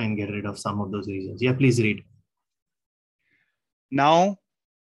identify and get rid of some of those reasons. Yeah, please read. Now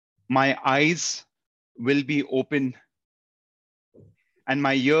my eyes will be open and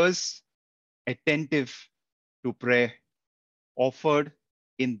my ears attentive to prayer offered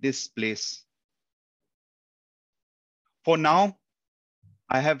in this place. For now,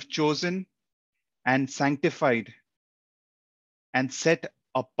 I have chosen and sanctified and set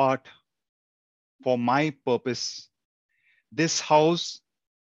apart for my purpose this house,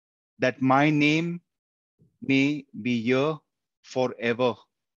 that my name may be here forever,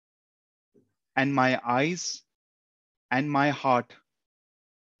 and my eyes and my heart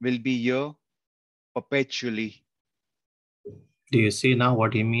will be here perpetually. Do you see now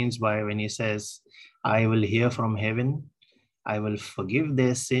what he means by when he says, I will hear from heaven, I will forgive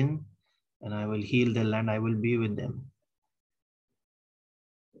their sin, and I will heal their land, I will be with them.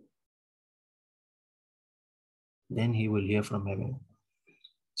 Then he will hear from heaven.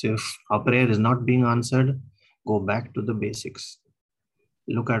 So if our prayer is not being answered, go back to the basics.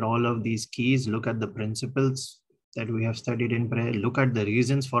 Look at all of these keys, look at the principles that we have studied in prayer, look at the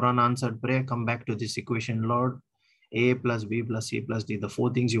reasons for unanswered prayer, come back to this equation, Lord, A plus B plus C plus D, the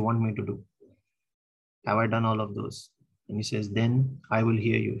 4 things you want me to do. Have I done all of those? And he says, then I will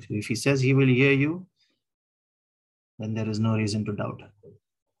hear you. If he says he will hear you, then there is no reason to doubt.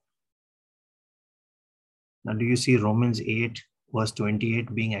 Now, do you see Romans 8 verse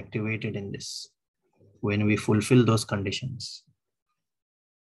 28 being activated in this? When we fulfill those conditions.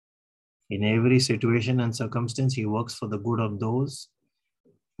 In every situation and circumstance, he works for the good of those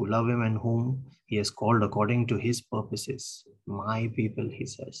who love him and whom he has called according to his purposes. My people, he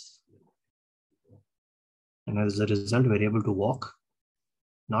says. And as a result, we're able to walk,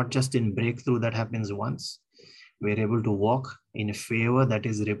 not just in breakthrough that happens once. We're able to walk in a favor that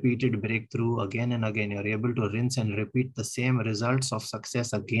is repeated breakthrough again and again. You're able to rinse and repeat the same results of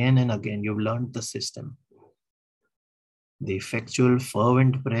success again and again. You've learned the system. The effectual,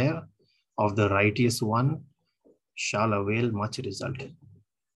 fervent prayer of the righteous one shall avail much result.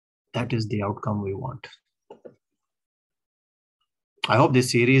 That is the outcome we want. I hope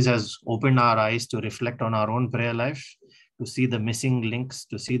this series has opened our eyes to reflect on our own prayer life, to see the missing links,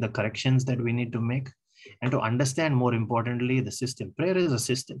 to see the corrections that we need to make, and to understand, more importantly, the system. Prayer is a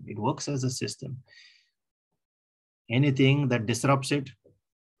system. It works as a system. Anything that disrupts it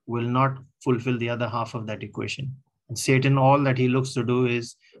will not fulfill the other half of that equation. And Satan, all that he looks to do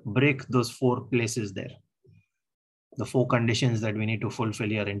is break those 4 places there. The 4 conditions that we need to fulfill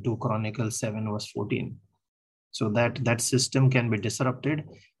here in 2 Chronicles 7 verse 14. So that system can be disrupted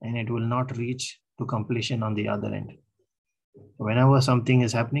and it will not reach to completion on the other end. Whenever something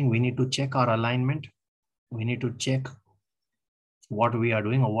is happening, we need to check our alignment. We need to check what we are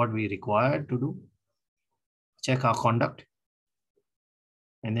doing or what we require to do. Check our conduct.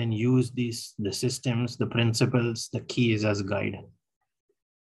 And then use the systems, the principles, the keys as guide.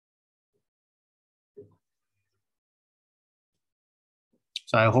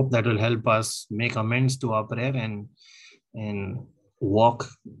 So I hope that will help us make amends to our prayer and walk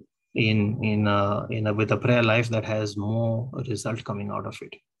with a prayer life that has more result coming out of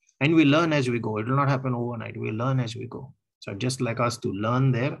it. And we learn as we go. It will not happen overnight. We learn as we go. So just like us to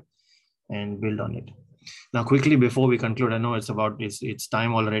learn there, and build on it. Now, quickly before we conclude, I know it's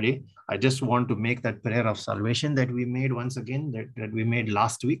time already. I just want to make that prayer of salvation that we made once again, that we made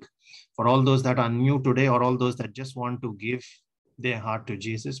last week. For all those that are new today, or all those that just want to give their heart to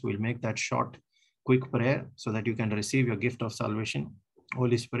Jesus, we'll make that short, quick prayer so that you can receive your gift of salvation.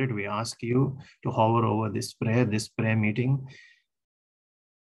 Holy Spirit, we ask you to hover over this prayer meeting,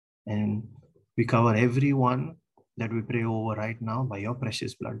 and we cover everyone that we pray over right now by your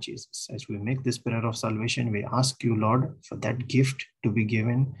precious blood, Jesus. As we make this prayer of salvation, we ask you, Lord, for that gift to be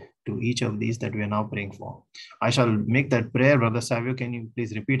given to each of these that we are now praying for. I shall make that prayer. Brother Savio, can you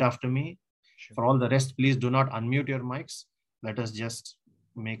please repeat after me? Sure. For all the rest, please do not unmute your mics. Let us just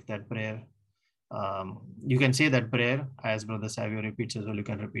make that prayer. You can say that prayer as Brother Savio repeats as well. You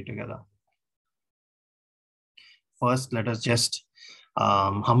can repeat together. First, let us just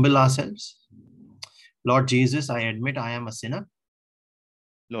humble ourselves. Lord Jesus, I admit I am a sinner.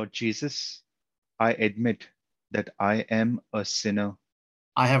 Lord Jesus, I admit that I am a sinner.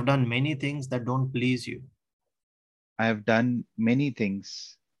 I have done many things that don't please you. I have done many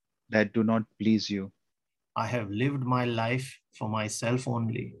things that do not please you. I have lived my life for myself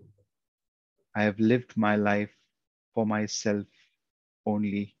only. I have lived my life for myself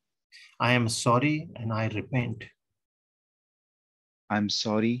only. I am sorry and I repent. I'm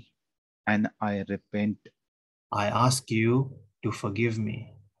sorry and I repent. I ask you to forgive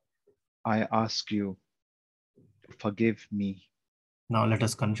me. I ask you to forgive me. Now let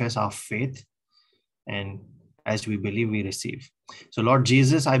us confess our faith, and as we believe, we receive. So Lord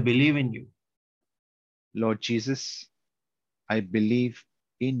Jesus, I believe in you. Lord Jesus, I believe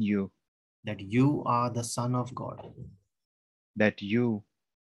in you. That you are the Son of God. That you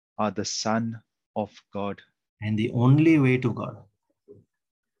are the Son of God. And the only way to God.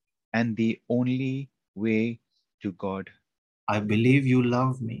 And the only way to God. I believe you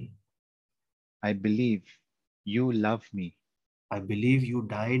love me. I believe you love me. I believe you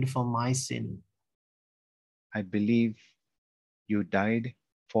died for my sin. I believe you died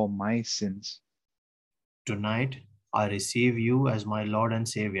for my sins. Tonight, I receive you as my Lord and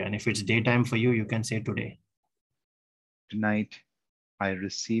Savior. And if it's daytime for you, you can say today. Tonight, I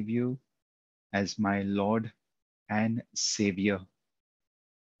receive you as my Lord and Savior.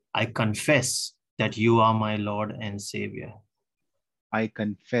 I confess that you are my Lord and Savior. I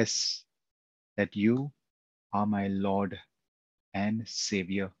confess that you are my Lord and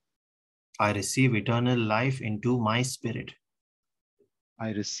Savior. I receive eternal life into my spirit.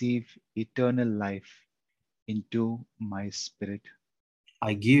 I receive eternal life into my spirit.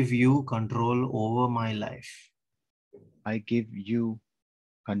 I give you control over my life. I give you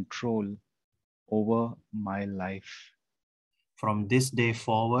control over my life. From this day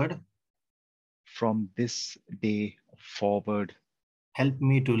forward, help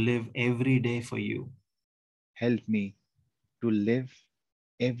me to live every day for you. Help me to live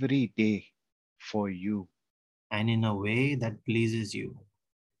every day for you. And in a way that pleases you.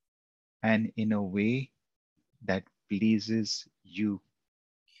 And in a way that pleases you.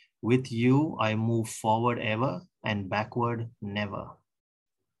 With you, I move forward ever and backward never.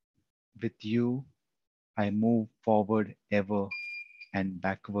 With you, I move forward ever and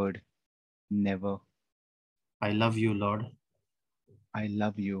backward never. I love you, Lord. I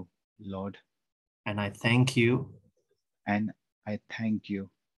love you, Lord. And I thank you. And I thank you.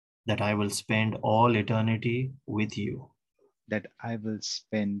 That I will spend all eternity with you. That I will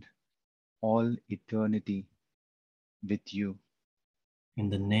spend all eternity with you. In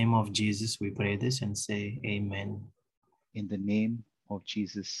the name of Jesus, we pray this and say amen. In the name of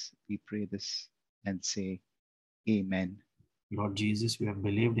Jesus, we pray this and say amen. Lord Jesus, we have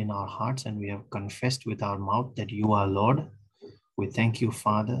believed in our hearts and we have confessed with our mouth that you are Lord. We thank you,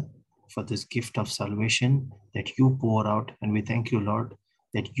 Father, for this gift of salvation that you pour out. And we thank you, Lord,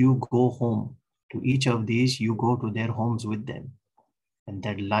 that you go home to each of these, you go to their homes with them. And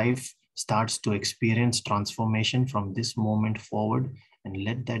that life starts to experience transformation from this moment forward. And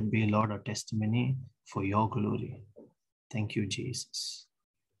let that be, Lord, a testimony for your glory. Thank you, Jesus.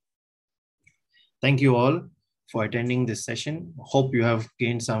 Thank you all for attending this session. Hope you have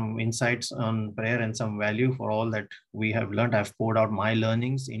gained some insights on prayer and some value for all that we have learned. I've poured out my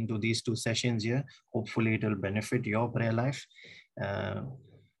learnings into these 2 sessions here. Hopefully it will benefit your prayer life.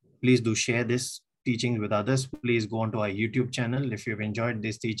 Please do share this teachings with others. Please go onto our YouTube channel if you've enjoyed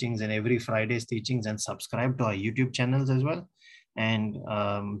these teachings and every Friday's teachings, and subscribe to our YouTube channels as well. And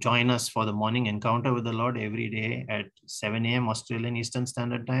join us for the morning encounter with the Lord every day at 7 a.m. Australian Eastern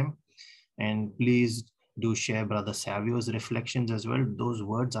Standard Time. And please do share Brother Savio's reflections as well. Those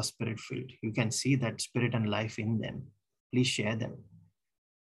words are spirit-filled. You can see that spirit and life in them. Please share them.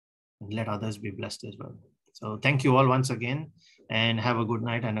 and let others be blessed as well. So thank you all once again, and have a good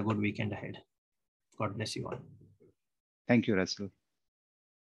night and a good weekend ahead. God bless you all. Thank you, Russell.